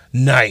see.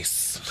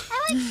 Nice.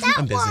 I like that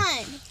I'm busy. one.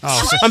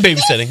 Oh, so I'm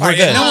babysitting. We're Right,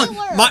 good.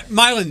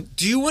 Mylan,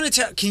 do you want to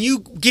tell? Can you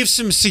give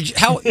some?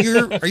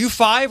 Are you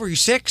 5? Are you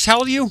 6? How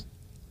old are you?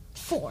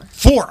 4.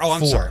 4. Oh,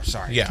 I'm 4.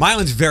 sorry. Yeah.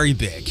 Mylan's very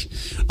big.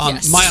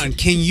 Yes. Mylan,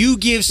 can you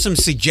give some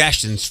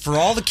suggestions for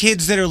all the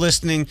kids that are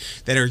listening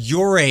that are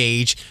your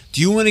age?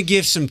 Do you want to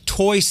give some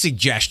toy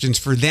suggestions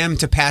for them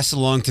to pass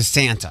along to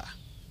Santa?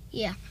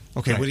 Yeah.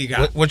 Okay, what do you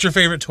got? What's your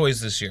favorite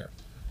toys this year?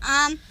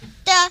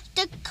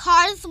 The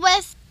cars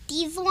with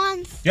these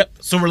ones. Yep.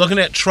 So we're looking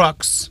at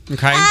trucks.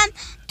 Okay.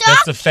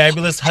 That's the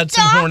fabulous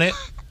Hudson Hornet.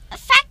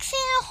 Foxy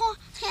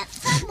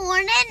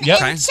Hornet.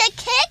 Yep. And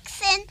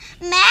Chick-Hicks and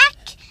Mac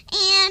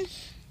and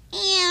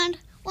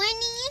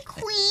Winnie and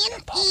Queen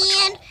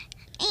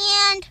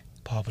and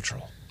Paw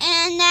Patrol.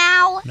 And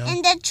now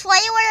in the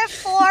trailer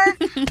for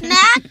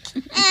Mac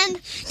and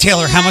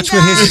Taylor, how much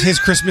would his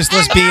Christmas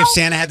list be if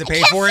Santa had to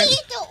pay for it?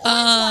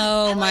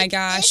 Oh my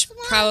gosh,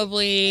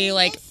 probably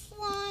like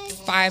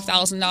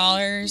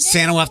 $5,000.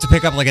 Santa will have to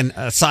pick up like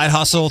a side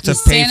hustle to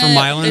pay for Santa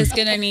Mylan. is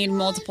gonna need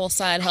multiple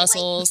side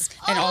hustles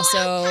and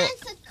also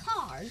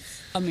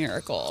a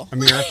miracle. A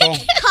miracle.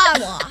 car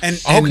wash.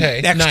 And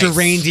Okay, extra nice.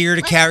 reindeer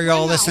to carry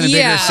all this in a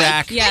bigger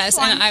sack Yes,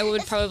 and I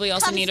would probably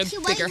also need a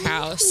bigger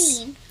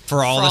house.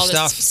 for all for the all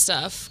stuff. this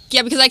stuff.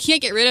 Yeah, because I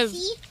can't get rid of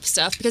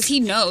stuff because he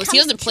knows. He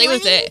doesn't play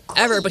with it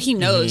ever, but he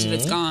knows if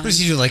it's gone. What does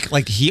he do?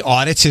 Like he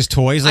audits his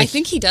toys? Like, I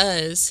think he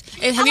does.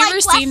 Have you ever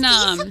seen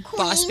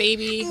Boss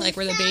Baby? Like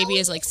where the baby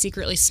is like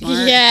secretly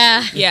smart?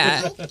 Yeah.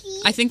 Yeah.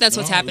 I think that's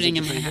what's happening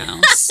in my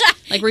house.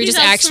 Like where he He's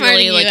just acts outsmarting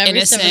really you like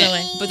every step of the way.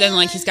 innocent, but then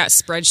like he's got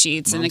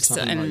spreadsheets and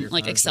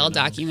Excel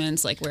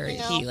documents like where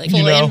he like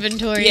Full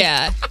inventory.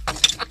 Yeah. And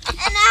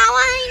now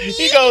I need.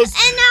 He goes.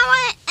 And now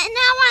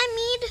I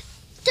need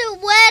the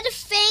red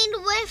fan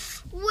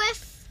with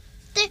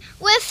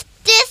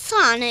this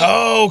on it.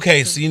 Oh,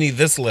 okay. So you need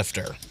this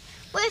lifter.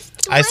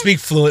 I speak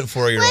fluent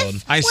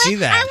 4-year-old. I see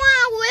that. I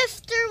want a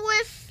lifter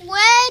with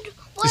red.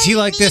 Is he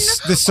like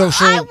this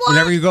social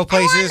whenever you go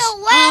places?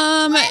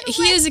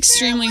 He is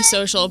extremely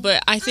social,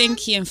 but I think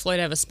he and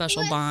Floyd have a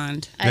special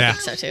bond. I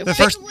think so too. The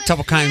first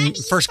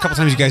couple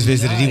times you guys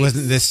visited, he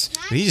wasn't this.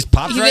 He just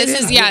popped right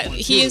in.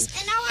 He is.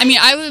 I mean,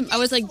 I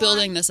was like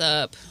building this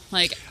up,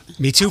 like.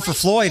 Me too for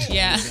Floyd.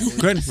 Yeah.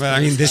 Good. Well, I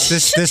mean,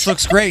 this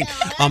looks great.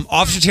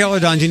 Officer Taylor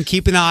Dungeon.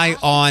 Keep an eye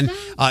on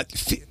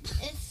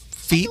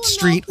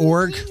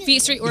FeetStreet.org.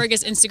 FeetStreet.org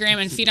is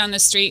Instagram and Feet on the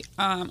Street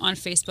on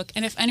Facebook.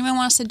 And if anyone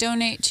wants to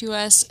donate to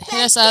us, hit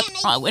us up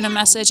in a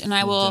message, and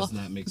I will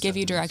give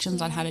you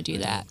directions on how to do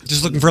that.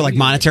 Just looking for like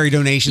monetary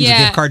donations or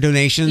gift card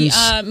donations.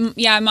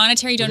 Yeah,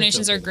 monetary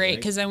donations are great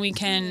because then we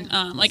can,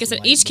 like I said,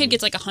 each kid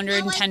gets like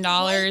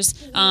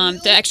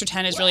 $110. The extra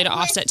 10 is really to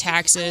offset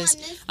taxes.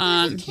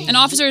 And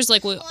officers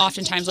like will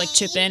oftentimes like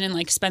chip in and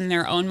like spend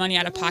their own money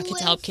out of pocket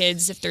to help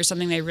kids if there's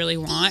something they really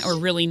want or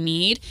really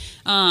need.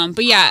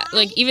 But yeah,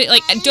 like even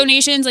like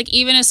donations, like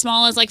even as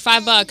small as like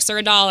 $5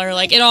 or $1,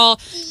 like it all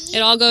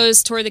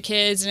goes toward the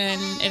kids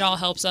and it all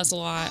helps us a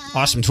lot.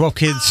 Awesome. 12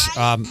 kids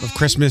of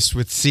Christmas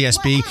with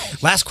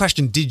CSB. Last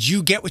question. Did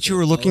you get what you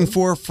were looking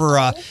for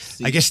I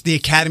guess the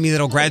academy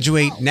that'll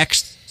graduate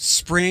next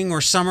spring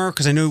or summer?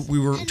 Because I know we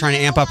were trying to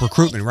amp up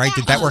recruitment, right?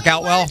 Did that work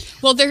out well?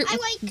 Well,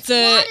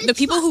 the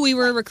people who we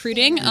were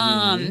recruiting,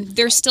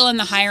 they're still in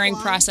the hiring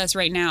process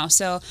right now.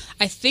 So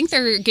I think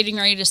they're getting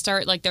ready to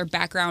start like their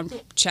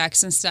background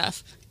checks and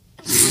stuff.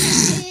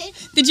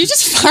 Did you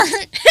just fart?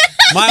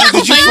 Mylan,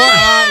 did you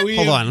fart? We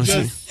Hold on. Let's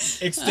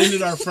just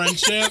extended our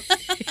friendship.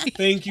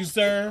 Thank you,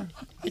 sir.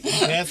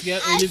 Yes,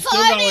 and it's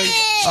still going.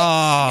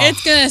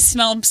 It's gonna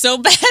smell so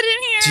bad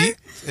in here.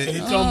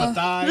 It's on my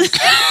thighs.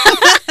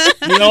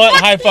 You know what?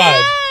 High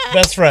five.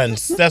 Best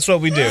friends. That's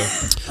what we do.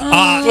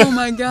 Oh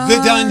my god. The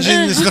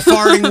dungeon is the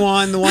farting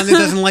one, the one that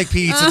doesn't like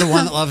pizza, the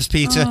one that loves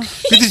pizza.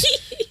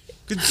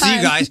 Good to see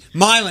you guys.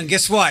 Mylan,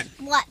 guess what?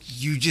 What?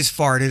 You just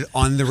farted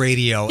on the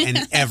radio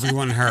and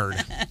everyone heard.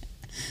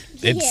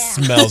 It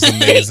smells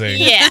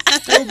amazing. Yeah.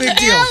 No big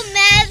deal.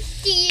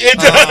 It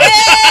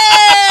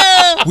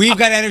does. We've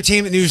got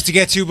entertainment news to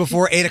get to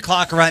before 8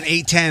 o'clock, around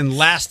 8:10.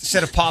 Last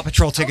set of Paw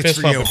Patrol tickets Fist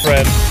for you. bump,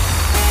 Fred.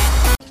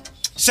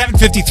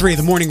 7:53,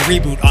 the morning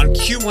reboot on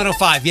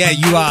Q105. Yeah,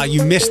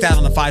 you missed out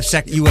on the 5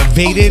 second. You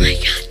evaded. Oh my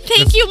God!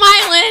 Thank you,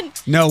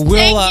 Mylan. No,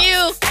 Thank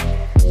you.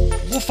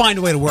 We'll find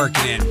a way to work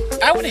it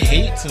in. I would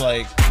hate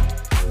to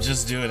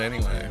just do it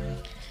anyway.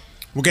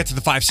 We'll get to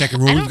the 5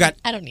 second rule.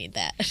 I don't need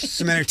that.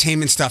 Some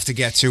entertainment stuff to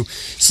get to.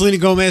 Selena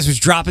Gomez was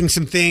dropping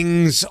some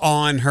things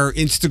on her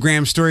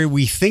Instagram story.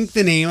 We think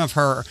the name of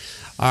her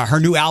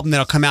new album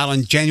that'll come out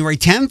on January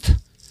 10th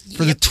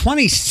for the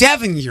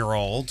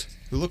 27-year-old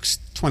who looks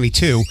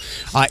 22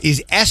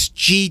 is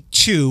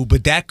SG2,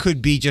 but that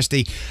could be just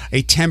a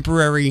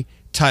temporary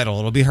title.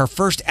 It'll be her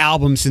first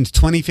album since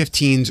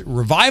 2015's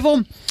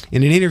Revival.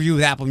 In an interview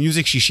with Apple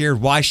Music, she shared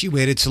why she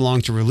waited so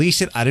long to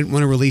release it. I didn't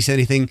want to release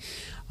anything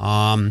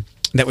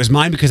that was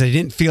mine because I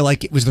didn't feel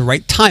like it was the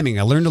right timing.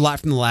 I learned a lot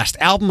from the last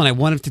album, and I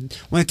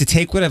wanted to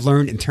take what I've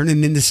learned and turn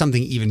it into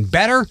something even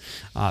better.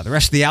 The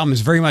rest of the album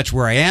is very much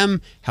where I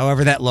am,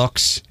 however that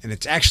looks, and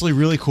it's actually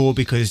really cool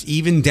because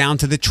even down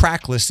to the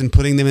track list and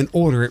putting them in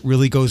order, it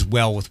really goes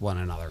well with one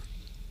another.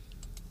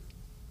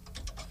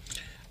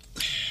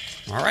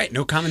 All right,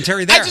 no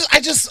commentary there.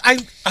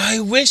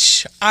 I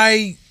wish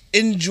I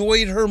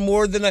enjoyed her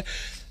more than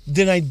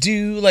I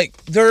do.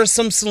 Like, there are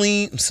some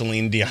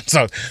Celine Dion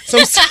songs,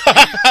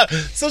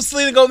 some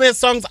Selena Gomez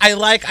songs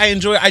I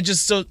enjoy. I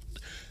just don't.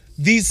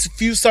 These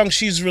few songs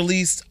she's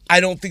released, I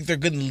don't think they're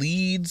good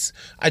leads.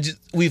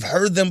 We've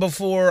heard them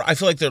before. I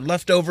feel like they're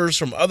leftovers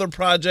from other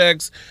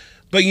projects.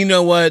 But you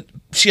know what?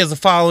 She has a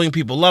following.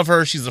 People love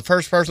her. She's the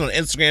first person on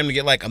Instagram to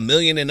get 1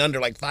 million in under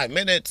 5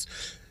 minutes.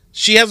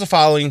 She has a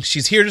following.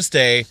 She's here to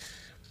stay.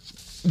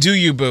 Do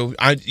you, boo?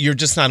 You're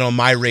just not on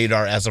my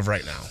radar as of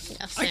right now.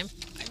 Yeah, same.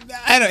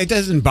 It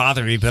doesn't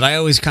bother me, but I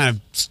always kind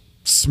of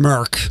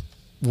smirk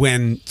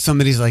when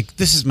somebody's like,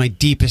 "This is my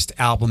deepest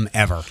album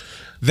ever."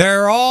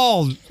 They're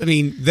all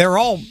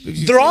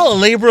a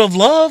labor of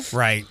love,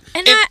 right?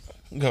 And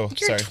you're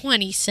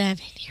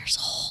 27 years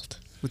old.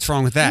 What's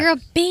wrong with that? You're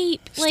a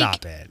babe.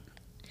 Stop it.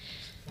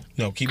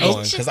 No, keep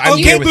going because I'm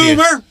here with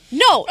boomer. you.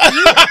 No,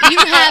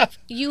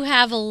 you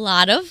have a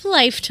lot of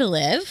life to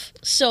live.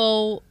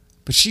 So,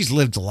 but she's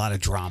lived a lot of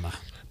drama.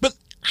 But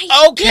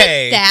I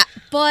get that,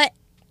 but.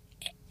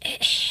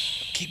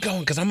 Keep going,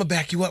 because I'm going to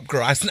back you up,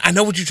 girl. I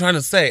know what you're trying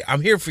to say.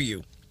 I'm here for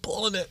you.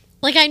 Pulling it.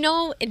 I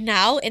know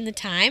now in the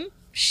time,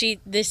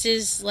 this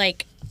is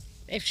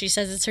if she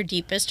says it's her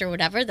deepest or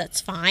whatever,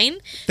 that's fine.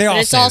 But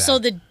it's also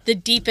the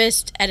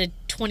deepest at a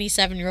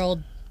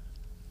 27-year-old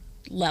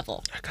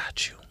level. I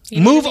got you.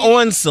 Move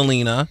on,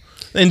 Selena.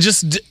 And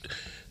just...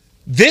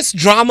 this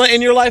drama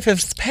in your life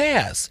has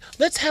passed.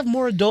 Let's have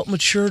more adult,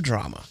 mature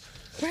drama.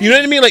 Right. You know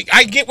what I mean?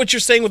 I get what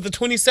you're saying with the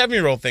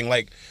 27-year-old thing.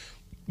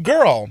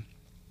 Girl...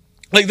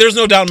 there's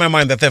no doubt in my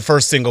mind that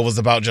first single was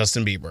about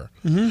Justin Bieber.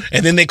 Mm-hmm.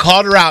 And then they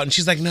called her out, and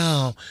she's like,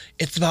 no,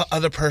 it's about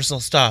other personal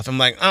stuff. I'm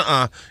like,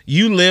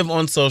 you live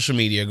on social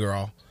media,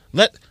 girl.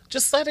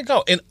 Just let it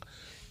go. And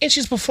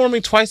she's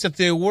performing twice at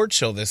the award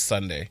show this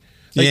Sunday.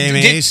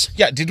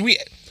 Did we...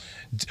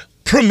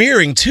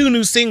 premiering 2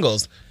 new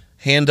singles.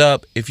 Hand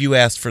up if you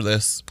asked for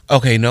this.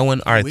 Okay, no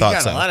one? All right,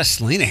 thought so. We got a lot of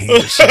Selena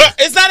haters.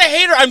 It's not a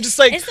hater. I'm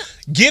just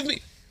give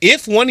me...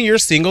 If one of your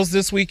singles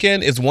this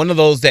weekend is one of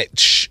those that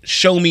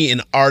show me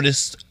an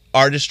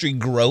artistry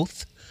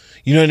growth,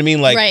 you know what I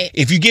mean? Right.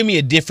 If you give me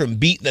a different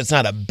beat that's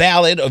not a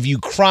ballad of you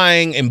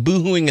crying and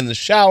boohooing in the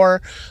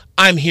shower,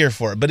 I'm here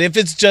for it. But if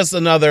it's just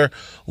another,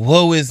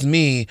 woe is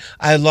me,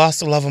 I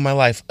lost the love of my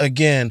life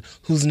again,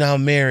 who's now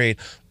married,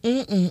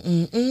 you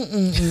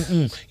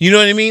know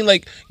what I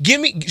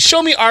mean?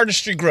 Show me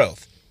artistry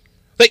growth.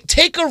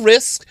 Take a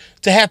risk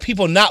to have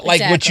people not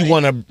like what you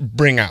want to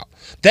bring out.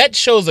 That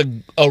shows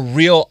a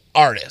real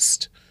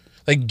artist.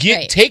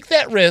 Take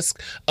that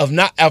risk of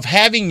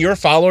having your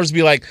followers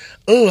be like,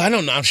 oh, I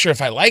don't know, I'm sure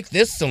if I like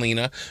this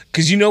Selena,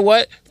 because you know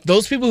what?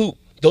 Those people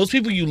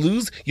you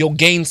lose, you'll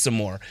gain some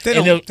more.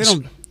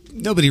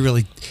 Nobody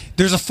really.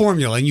 There's a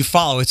formula and you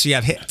follow it, so you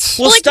have hits.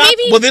 Well, stop.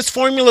 Well, this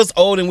formula's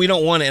old and we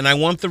don't want it, and I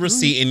want the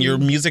receipt, and your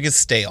music is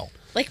stale.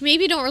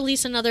 Maybe don't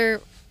release another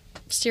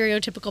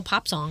stereotypical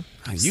pop song.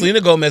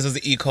 Selena Gomez is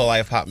the E. coli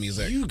of pop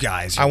music. You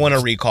guys, I want a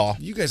recall.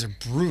 You guys are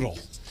brutal.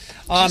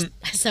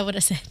 Is that what I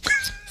said?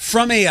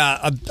 From a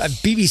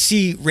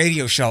BBC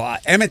radio show,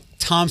 Emmett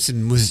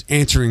Thompson was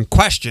answering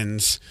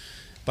questions,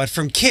 but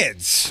from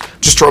kids.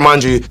 Just to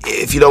remind you,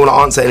 if you don't want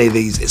to answer any of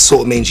these, it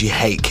sort of means you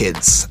hate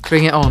kids.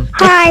 Bring it on.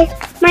 Hi,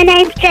 my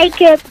name's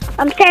Jacob.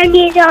 I'm 7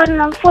 years old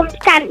and I'm from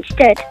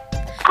Stansted.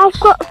 I've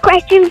got a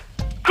question.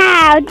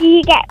 How do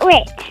you get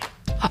rich?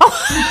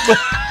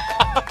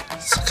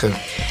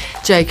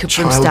 Jacob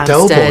from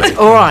Stansted.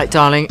 All right,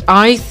 darling.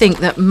 I think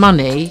that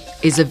money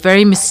is a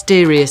very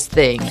mysterious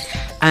thing.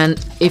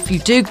 And if you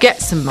do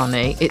get some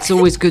money, it's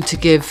always good to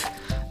give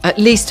at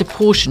least a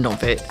portion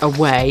of it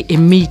away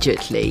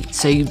immediately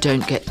so you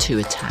don't get too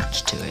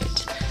attached to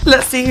it.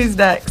 Let's see who's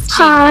next.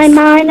 Hi,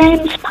 my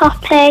name's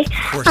Poppy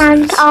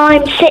and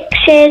I'm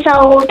 6 years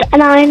old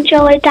and I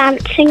enjoy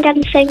dancing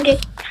and singing.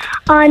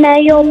 I know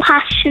you're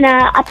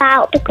passionate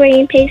about the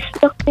Greenpeace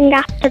looking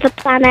after the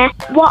planet.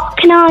 What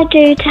can I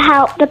do to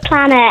help the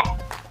planet?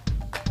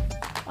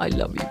 I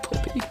love you,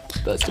 Poppy.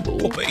 First of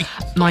all,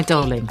 my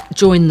darling,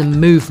 join the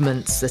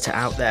movements that are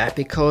out there,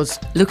 because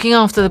looking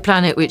after the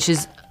planet, which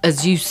is,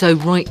 as you so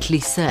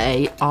rightly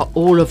say, are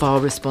all of our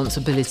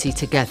responsibility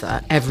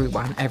together.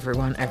 Everyone. I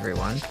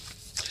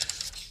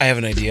have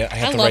an idea. I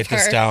have to write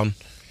this down.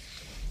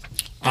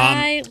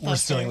 We're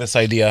stealing this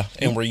idea,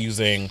 and we're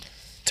using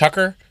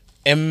Tucker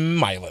and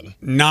Mylan.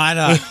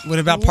 Not, what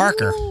about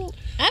Parker?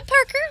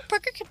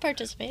 Parker could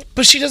participate.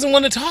 But she doesn't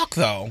want to talk,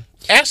 though.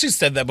 Ashley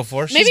said that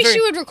before. Maybe she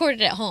would record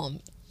it at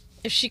home.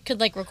 If she could,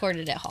 record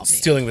it at home. Maybe.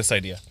 Stealing this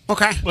idea.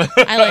 Okay.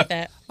 I like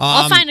that.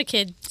 I'll find a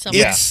kid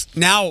somewhere. It's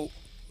now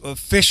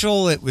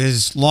official. It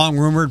was long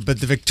rumored, but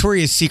the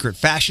Victoria's Secret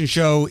fashion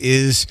show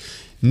is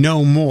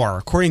no more.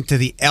 According to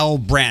the L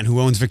brand,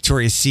 who owns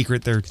Victoria's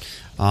Secret, their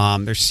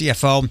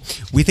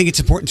CFO, we think it's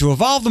important to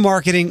evolve the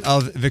marketing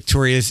of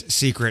Victoria's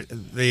Secret.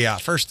 The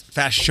first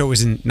fashion show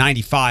was in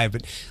 '95,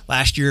 but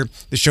last year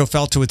the show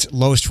fell to its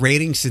lowest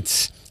rating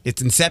since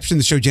its inception.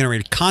 The show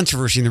generated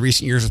controversy in the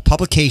recent years with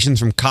publications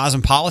from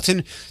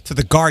Cosmopolitan to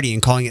The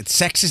Guardian calling it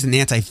sexist and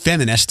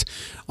anti-feminist.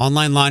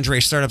 Online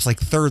lingerie startups like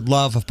Third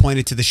Love have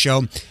pointed to the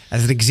show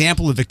as an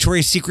example of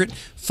Victoria's Secret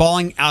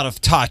falling out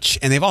of touch,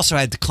 and they've also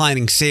had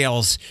declining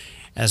sales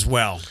as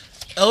well.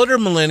 Elder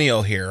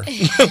millennial here.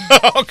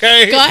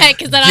 Okay. Go ahead,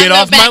 because then Get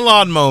off my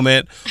lawn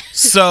moment.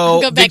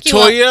 So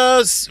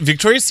Victoria's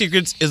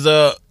Secrets is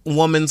a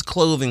woman's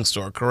clothing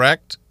store,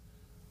 correct?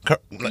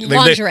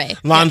 Lingerie.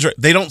 Lingerie.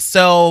 They don't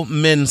sell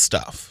men's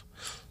stuff.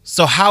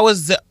 So how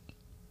is that?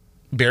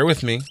 Bear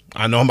with me.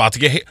 I know I'm about to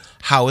get hit.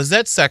 How is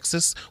that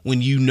sexist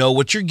when you know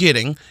what you're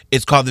getting?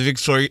 It's called the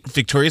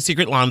Victoria's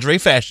Secret Lingerie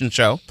Fashion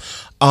Show.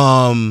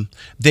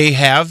 They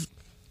have.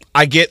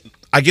 I get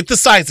the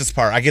sizes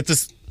part. I get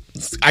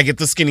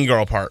the skinny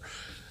girl part.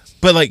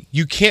 But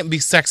you can't be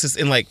sexist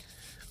in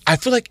I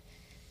feel like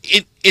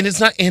it. And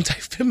it's not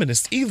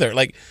anti-feminist either.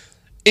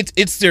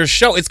 It's their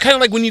show. It's kind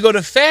of like when you go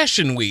to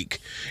Fashion Week,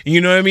 you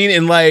know what I mean?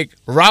 And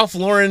Ralph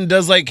Lauren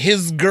does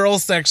his girl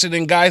section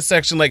and guy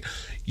section.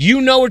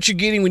 You know what you're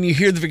getting when you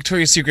hear the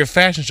Victoria's Secret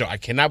fashion show. I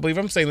cannot believe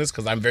I'm saying this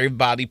because I'm very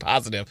body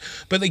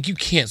positive, but you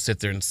can't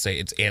sit there and say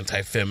it's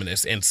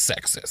anti-feminist and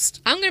sexist.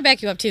 I'm going to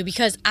back you up too,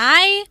 because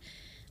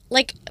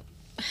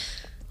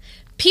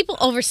people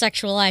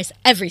over-sexualize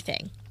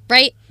everything,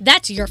 right?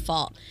 That's your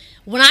fault.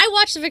 When I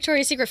watch the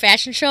Victoria's Secret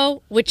fashion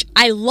show, which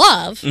I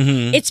love,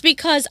 it's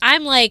because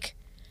I'm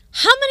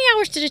how many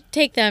hours did it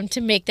take them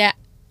to make that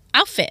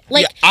outfit?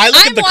 I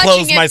look at the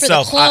clothes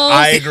myself.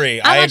 I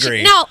agree. I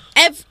agree. Now,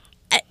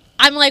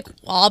 I'm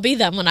I'll be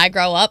them when I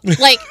grow up.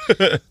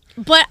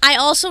 But I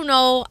also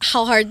know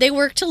how hard they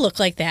work to look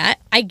like that.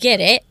 I get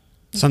it.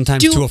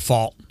 Sometimes to a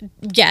fault.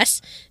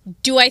 Yes.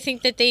 Do I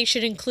think that they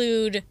should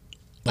include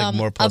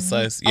more plus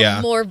size? Yeah.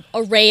 A more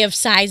array of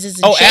sizes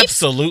and shapes?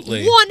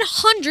 Absolutely.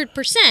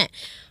 100%.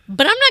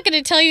 But I'm not going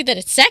to tell you that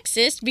it's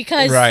sexist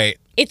because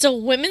it's a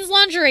women's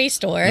lingerie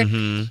store.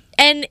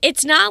 And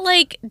it's not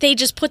like they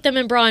just put them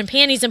in bra and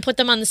panties and put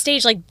them on the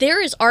stage.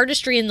 There is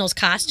artistry in those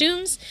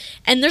costumes,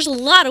 and there's a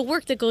lot of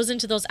work that goes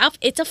into those outfits.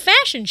 It's a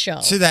fashion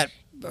show. So that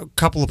a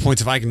couple of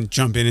points, if I can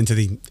jump into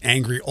the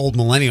angry old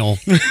millennial.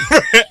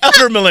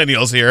 Other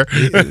millennials here.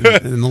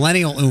 The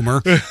millennial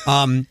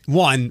Umer.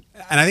 One,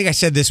 and I think I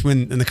said this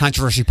when the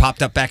controversy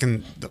popped up back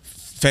in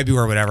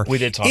February or whatever. We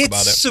did talk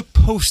about it. It's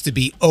supposed to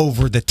be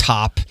over the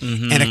top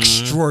and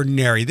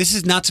extraordinary. This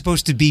is not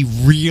supposed to be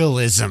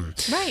realism.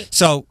 Right.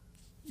 So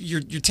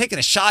you're taking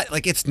a shot.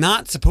 It's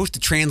not supposed to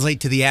translate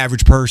to the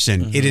average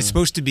person. It is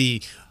supposed to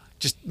be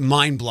just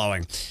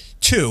mind-blowing.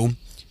 Two,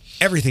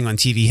 everything on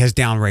TV has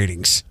down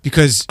ratings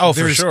because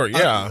for sure,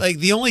 yeah.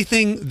 The only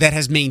thing that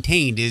has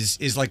maintained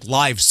is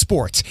live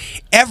sports.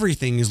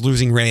 Everything is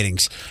losing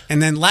ratings.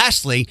 And then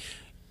lastly,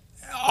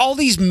 all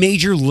these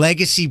major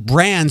legacy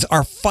brands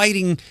are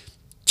fighting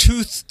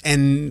tooth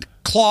and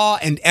claw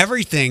and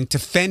everything to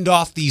fend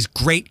off these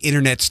great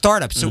internet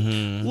startups. So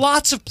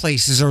lots of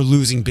places are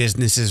losing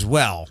business as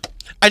well.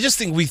 I just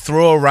think we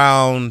throw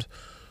around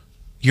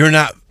you're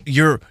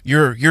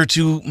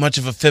too much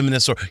of a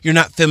feminist, or you're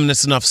not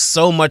feminist enough,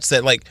 so much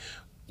that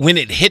when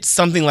it hits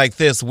something like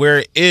this where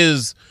it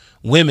is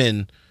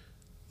women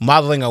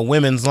modeling a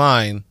women's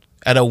line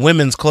at a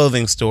women's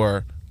clothing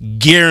store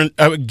geared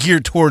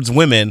towards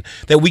women,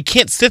 that we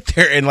can't sit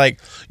there and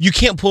you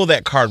can't pull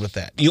that card with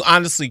that. You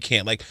honestly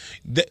can't.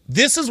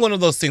 This is one of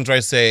those things where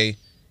I say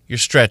you're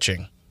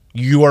stretching,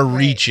 you are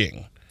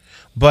reaching,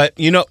 but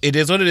it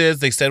is what it is.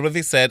 They said what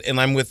they said, and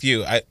I'm with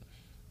you.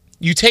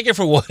 You take it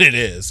for what it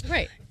is,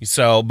 right?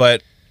 So,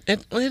 but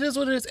it is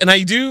what it is, and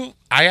I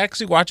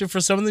actually watch it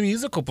for some of the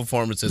musical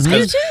performances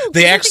because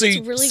they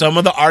actually some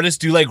of the artists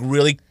do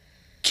really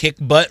kick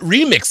butt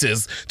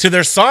remixes to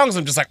their songs.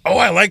 I'm just oh,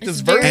 I like this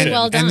version.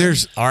 Well done. And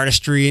there's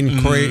artistry and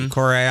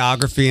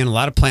choreography and a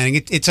lot of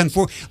planning. It's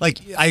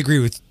unfortunate. I agree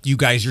with you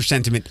guys, your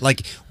sentiment.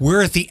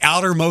 We're at the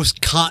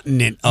outermost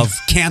continent of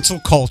cancel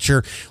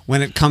culture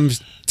when it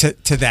comes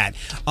to that.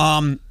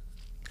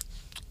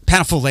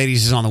 Panelful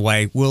Ladies is on the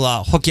way. We'll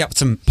hook you up with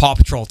some Paw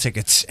Patrol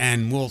tickets,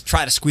 and we'll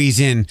try to squeeze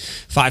in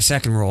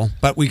 5-second rule.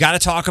 But we got to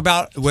talk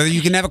about whether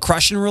you can have a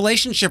crush in a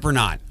relationship or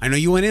not. I know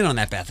you went in on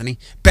that, Bethany.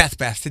 Beth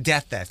to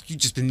death. You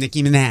just been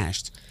Nicki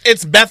Minaj.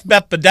 It's Beth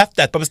to death,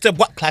 but still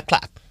what?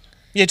 Clap.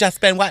 You just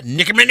been what?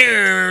 Nicki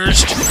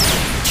Minaj.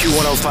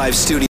 Q105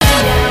 Studio.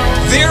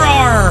 There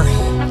are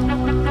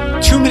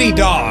too many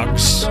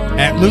dogs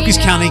at Lucas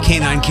County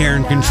Canine Care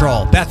and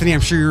Control. Bethany,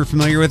 I'm sure you're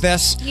familiar with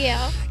this.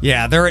 Yeah.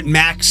 Yeah, they're at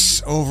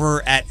Max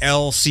over at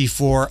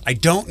LC4. I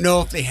don't know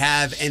if they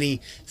have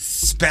any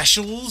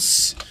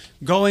specials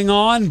going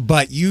on,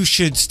 but you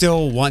should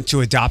still want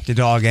to adopt a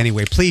dog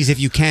anyway. Please,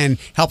 if you can,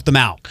 help them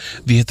out.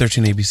 Via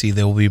 13 ABC,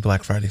 there will be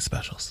Black Friday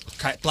specials.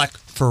 Okay, Black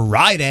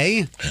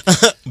Friday.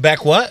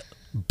 Back what?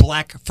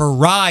 Black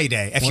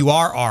Friday.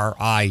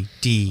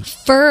 F-U-R-R-I-D.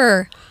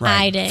 Fur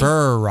Right. Friday.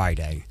 Fur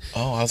Friday.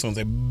 Oh, I was going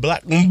to say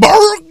Black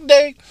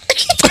Birthday.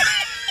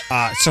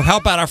 So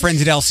help out our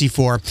friends at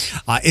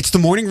LC4. It's the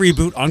morning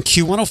reboot on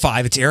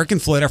Q105. It's Eric and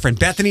Floyd. Our friend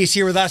Bethany is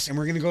here with us, and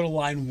we're going to go to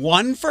line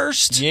 1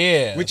 first.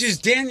 Yeah. Which is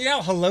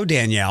Danielle. Hello,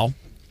 Danielle.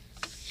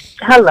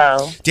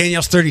 Hello.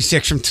 Danielle's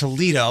 36 from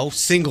Toledo,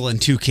 single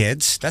and 2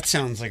 kids. That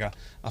sounds like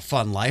a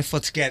fun life.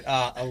 Let's get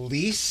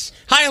Elise.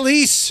 Hi,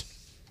 Elise.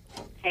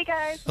 Hey,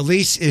 guys.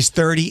 Elise is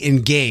 30,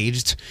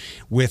 engaged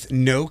with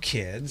no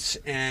kids.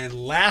 And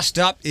last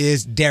up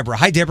is Deborah.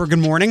 Hi, Deborah. Good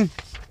morning.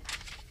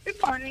 Good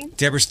morning.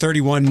 Deborah's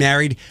 31,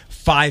 married,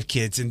 5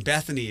 kids. And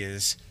Bethany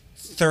is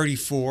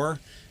 34,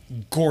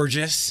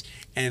 gorgeous,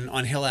 and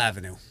on Hill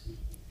Avenue.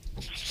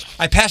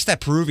 I passed that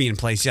Peruvian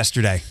place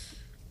yesterday.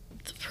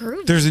 The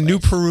Peruvian There's a new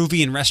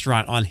Peruvian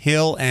restaurant on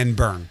Hill and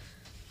Burn.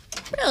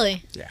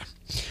 Really? Yeah.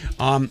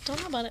 Don't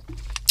know about it.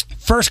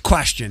 First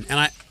question,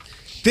 and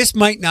this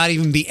might not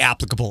even be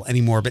applicable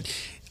anymore, but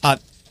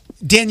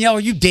Danielle, are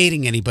you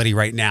dating anybody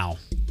right now?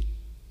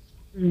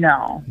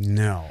 No.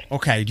 No.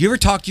 Okay. Do you ever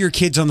talk to your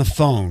kids on the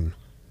phone?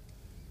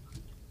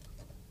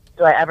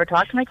 Do I ever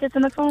talk to my kids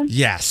on the phone?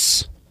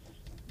 Yes.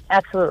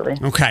 Absolutely.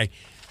 Okay.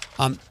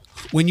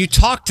 When you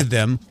talk to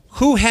them,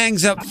 who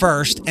hangs up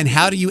first, and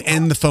how do you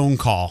end the phone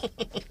call?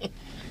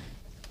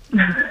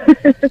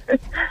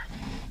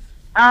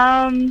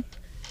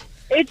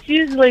 It's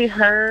usually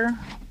her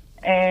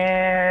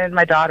and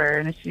my daughter,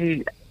 and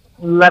she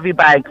love you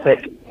bye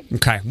quick.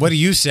 Okay. What do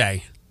you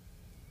say?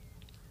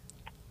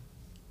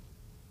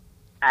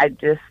 I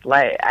just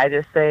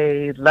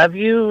say love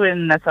you,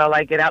 and that's all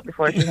I get out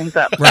before she hangs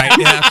up. Right.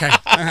 Yeah. Okay.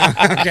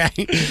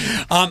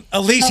 Okay.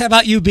 Elise, how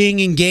about you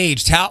being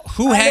engaged?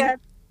 I'm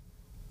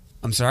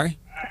sorry.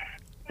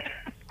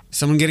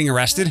 Someone getting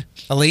arrested?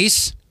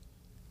 Elise?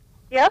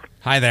 Yep.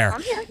 Hi there.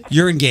 I'm here.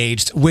 You're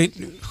engaged.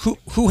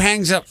 Who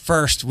hangs up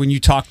first when you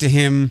talk to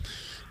him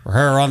or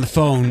her on the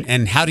phone,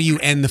 and how do you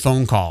end the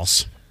phone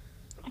calls?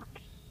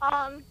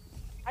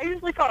 I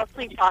usually fall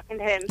asleep talking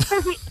to him,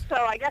 so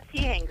I guess he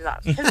hangs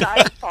up because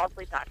I fall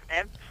asleep talking to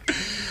him.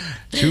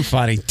 Too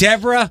funny.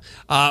 Deborah,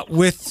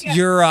 with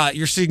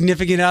your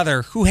significant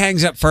other, who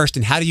hangs up first,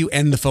 and how do you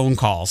end the phone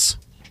calls?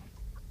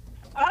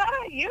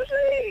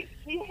 Usually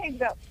he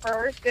hangs up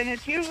first, and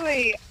it's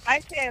usually I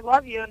say I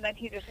love you, and then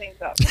he just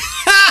hangs up.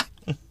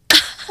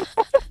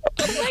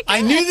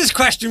 I knew this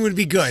question would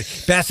be good.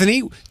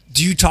 Bethany,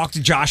 do you talk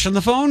to Josh on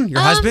the phone, your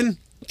husband?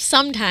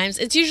 Sometimes.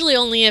 It's usually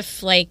only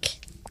if, like,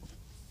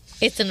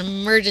 it's an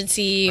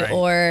emergency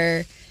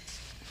or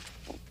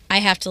I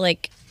have to,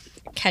 like,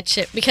 catch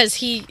it. Because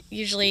he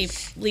usually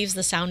leaves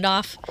the sound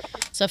off.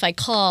 So if I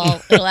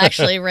call, it'll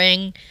actually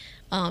ring.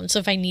 So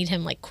if I need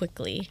him, like,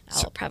 quickly,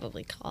 I'll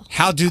probably call.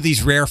 How do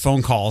these rare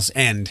phone calls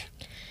end?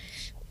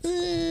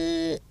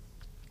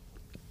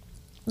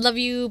 Love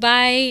you,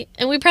 bye.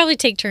 And we probably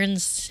take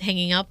turns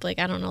hanging up. Like,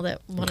 I don't know that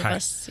one of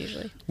us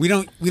usually. We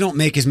don't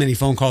make as many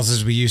phone calls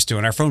as we used to,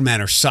 and our phone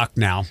manners suck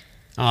now.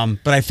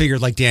 But I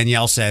figured, like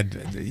Danielle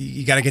said,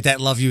 you got to get that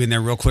love you in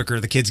there real quick, or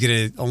the kids get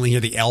to only hear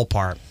the L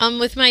part.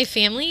 With my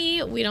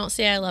family, we don't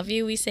say I love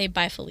you. We say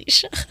bye,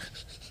 Felicia.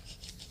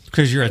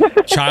 Because you're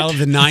a child of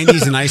the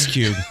 90s and Ice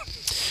Cube.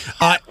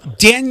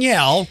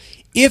 Danielle,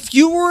 if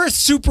you were a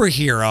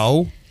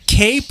superhero,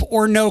 cape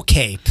or no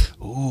cape?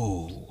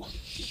 Ooh.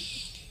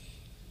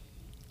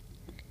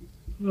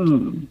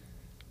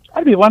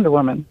 I'd be Wonder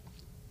Woman.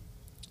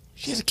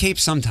 She has a cape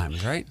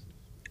sometimes, right?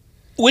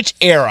 Which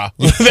era?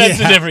 That's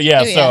the difference.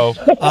 Yeah, so.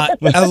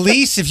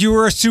 Elise, if you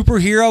were a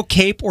superhero,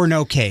 cape or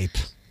no cape?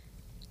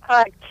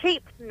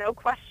 Cape, no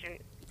question.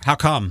 How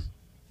come?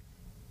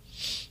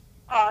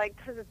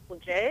 Because it's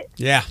legit.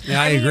 Yeah,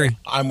 I agree.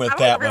 I'm with I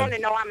that want everyone one. to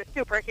know I'm a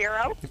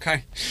superhero.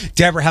 Okay.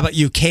 Deborah, how about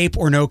you? Cape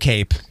or no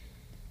cape?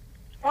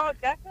 Well,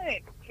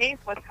 definitely cape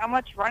with how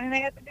much running I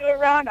have to do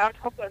around. I would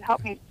hope it would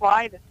help me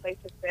fly this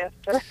places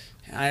faster.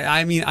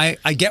 I mean,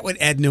 I get what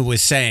Edna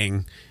was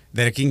saying,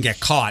 that it can get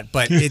caught,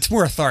 but it's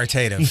more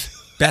authoritative.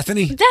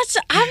 Bethany?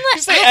 I'm like...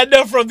 You say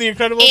Edna from The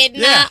Incredibles?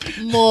 Edna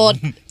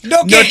Mode.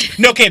 No cape.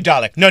 No cape,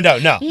 darling. No.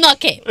 No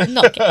cape.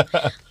 No cape.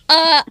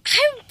 I'm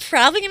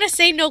probably going to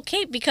say no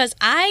cape because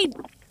I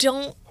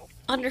don't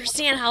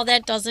understand how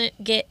that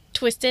doesn't get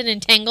twisted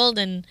and tangled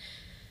and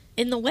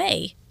in the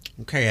way.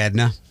 Okay,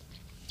 Edna.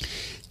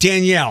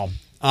 Danielle,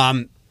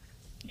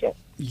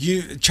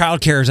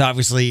 childcare is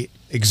obviously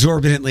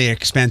exorbitantly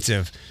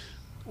expensive.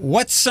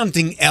 What's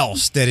something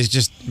else that is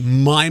just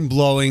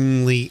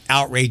mind-blowingly,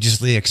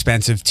 outrageously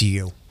expensive to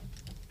you?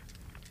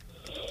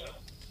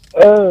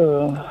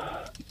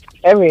 Oh,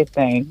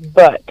 everything,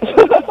 but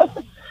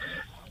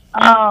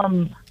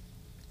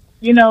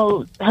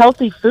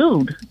healthy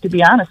food. To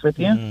be honest with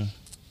you,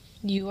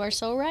 You are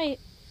so right.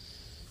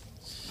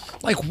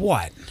 Like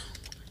what?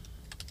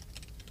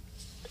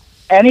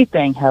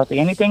 Anything healthy,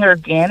 anything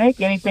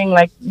organic, anything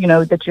that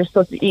you're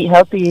supposed to eat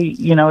healthy.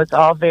 It's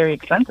all very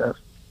expensive.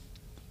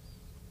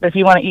 But if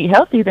you want to eat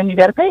healthy, then you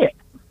got to pay it.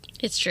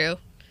 It's true.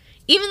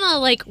 Even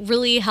the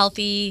really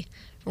healthy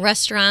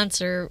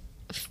restaurants or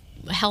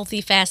healthy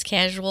fast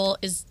casual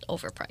is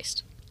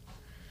overpriced.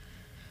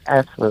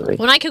 Absolutely.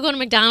 When I could go to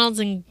McDonald's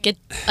and get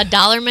a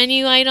 $1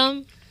 menu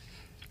item.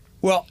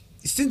 Well,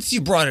 since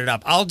you brought it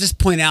up, I'll just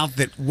point out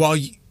that while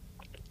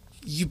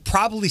you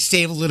probably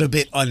save a little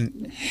bit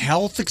on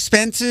health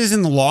expenses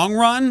in the long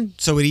run,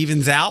 so it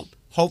evens out,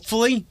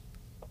 hopefully.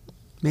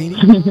 Maybe.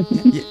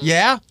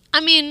 Yeah? I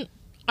mean,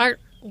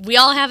 we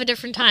all have a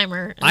different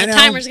timer. And the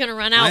timer's going to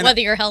run out whether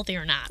you're healthy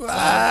or not.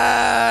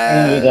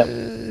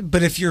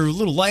 But if you're a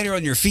little lighter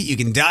on your feet, you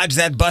can dodge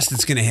that bus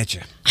that's going to hit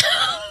you.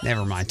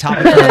 Never mind.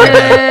 Topic for another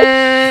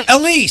day.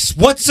 Elise,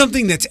 what's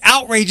something that's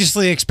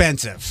outrageously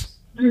expensive?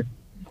 The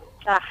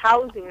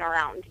housing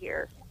around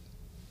here.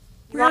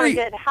 You want to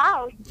get a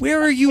house.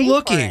 Where are you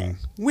looking?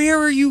 Where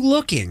are you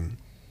looking?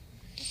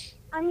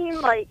 I mean,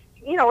 a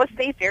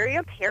safe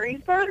area,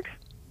 Perrysburg.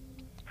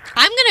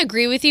 I'm going to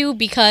agree with you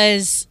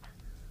because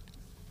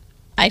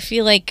I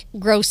feel like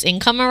gross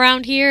income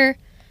around here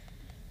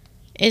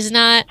is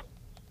not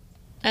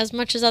as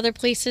much as other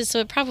places, so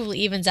it probably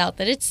evens out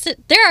that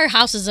there are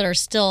houses that are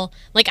still,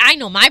 I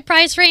know my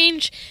price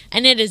range,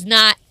 and it is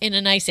not in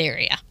a nice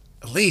area.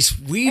 At least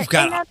we've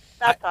got...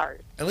 That's ours.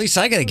 At least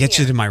I got to get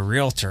you to my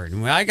realtor.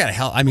 I got to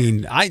help. I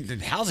mean,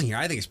 housing here,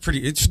 I think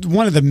it's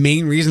one of the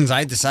main reasons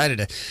I decided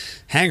to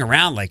hang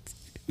around.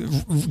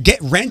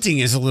 Renting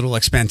is a little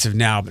expensive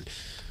now, but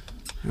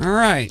all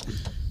right.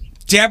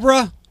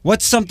 Deborah,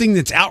 what's something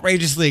that's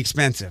outrageously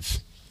expensive?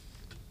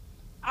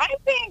 I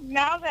think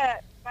now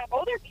that my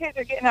older kids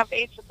are getting of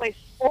age to play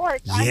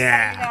sports, I'm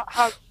finding out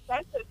how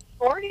expensive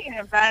sporting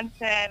events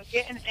and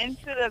getting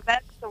into the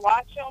events to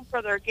watch them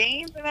for their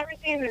games and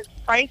everything is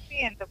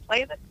pricey, and to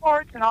play the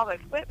sports and all the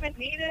equipment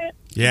needed.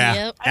 Yeah.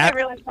 Yep. I didn't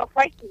realize how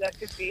pricey that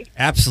could be.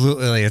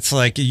 Absolutely. It's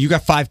like you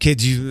got 5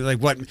 kids.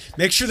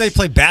 Make sure they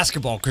play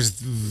basketball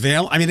because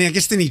I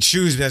guess they need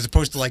shoes as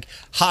opposed to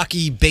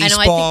hockey,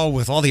 baseball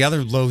with all the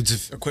other loads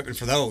of equipment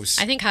for those.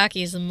 I think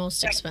hockey is the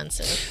most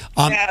expensive.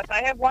 Yes,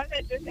 I have one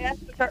that just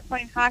asked to start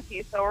playing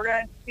hockey, so we're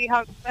going to see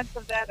how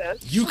expensive that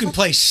is. You can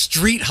play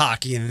street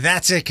hockey, and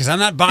that's it because I'm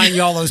not buying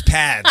you all those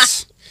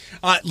pads.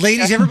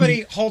 Ladies,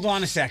 everybody, hold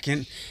on a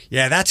second.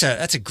 Yeah, that's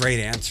a great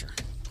answer.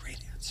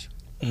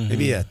 Mm-hmm.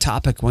 Maybe a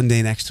topic one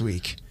day next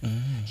week.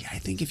 Mm-hmm. Yeah, I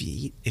think if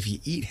you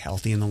eat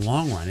healthy in the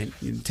long run,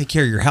 you take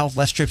care of your health,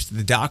 less trips to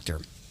the doctor.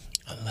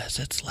 Unless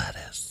it's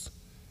lettuce.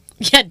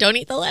 Yeah, don't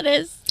eat the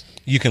lettuce.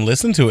 You can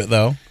listen to it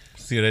though.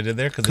 See what I did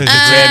there? Because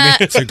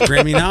it's a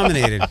Grammy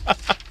nominated.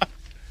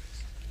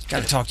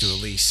 Got to talk to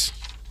Elise.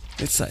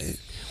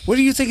 What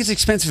do you think is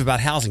expensive about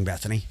housing,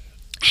 Bethany?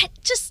 I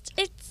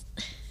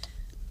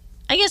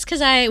guess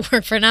because I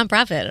work for a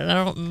nonprofit and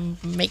I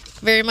don't make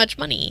very much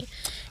money.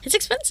 It's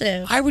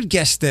expensive. I would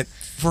guess that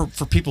for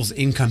people's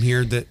income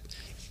here, that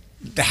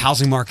the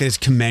housing market is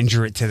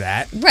commensurate to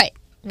that. Right.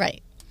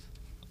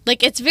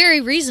 It's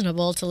very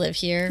reasonable to live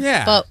here.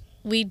 Yeah. But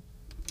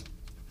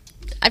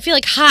I feel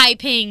like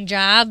high-paying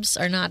jobs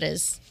are not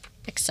as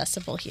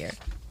accessible here.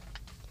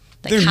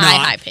 They're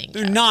high-paying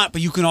They're jobs. not,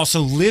 but you can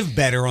also live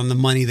better on the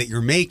money that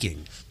you're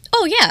making.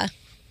 Oh, yeah.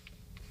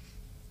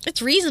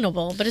 It's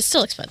reasonable, but it's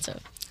still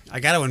expensive. I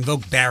got to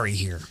invoke Barry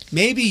here.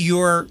 Maybe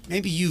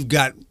you've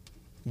got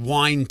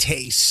wine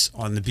tastes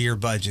on the beer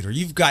budget, or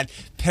you've got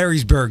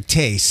Perrysburg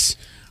tastes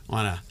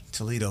on a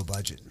Toledo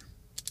budget.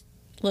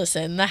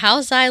 Listen, the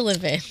house I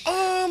live in.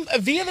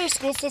 Via their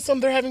school system,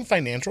 they're having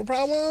financial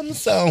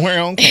problems, so we're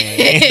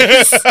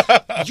okay.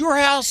 Your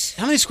house,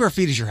 how many square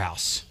feet is your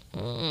house?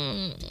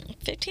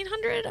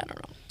 1,500? I don't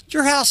know.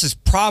 Your house is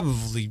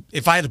probably,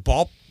 if I had a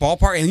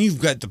ballpark, and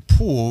you've got the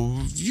pool,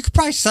 you could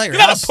probably sell your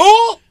house. You got a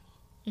pool?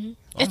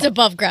 Mm-hmm. It's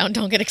above ground.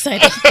 Don't get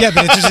excited. Yeah,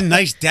 but it's just a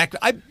nice deck.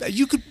 I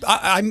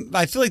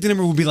feel like the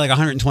number would be like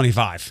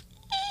 125.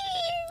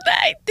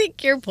 I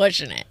think you're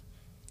pushing it.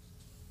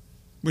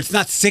 It's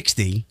not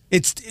 60.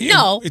 It's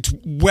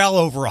well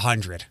over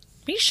 100.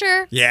 Are you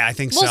sure? Yeah, I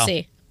think we'll so.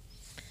 See.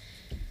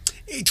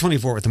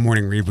 824 with the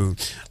morning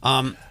reboot.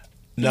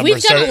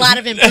 We've done a lot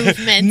of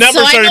improvements.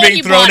 Numbers started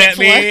being thrown at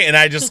me, for. and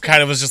I just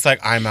kind of was just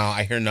like, I'm out.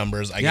 I hear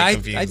numbers. I get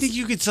confused. I think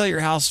you could sell your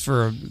house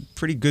for a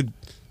pretty good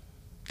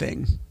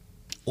thing.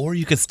 Or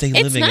you could stay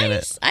living in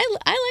it. I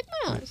like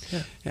my house.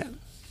 Yeah.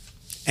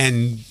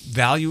 And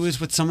value is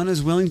what someone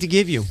is willing to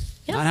give you,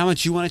 not how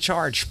much you want to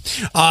charge.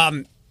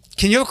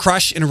 Can you have a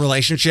crush in a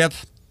relationship?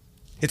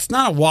 It's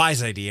not a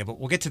wise idea, but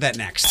we'll get to that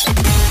next.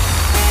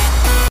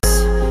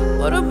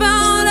 What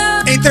about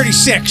us?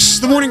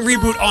 8:36, the morning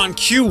reboot on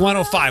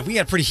Q105. We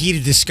had a pretty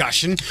heated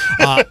discussion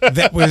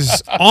that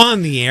was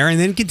on the air and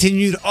then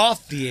continued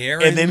off the air.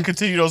 And then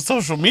continued on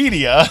social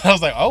media. I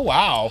was like, oh,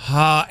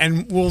 wow.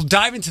 And we'll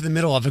dive into the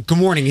middle of it. Good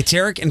morning. It's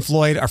Eric and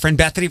Floyd. Our friend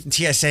Bethany from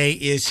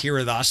TSA is here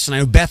with us. And I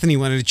know Bethany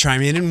wanted to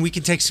chime in, and we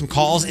can take some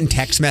calls and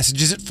text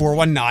messages at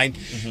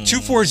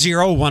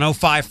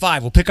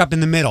 419-240-1055. We'll pick up in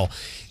the middle.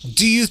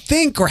 Do you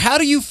think, or how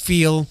do you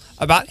feel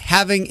about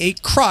having a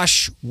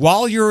crush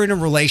while you're in a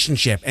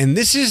relationship? And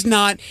this is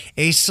not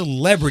a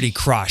celebrity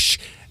crush.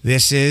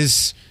 This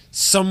is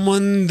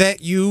someone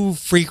that you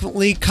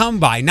frequently come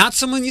by. Not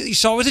someone you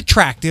saw was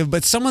attractive,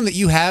 but someone that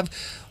you have.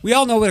 We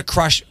all know what a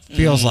crush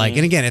feels like.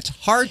 And again, it's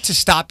hard to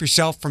stop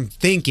yourself from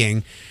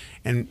thinking.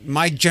 And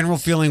my general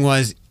feeling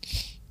was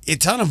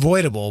it's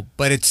unavoidable,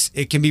 but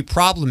it can be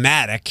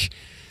problematic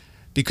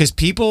because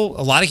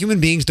a lot of human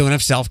beings don't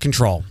have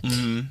self-control.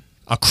 Mm-hmm.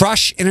 A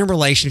crush in a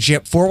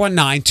relationship,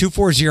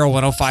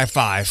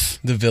 419-240-1055.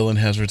 The villain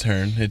has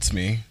returned. It's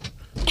me.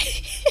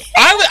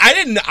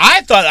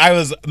 I thought I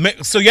was,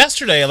 so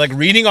yesterday, like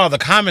reading all the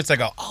comments, I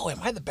go, oh, am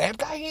I the bad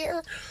guy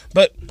here?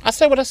 But I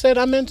said what I said,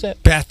 I meant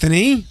it.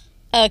 Bethany?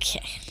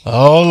 Okay.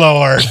 Oh,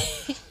 Lord.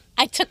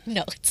 I took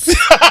notes.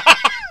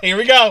 Here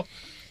we go.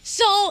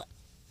 So,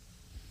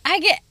 I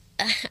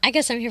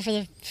guess I'm here for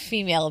the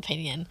female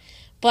opinion,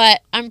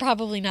 but I'm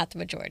probably not the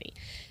majority.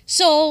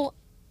 So,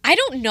 I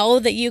don't know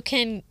that you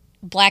can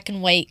black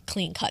and white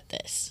clean cut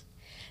this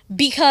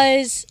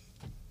because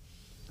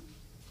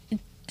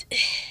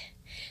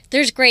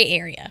there's gray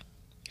area.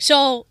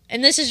 So,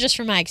 and this is just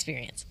from my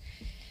experience.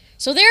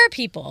 So there are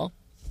people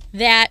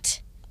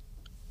that,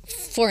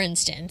 for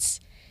instance,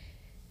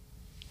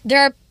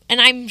 and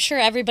I'm sure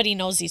everybody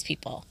knows these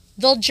people,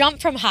 they'll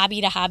jump from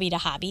hobby to hobby to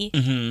hobby.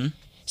 Mm-hmm.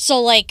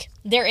 So like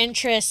their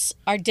interests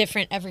are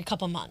different every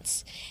couple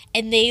months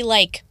and they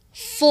like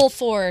full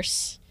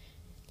force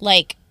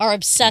like are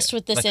obsessed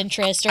with this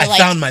interest, or I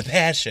found my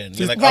passion.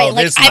 You're like, right, oh,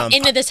 like this I'm month.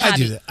 into this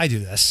hobby. I do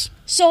this.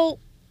 So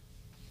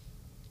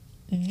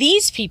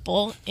these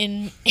people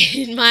in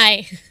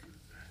my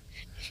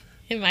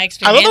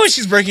experience, I love the way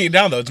she's breaking it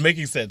down, though. It's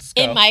making sense.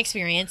 In my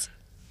experience,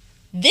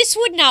 this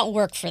would not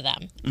work for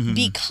them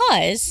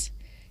because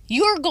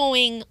you're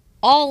going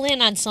all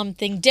in on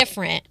something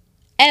different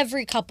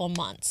every couple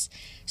months.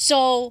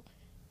 So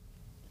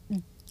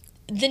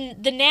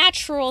the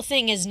natural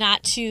thing is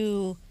not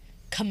to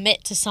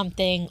commit to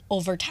something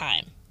over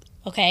time.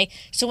 Okay?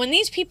 So when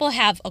these people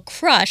have a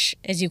crush,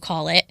 as you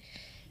call it,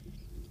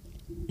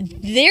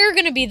 they're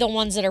going to be the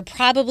ones that are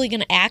probably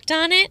going to act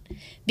on it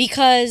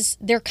because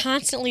they're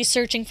constantly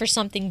searching for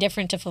something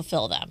different to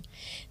fulfill them.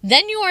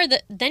 Then you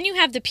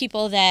have the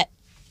people that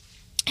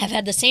have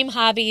had the same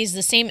hobbies,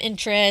 the same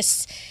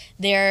interests,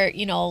 they're,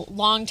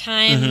 long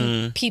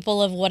time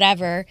people of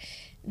whatever.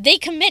 They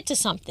commit to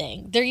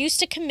something. They're used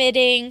to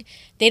committing.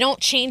 They don't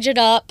change it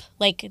up.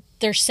 Like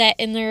they're set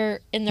in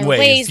their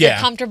ways. Yeah. They're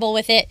comfortable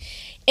with it.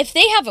 If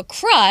they have a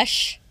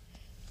crush,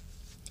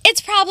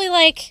 it's probably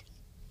like,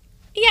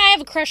 yeah, I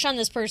have a crush on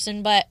this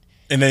person, but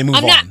and they move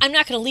on. I'm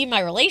not going to leave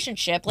my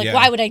relationship. Like,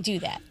 why would I do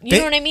that? You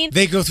know what I mean?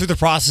 They go through the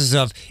process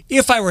of,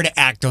 if I were to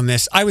act on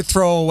this, I would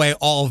throw away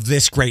all of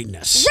this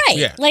greatness. Right.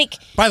 Yeah. Like,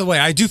 by the way,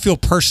 I do feel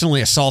personally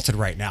assaulted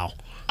right now.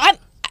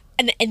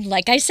 And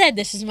like I said,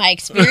 this is my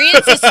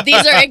experience.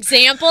 These are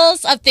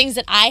examples of things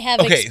that I have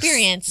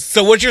experienced.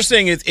 So what you're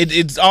saying is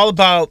it's all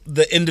about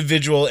the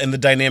individual and the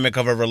dynamic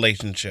of a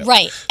relationship.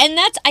 Right. And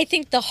that's, I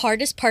think, the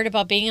hardest part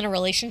about being in a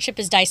relationship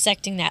is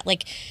dissecting that.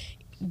 Like,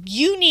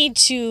 you need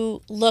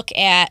to look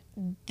at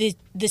the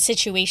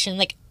situation.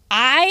 Like,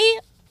 I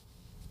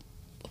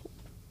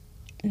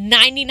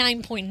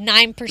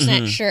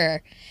 99.9%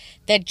 sure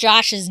that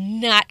Josh is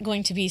not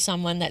going to be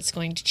someone that's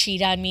going to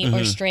cheat on me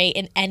or stray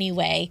in any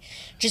way,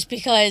 just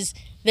because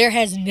there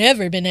has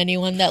never been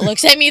anyone that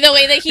looks at me the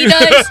way that he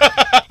does.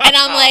 And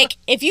I'm like,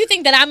 if you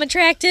think that I'm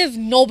attractive,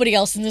 nobody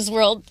else in this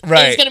world is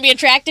going to be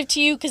attractive to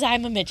you because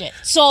I'm a midget.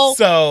 So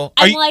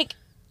I'm like,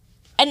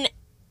 but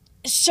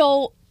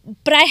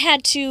I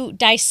had to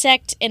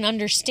dissect and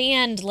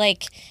understand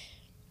like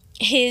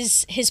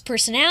his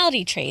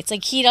personality traits.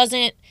 Like, he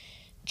doesn't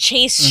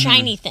chase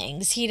shiny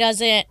things. He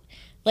doesn't,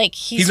 like,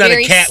 he's not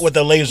very a cat with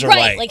a laser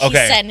light. Like, he's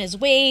set in his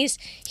ways.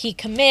 He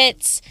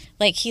commits.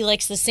 Like, he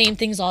likes the same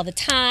things all the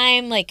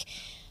time. Like,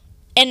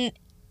 and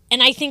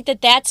I think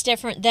that that's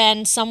different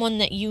than someone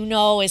that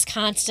is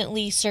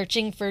constantly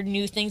searching for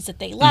new things that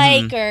they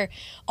like, or,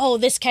 oh,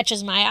 this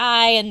catches my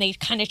eye, and they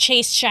kind of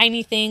chase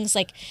shiny things.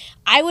 Like,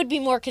 I would be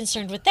more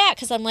concerned with that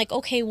because I'm like,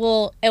 okay,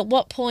 well, at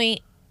what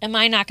point am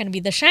I not going to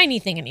be the shiny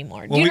thing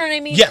anymore? Do you know what I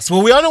mean? Yes.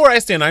 Well, we all know where I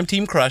stand. I'm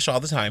team crush all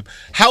the time.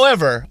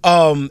 However,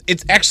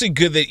 it's actually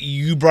good that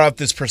you brought up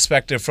this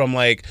perspective from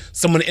like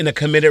someone in a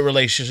committed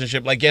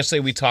relationship. Like yesterday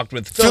we talked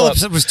with Philip.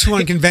 Phillips was too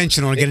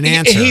unconventional to get an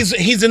answer.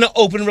 He's in an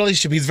open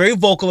relationship. He's very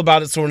vocal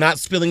about it, so we're not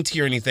spilling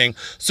tea or anything.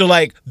 So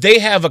like they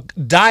have a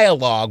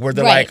dialogue where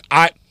they're like,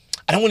 I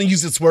don't want to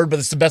use this word, but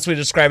it's the best way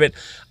to describe it.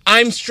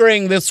 I'm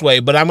straying this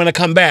way, but I'm going to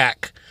come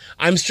back.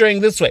 I'm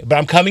straying this way, but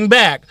I'm coming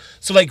back.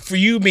 So like for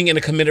you being in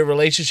a committed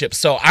relationship.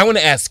 So I want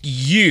to ask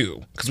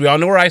you, because we all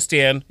know where I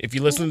stand. If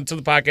you listen to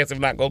the podcast, if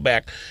not, go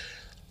back.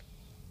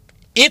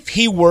 If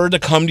he were to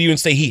come to you and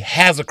say he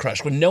has a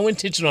crush with no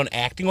intention on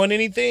acting on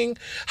anything,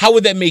 how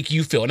would that make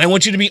you feel? And I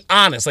want you to be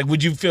honest. Like,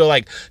 would you feel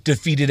like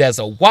defeated as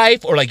a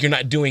wife, or like you're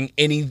not doing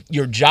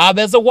your job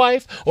as a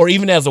wife, or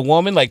even as a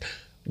woman? Like,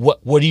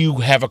 what do you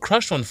have a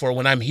crush on for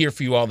when I'm here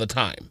for you all the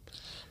time?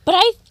 But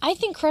I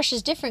think crush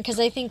is different because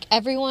I think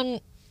everyone.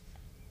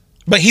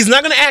 But he's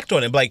not going to act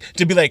on it. Like,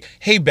 to be like,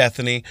 hey,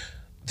 Bethany,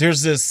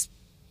 there's this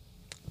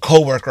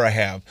coworker I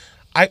have.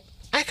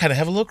 I kind of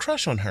have a little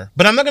crush on her,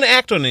 but I'm not going to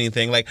act on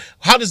anything. Like,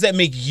 how does that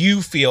make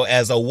you feel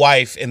as a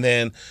wife and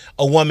then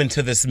a woman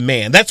to this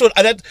man? Because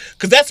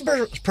that's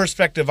the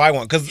perspective I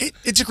want. Because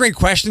it's a great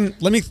question.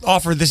 Let me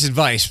offer this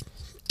advice.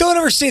 Don't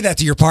ever say that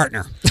to your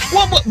partner.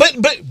 Well,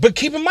 but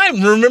keep in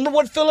mind, remember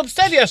what Philip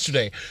said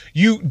yesterday.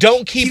 You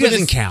don't keep he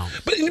doesn't count.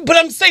 But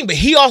I'm saying, but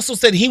he also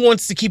said he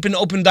wants to keep an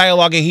open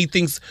dialogue, and he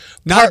thinks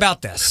not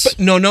about this. But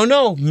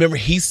no. Remember,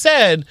 he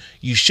said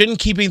you shouldn't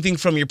keep anything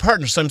from your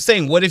partner. So I'm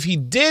saying, what if he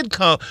did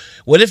come?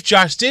 What if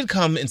Josh did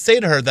come and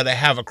say to her that I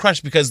have a crush,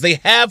 because they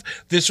have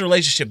this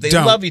relationship, they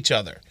love each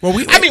other. Well,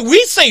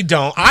 we say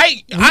don't.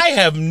 I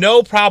have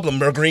no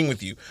problem agreeing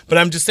with you, but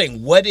I'm just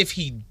saying, what if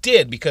he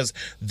did? Because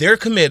they're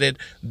committed.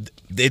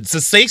 It's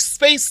a safe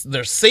space.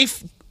 They're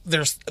safe.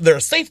 They're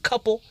a safe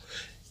couple.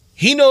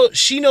 She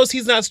knows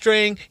he's not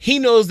straying. He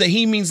knows that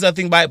he means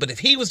nothing by it. But if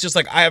he was just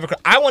like, I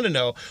want to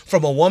know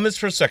from a woman's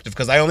perspective,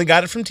 because I only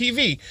got it from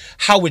TV,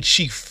 how would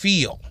she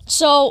feel?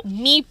 So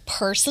me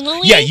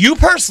personally? Yeah, you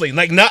personally.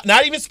 Like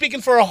not even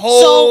speaking for a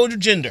whole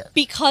gender.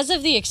 Because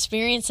of the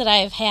experience that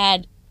I've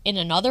had in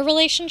another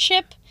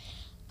relationship,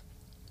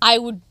 I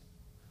would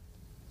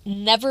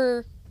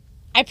never...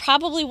 I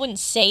probably wouldn't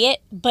say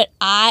it, but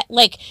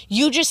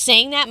you just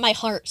saying that, my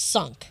heart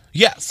sunk.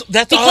 Yeah, so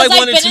that's all I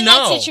wanted to know. Because I've been in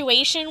that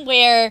situation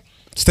where...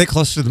 Stay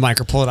close to the mic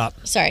or pull it up.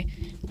 Sorry.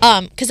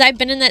 Because I've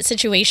been in that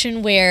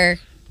situation where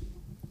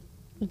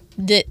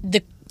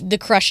the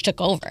crush took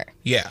over.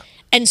 Yeah.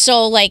 And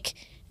so,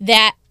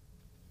 my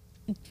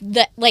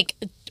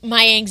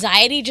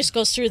anxiety just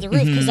goes through the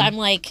roof, because I'm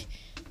like,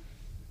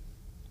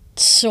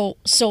 so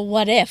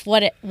what if?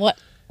 What?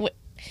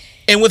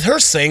 And with her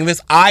saying this,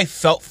 I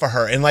felt for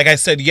her. And like I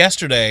said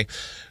yesterday,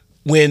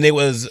 when it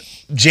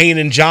was Jane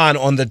and John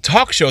on the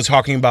talk show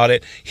talking about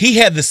it, he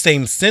had the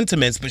same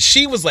sentiments, but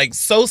she was like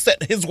so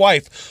set. His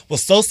wife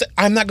was so set.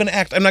 I'm not going to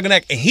act. And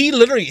he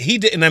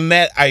did. And I'm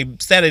mad. I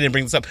said I didn't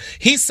bring this up.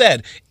 He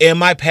said, in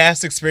my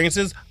past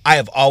experiences, I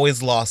have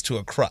always lost to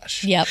a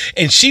crush. Yep.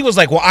 And she was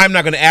like, well, I'm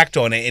not going to act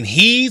on it. And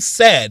he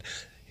said,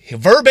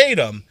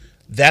 verbatim,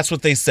 that's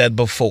what they said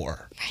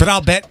before. But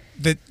I'll bet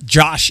that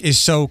Josh is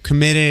so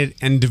committed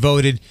and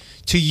devoted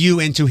to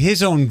you and to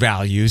his own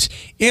values.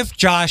 If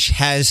Josh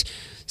has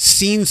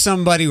seen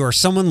somebody or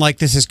someone like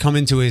this has come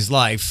into his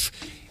life,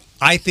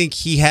 I think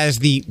he has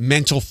the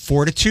mental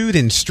fortitude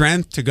and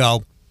strength to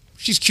go,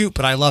 she's cute,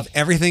 but I love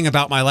everything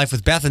about my life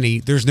with Bethany.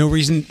 There's no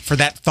reason for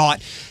that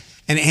thought.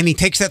 And he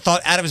takes that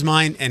thought out of his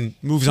mind and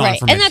moves on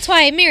from it. And that's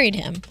why I married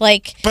him.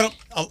 But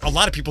a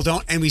lot of people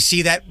don't, and we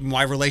see that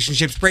why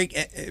relationships break.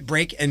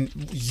 And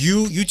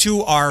you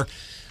two are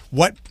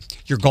what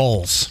your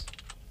goals.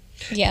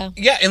 Yeah.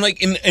 Yeah,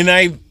 and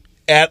I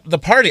at the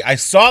party, I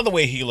saw the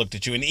way he looked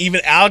at you, and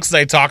even Alex and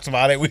I talked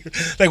about it.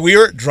 We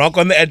were drunk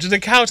on the edge of the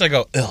couch. I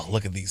go, ugh,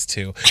 look at these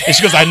two. And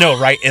she goes, I know,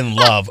 right? In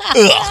love.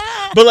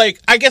 Ugh. But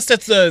I guess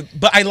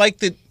but I like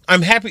that.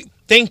 I'm happy.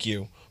 Thank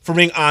you for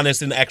being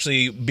honest and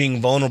actually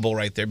being vulnerable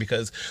right there,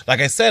 because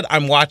like I said,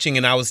 I'm watching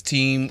and I was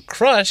team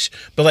crush,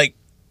 but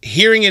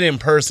hearing it in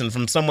person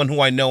from someone who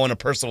I know on a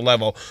personal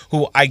level,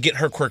 who I get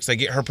her quirks, I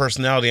get her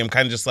personality, I'm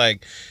kind of just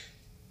like,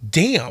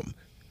 damn,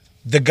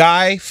 the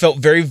guy felt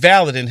very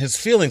valid in his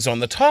feelings on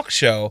the talk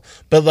show,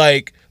 but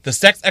the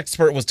sex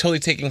expert was totally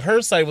taking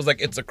her side, was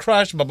like, it's a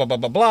crush, blah, blah, blah,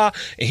 blah, blah.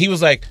 And he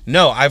was like,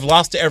 no, I've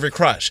lost to every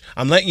crush.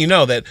 I'm letting you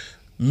know that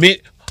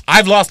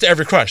I've lost to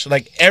every crush.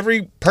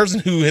 Every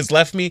person who has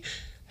left me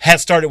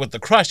has started with the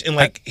crush.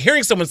 And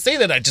hearing someone say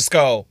that, I just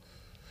go,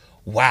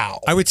 wow.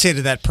 I would say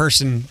to that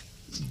person,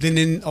 then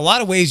in a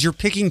lot of ways, you're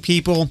picking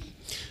people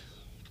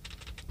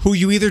who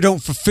you either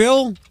don't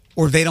fulfill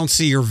or they don't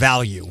see your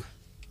value.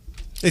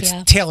 It's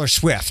Taylor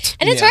Swift.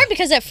 And it's hard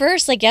because at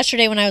first,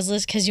 yesterday when I was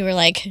listening, because you were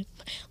like,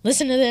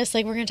 listen to this,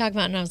 we're going to talk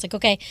about it. And I was like,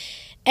 okay.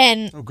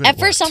 And at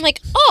first I'm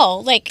like,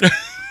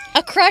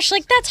 a crush,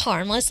 that's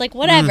harmless,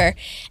 whatever.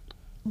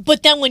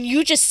 But then when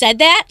you just said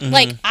that,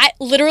 I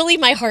literally,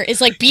 my heart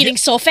is beating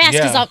so fast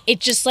because it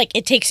just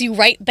it takes you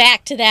right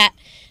back to that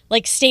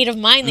state of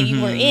mind that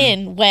you were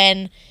in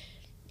when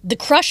the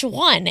crush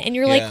won, and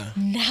you're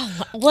now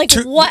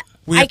what?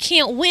 I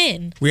can't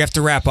win. We have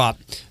to wrap up.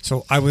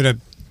 So I would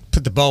have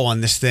put the bow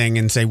on this thing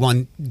and say,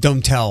 one,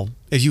 don't tell.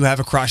 If you have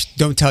a crush,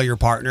 don't tell your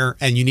partner,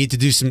 and you need to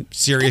do some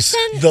serious.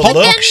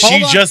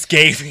 She just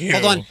gave you.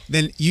 Hold on.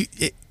 Then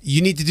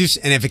you need to do,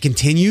 and if it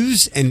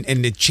continues and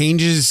it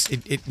changes,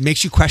 it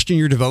makes you question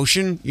your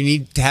devotion, you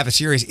need to have a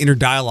serious inner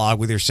dialogue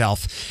with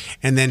yourself.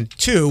 And then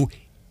two,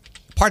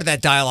 part of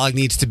that dialogue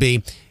needs to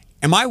be,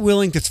 am I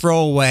willing to throw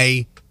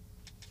away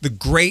the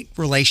great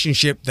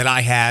relationship that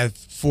I have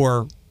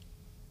for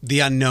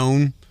the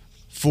unknown,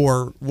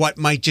 for what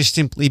might just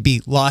simply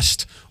be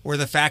lust, or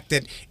the fact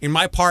that in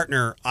my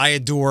partner, I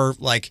adore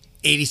like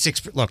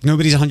 86%. Look,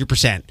 nobody's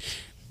 100%,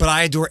 but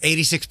I adore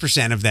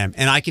 86% of them,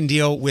 and I can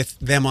deal with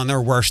them on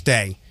their worst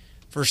day.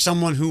 For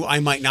someone who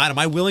I might not, am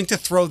I willing to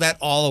throw that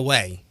all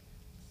away?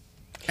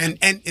 And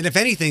if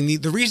anything,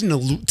 the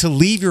reason to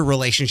leave your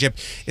relationship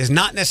is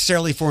not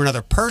necessarily for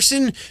another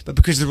person, but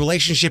because the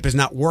relationship is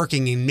not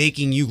working and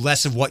making you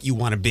less of what you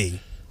want to be.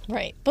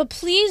 Right. But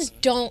please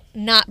don't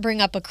not bring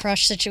up a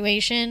crush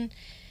situation.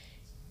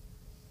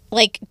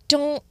 Like,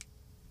 don't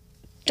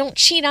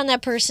cheat on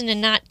that person and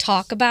not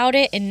talk about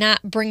it and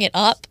not bring it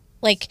up.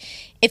 Like,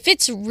 if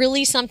it's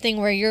really something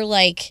where you're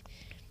like,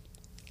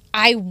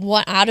 I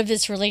want out of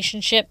this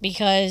relationship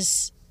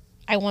because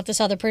I want this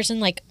other person,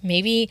 like,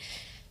 maybe...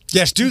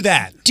 Yes, do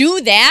that.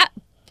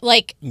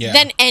 Like,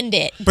 then end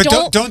it. But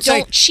don't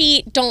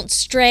cheat, don't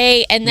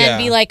stray, and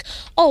then be like,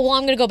 oh, well,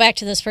 I'm going to go back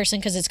to this person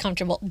because it's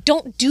comfortable.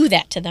 Don't do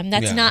that to them.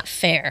 That's not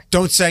fair.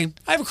 Don't say,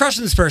 I have a crush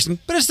on this person,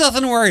 but it's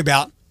nothing to worry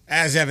about,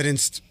 as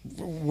evidenced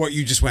what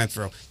you just went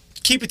through.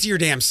 Keep it to your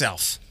damn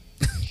self.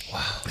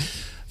 Wow.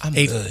 I'm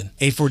good.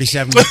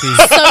 8:47 with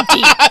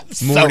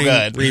the morning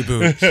good.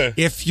 reboot.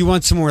 If you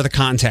want some more of the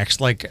context,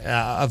 like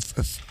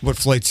of what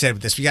Floyd said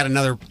with this, we got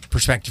another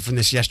perspective from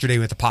this yesterday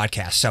with the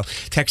podcast. So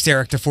text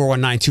Eric to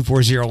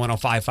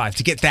 419-240-1055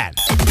 to get that.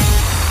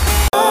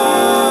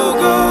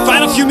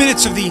 Final few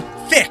minutes of the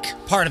thick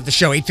part of the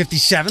show,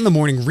 8:57, the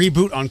morning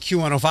reboot on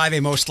Q105,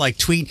 a most liked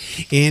tweet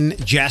in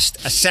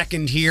just a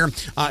second here.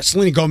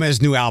 Selena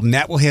Gomez's new album,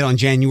 that will hit on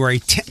January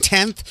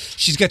 10th.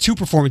 She's got 2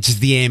 performances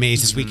at the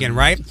AMAs this weekend,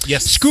 right?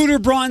 Yes. Scooter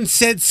Braun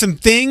said some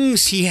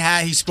things. He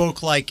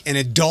spoke like an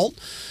adult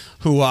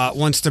who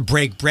wants to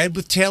break bread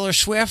with Taylor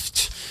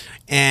Swift.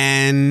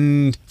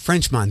 And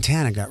French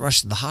Montana got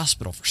rushed to the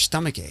hospital for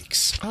stomach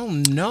aches. Oh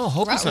no!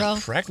 Hope he's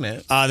not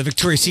pregnant. The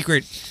Victoria's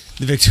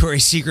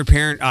Secret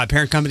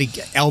parent company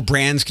L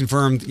Brands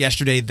confirmed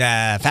yesterday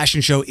the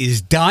fashion show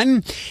is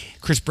done.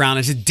 Chris Brown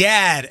is a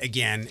dad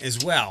again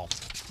as well,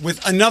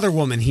 with another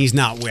woman he's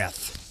not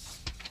with.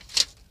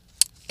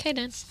 Okay,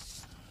 Dan.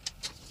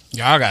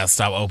 Y'all gotta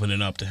stop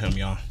opening up to him,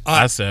 y'all.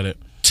 I said it.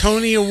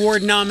 Tony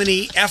Award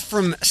nominee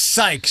Ephraim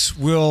Sykes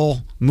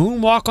will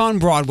moonwalk on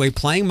Broadway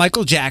playing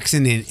Michael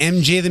Jackson in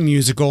MJ the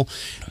Musical.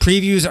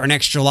 Previews are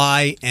next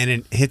July, and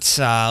it hits,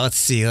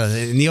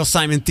 Neil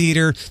Simon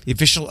Theater, the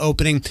official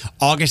opening,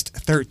 August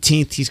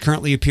 13th. He's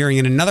currently appearing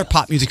in another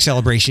pop music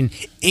celebration,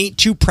 Ain't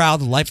Too Proud,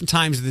 The Life and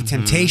Times of the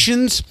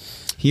Temptations.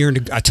 He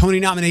earned a Tony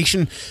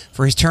nomination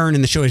for his turn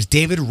in the show as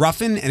David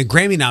Ruffin and a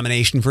Grammy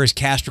nomination for his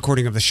cast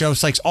recording of the show.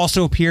 Sykes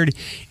also appeared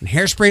in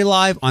Hairspray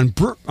Live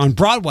on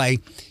Broadway.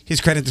 His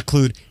credits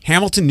include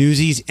Hamilton,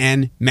 Newsies,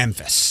 and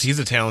Memphis. He's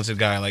a talented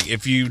guy. Like,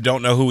 if you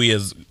don't know who he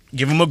is,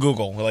 give him a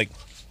Google. Like,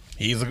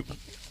 he's a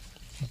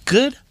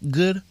good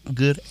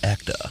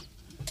actor.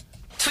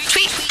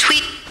 Tweet.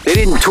 They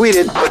didn't tweet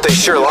it, but they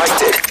sure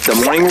liked it. The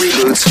Morning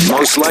Reboot's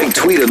most liked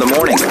tweet of the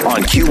morning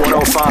on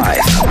Q105.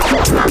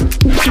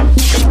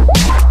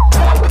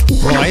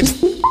 Right?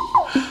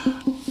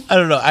 I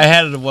don't know. I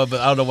had it in one, but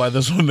I don't know why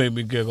this one made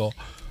me giggle.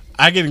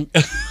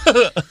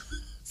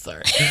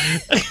 Sorry.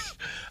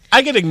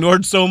 I get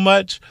ignored so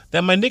much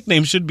that my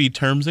nickname should be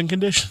Terms and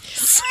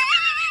Conditions.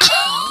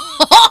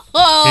 And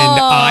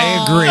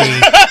I agree.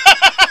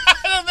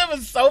 That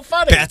was so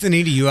funny.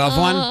 Bethany, do you have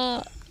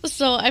one?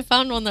 So I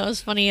found one that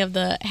was funny of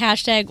the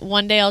hashtag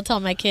one day I'll tell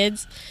my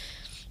kids.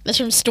 That's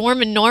from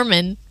Storm and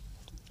Norman.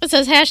 It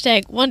says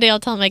hashtag one day I'll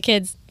tell my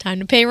kids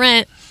time to pay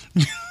rent.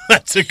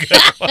 That's a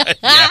good one.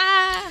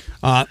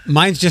 Yeah.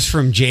 Mine's just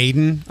from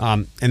Jaden,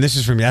 and this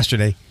is from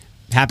yesterday.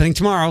 Happening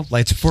tomorrow,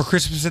 Lights Before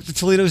Christmas at the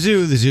Toledo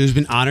Zoo. The zoo has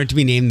been honored to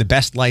be named the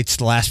best lights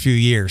the last few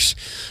years,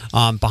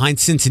 behind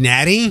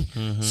Cincinnati.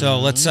 Mm-hmm. So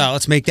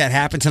let's make that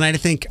happen tonight. I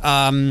think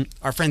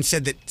our friend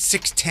said that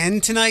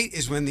 6:10 tonight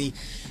is when the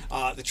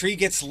tree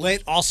gets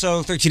lit.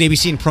 Also,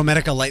 13ABC and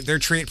ProMedica light their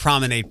tree at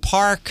Promenade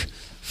Park.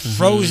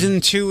 Frozen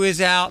 2 is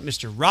out.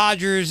 Mr.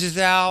 Rogers is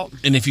out.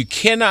 And if you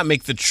cannot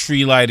make the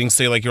tree lighting,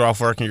 say like you're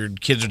off work and your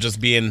kids are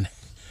just being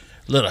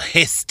a little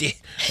hasty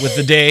with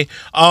the day,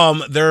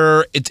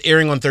 it's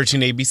airing on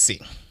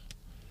 13ABC.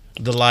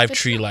 The live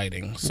tree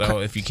lighting. So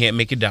if you can't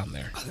make it down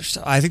there.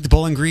 I think the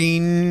Bowling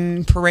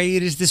Green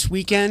Parade is this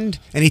weekend.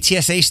 Any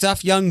TSA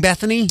stuff, young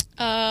Bethany?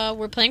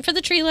 We're playing for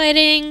the tree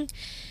lighting.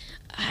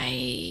 I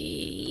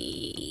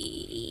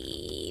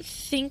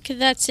think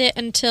that's it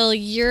until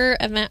your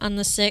event on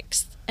the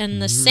 6th.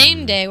 And the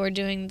same day, we're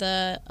doing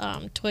the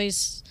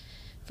Toys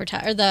for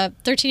the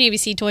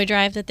 13ABC toy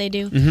drive that they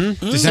do.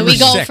 So we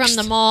go 6th. from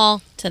the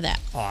mall to that.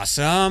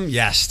 Awesome.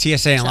 Yes,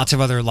 TSA and lots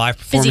of other live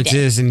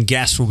performances and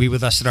guests will be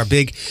with us at our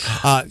big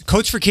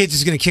Coats for Kids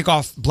is going to kick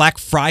off Black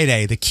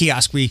Friday, the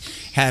kiosk we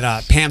had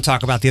Pam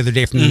talk about the other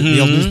day from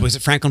the old Newsboys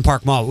at Franklin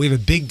Park Mall. We have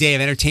a big day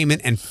of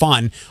entertainment and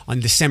fun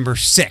on December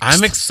 6th.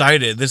 I'm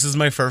excited. This is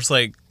my first,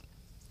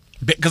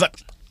 because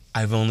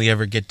I've only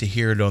ever get to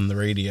hear it on the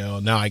radio.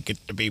 Now I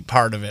get to be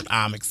part of it.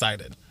 I'm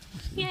excited.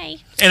 Yay.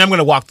 And I'm going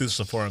to walk through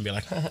Sephora and be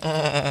like...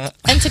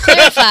 And to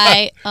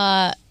clarify,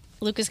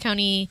 Lucas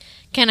County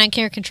Canine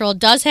Care Control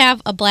does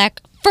have a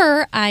Black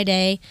Fur Eye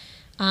Day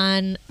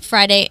on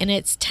Friday, and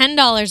it's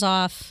 $10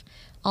 off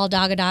all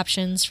dog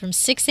adoptions from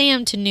 6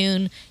 a.m. to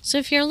noon. So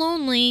if you're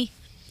lonely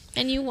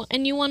and you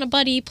want a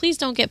buddy, please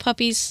don't get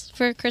puppies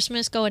for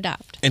Christmas. Go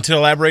adopt. And to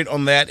elaborate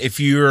on that,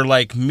 if you're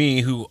like me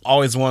who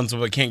always wants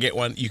but can't get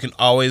one, you can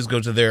always go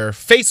to their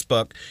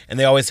Facebook, and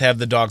they always have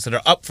the dogs that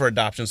are up for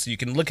adoption, so you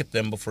can look at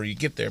them before you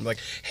get there. I'm like,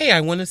 hey, I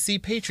want to see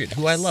Patriot,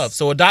 who I love.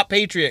 So adopt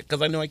Patriot,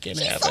 because I know I can't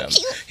have him.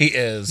 He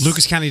is.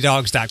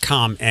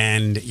 LucasCountyDogs.com.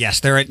 And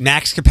yes, they're at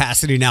max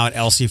capacity now at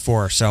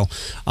LC4. So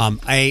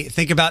I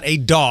think about a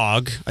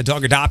dog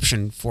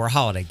adoption for a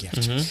holiday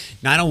gift.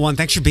 901,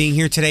 thanks for being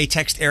here today.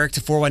 Text Eric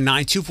to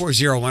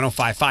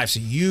 419-240-1055 so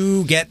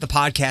you get the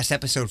podcast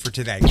episode for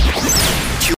today.